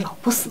握在这个老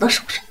不死的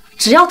手上，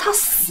只要他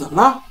死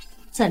了，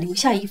再留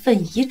下一份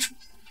遗嘱，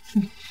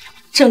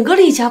整个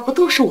厉家不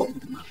都是我们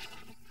的吗？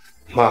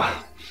妈，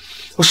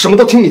我什么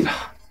都听你的。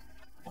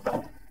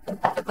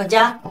管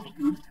家，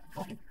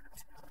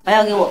把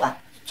药给我吧。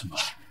怎么？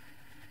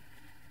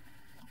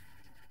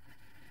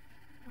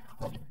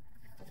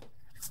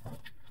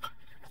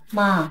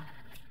妈，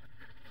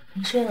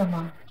你睡了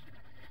吗？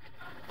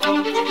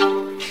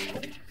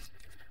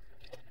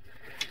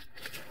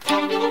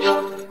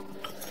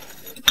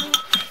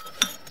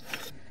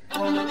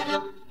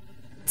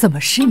怎么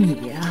是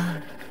你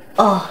呀？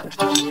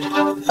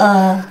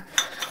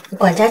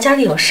管家家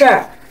里有事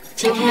儿，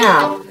今天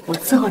啊，我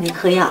伺候你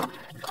喝药。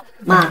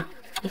妈，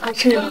你快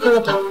趁热喝了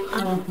吧。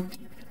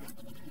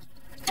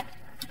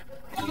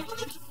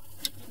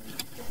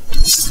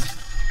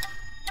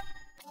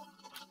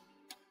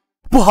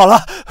不好了，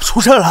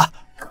出事了！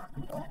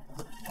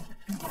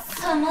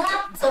怎么了？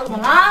怎么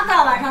了？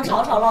大晚上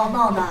吵吵闹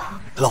闹的。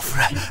老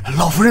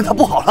夫人她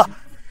不好了。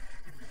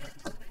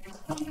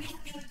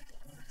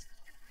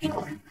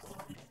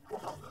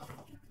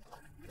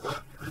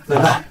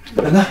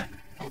奶奶，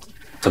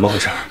怎么回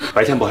事？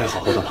白天不还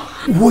好好的吗？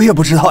我也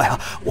不知道呀，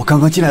我刚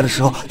刚进来的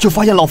时候就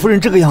发现老夫人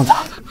这个样子。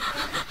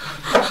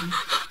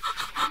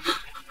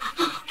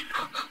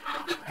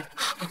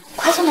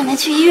快送奶奶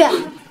去医院。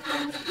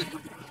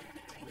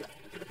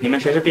你们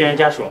谁是病人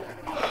家属？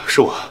是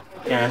我。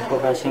病人突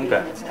发心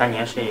梗，他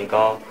年事已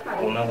高，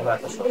我们无法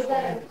做手术，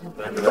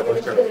本主要都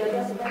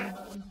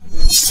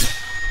是。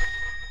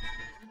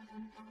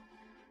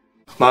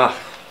妈，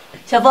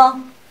小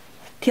峰，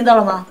听到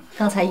了吗？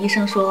刚才医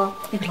生说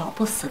那个老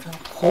婆死的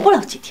活不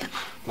了几天了。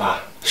妈，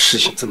事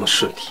情这么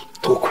顺利，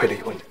多亏了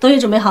有你。东西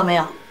准备好没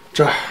有？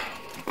这儿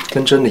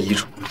跟真的遗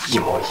嘱一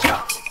模一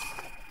样。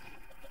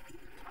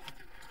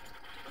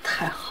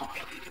太好了，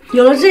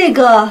有了这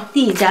个，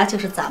厉家就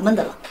是咱们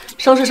的了。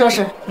收拾收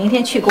拾，明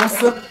天去公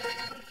司。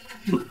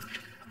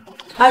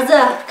儿子，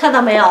看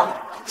到没有？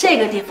这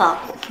个地方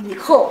以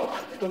后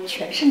都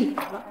全是你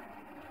的了。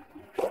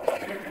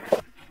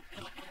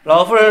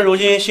老夫人如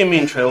今性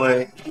命垂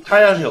危，她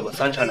要是有个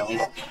3长2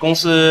短，公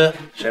司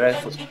谁来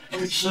负责？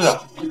是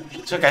啊，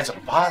这该怎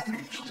么办呢？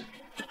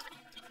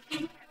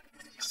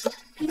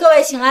各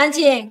位请安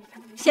静，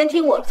先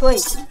听我说一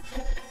句。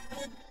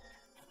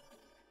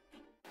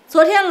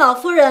昨天老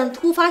夫人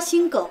突发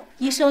心梗，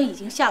医生已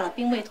经下了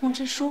病危通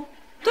知书，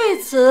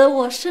对此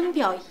我深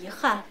表遗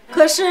憾。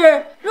可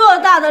是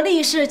偌大的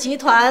厉氏集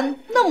团，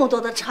那么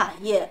多的产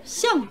业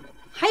项目，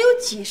还有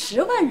几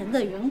10万人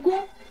的员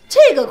工，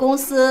这个公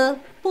司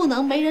不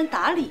能没人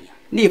打理呀。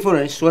厉夫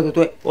人说的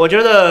对，我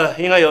觉得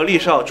应该由厉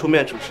少出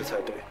面主持才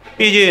对，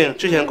毕竟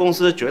之前公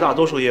司绝大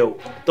多数业务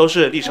都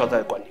是厉少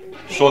在管理。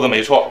说的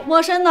没错，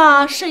陌生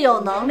呢是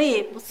有能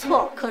力不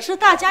错，可是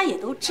大家也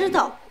都知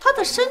道他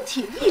的身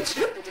体一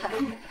直不太好。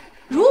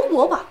如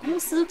果把公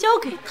司交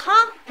给他，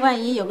万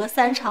一有个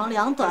3长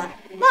2短，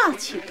那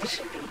岂不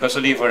是？可是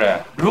厉夫人，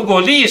如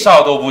果厉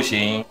少都不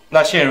行，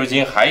那现如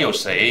今还有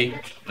谁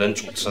能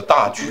主持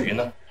大局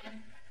呢？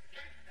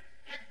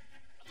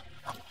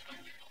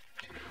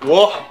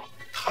我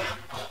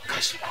开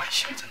始怪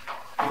小珍。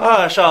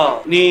2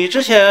少，你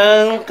之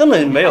前根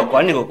本没有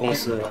管理过公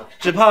司，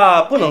只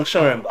怕不能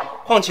胜任吧？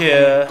况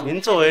且您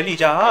作为厉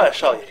家2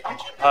少爷，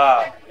只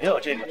怕没有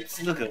这个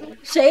资格。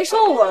谁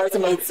说我儿子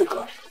没资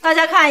格？大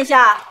家看一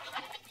下，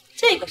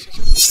这个是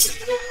什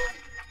么？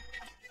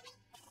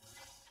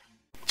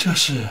这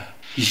是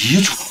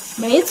遗嘱。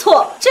没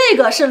错，这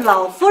个是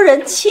老夫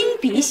人亲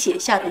笔写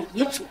下的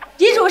遗嘱。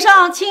遗嘱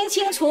上清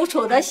清楚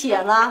楚地写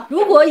了，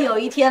如果有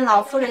一天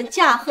老夫人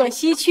驾鹤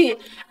西去，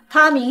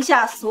他名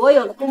下所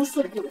有的公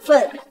司股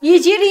份以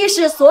及厉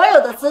氏所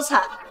有的资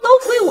产都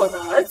归我的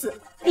儿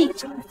子厉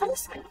正风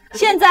所有。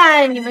现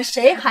在你们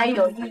谁还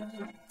有异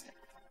议？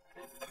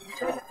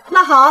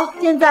那好，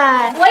现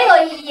在我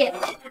有异议。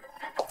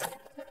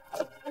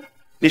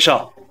厉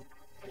少，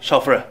少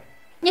夫人，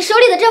你手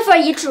里的这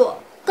份遗嘱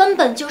根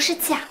本就是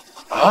假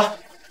的。啊？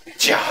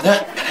假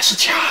的？原来是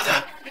假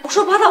的！胡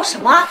说八道什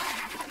么？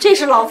这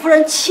是老夫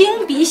人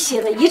亲笔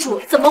写的遗嘱，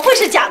怎么会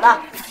是假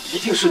的？一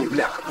定是你们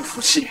2个不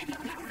服气，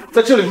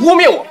在这里污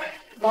蔑我们。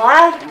保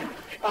安，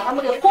把他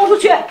们给轰出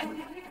去！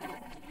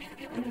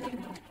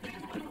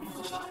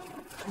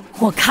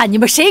我看你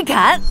们谁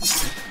敢！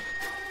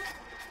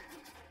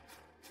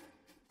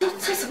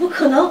这怎么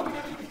可能？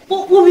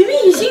我明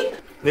明已经……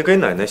你给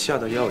奶奶下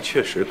的药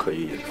确实可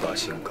以引发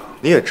心梗，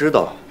你也知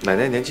道奶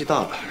奶年纪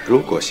大了，如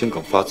果心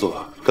梗发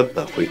作，根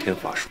本回天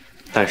乏术。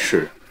但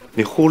是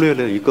你忽略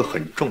了一个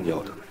很重要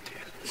的问题。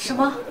什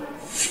么？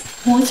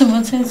我怎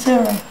么在这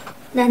儿？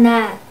奶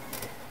奶，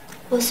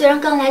我虽然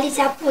刚来厉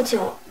家不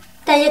久，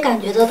但也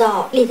感觉得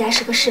到厉家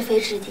是个是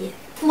非之地。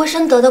陌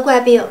生得的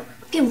怪病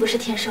并不是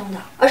天生的，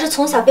而是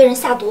从小被人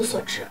下毒所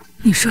致。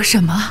你说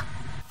什么？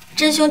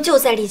真凶就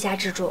在厉家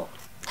之中，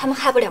他们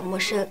害不了陌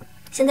生，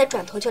现在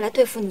转头就来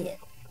对付你，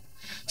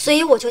所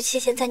以我就提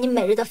前在你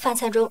每日的饭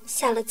菜中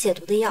下了解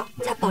毒的药，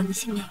才保你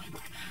性命于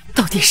难。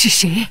到底是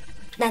谁？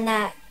奶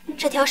奶，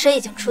这条蛇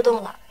已经出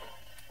动了，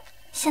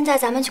现在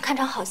咱们去看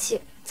场好戏，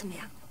怎么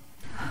样？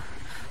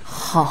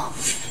好。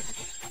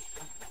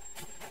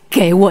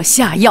给我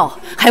下药，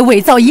还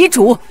伪造遗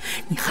嘱，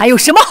你还有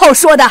什么好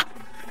说的？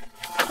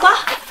妈，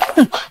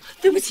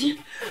对不起，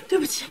对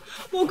不起，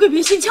我鬼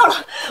迷心窍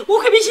了，我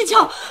鬼迷心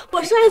窍，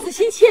我是爱子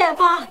心切，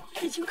妈，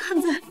已经看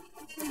在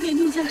给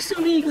厉家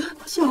生了一个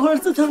小儿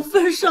子的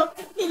份上，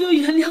你就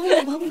原谅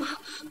我吧，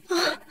妈。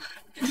啊，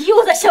你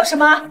又在笑什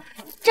么？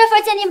这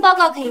份鉴定报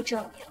告可以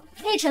证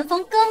明，厉晨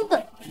风根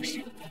本不是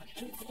你，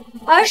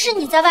而是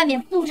你在外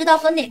面不知道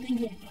和哪个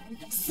演员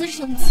的私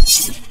生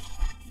子。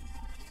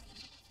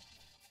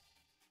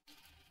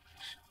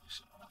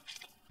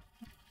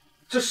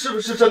这是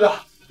不是真的？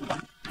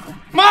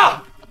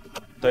妈，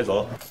带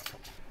走。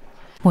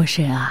陌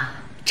生啊，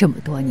这么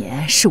多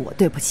年是我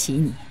对不起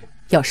你，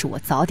要是我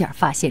早点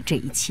发现这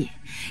一切，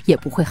也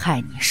不会害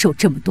你受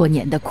这么多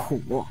年的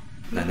苦。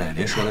奶奶，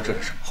您说的这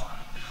是什么话？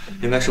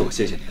应该是我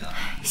谢谢您的。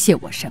谢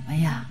我什么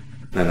呀？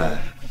奶奶，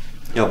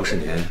要不是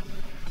您，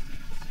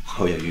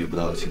我也遇不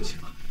到庆庆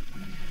了。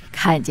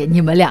看见你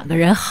们2个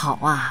人好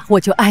啊，我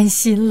就安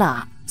心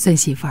了。孙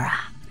媳妇儿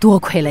啊，多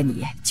亏了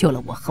你救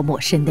了我和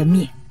陌生的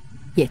命，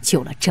也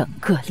救了整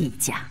个厉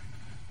家。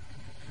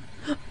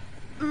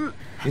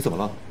你怎么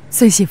了？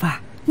孙媳妇儿，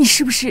你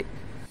是不是？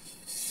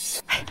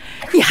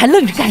你还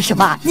愣着干什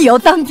么？你要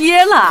当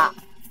爹了？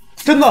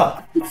真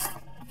的？